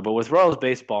 So, but with Royals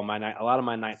baseball, a lot of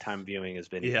my nighttime viewing has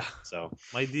been so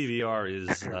my DVR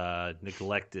is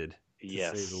neglected, to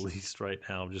say the least, right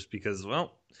now, just because, the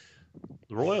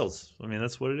Royals.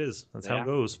 That's what it is. That's how it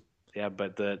goes. Yeah,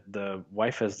 but the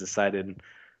wife has decided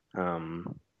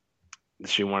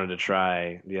she wanted to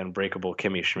try the Unbreakable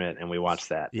Kimmy Schmidt, and we watched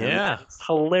that. Yeah. And it's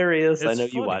hilarious. I It's know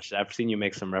funny. you watched it. I've seen you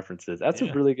make some references. That's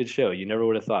a really good show. You never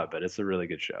would have thought, but it's a really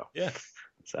good show. Yeah.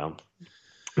 So,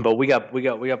 but we got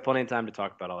plenty of time to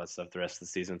talk about all that stuff the rest of the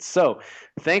season. So,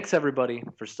 thanks everybody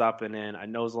for stopping in. I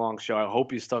know it's a long show. I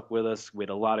hope you stuck with us. We had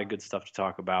a lot of good stuff to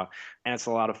talk about, and it's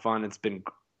a lot of fun. It's been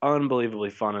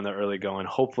unbelievably fun in the early going.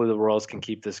 Hopefully the Royals can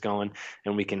keep this going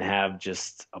and we can have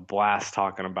just a blast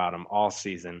talking about them all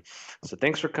season. So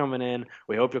thanks for coming in.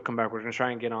 We hope you'll come back. We're going to try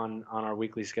and get on our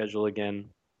weekly schedule again.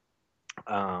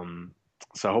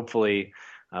 So hopefully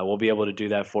we'll be able to do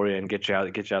that for you and get you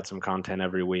out some content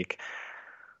every week.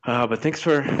 But thanks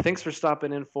for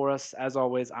stopping in for us. As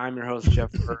always, I'm your host,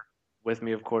 Jeff Burr. With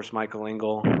me, of course, Michael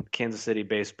Engel, Kansas City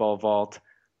Baseball Vault.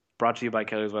 Brought to you by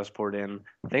Kelly's Westport Inn.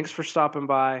 Thanks for stopping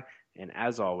by, and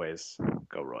as always,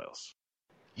 go Royals.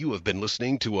 You have been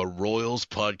listening to a Royals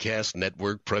Podcast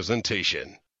Network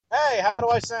presentation. Hey, how do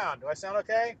I sound? Do I sound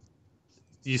okay?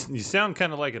 You sound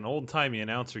kind of like an old-timey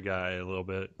announcer guy a little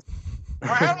bit.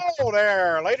 Well, hello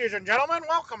there, ladies and gentlemen.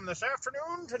 Welcome this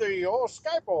afternoon to the old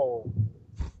Skype.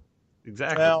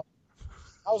 Exactly. Well,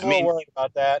 I was a little worried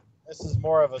about that. This is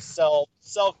more of a cell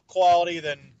quality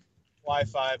than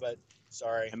Wi-Fi, but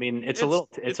sorry. I mean, it's a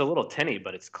little tinny,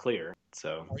 but it's clear.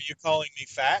 So. Are you calling me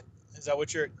fat? Is that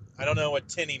what I don't know what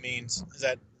tinny means. Is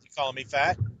that you calling me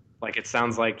fat? Like it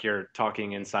sounds like you're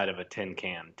talking inside of a tin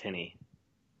can, tinny.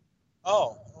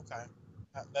 Oh, okay.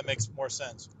 That makes more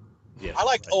sense. Yes, I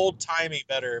liked old-timey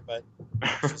better, but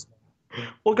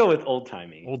we'll go with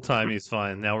old-timey. Old-timey is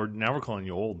fine. Now we're calling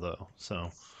you old though.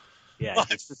 So. Yeah,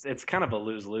 it's kind of a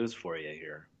lose-lose for you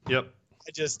here. Yep.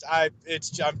 I'm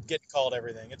getting called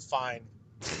everything. It's fine.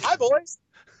 Hi, boys.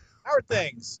 How are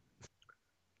things?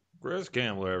 Chris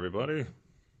Kamler, everybody.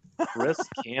 Chris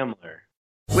Kamler.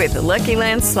 With the Lucky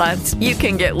Land Slots, you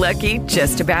can get lucky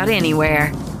just about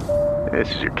anywhere.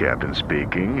 This is your captain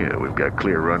speaking. We've got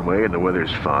clear runway and the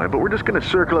weather's fine, but we're just going to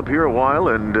circle up here a while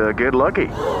and get lucky.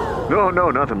 No,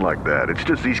 nothing like that. It's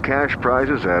just these cash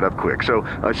prizes add up quick. So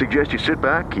I suggest you sit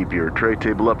back, keep your tray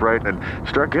table upright, and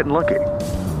start getting lucky.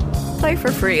 Play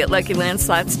for free at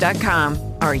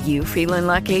LuckyLandSlots.com. Are you feeling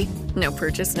lucky? No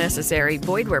purchase necessary.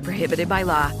 Void where prohibited by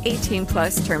law.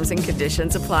 18+ terms and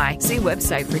conditions apply. See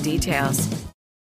website for details.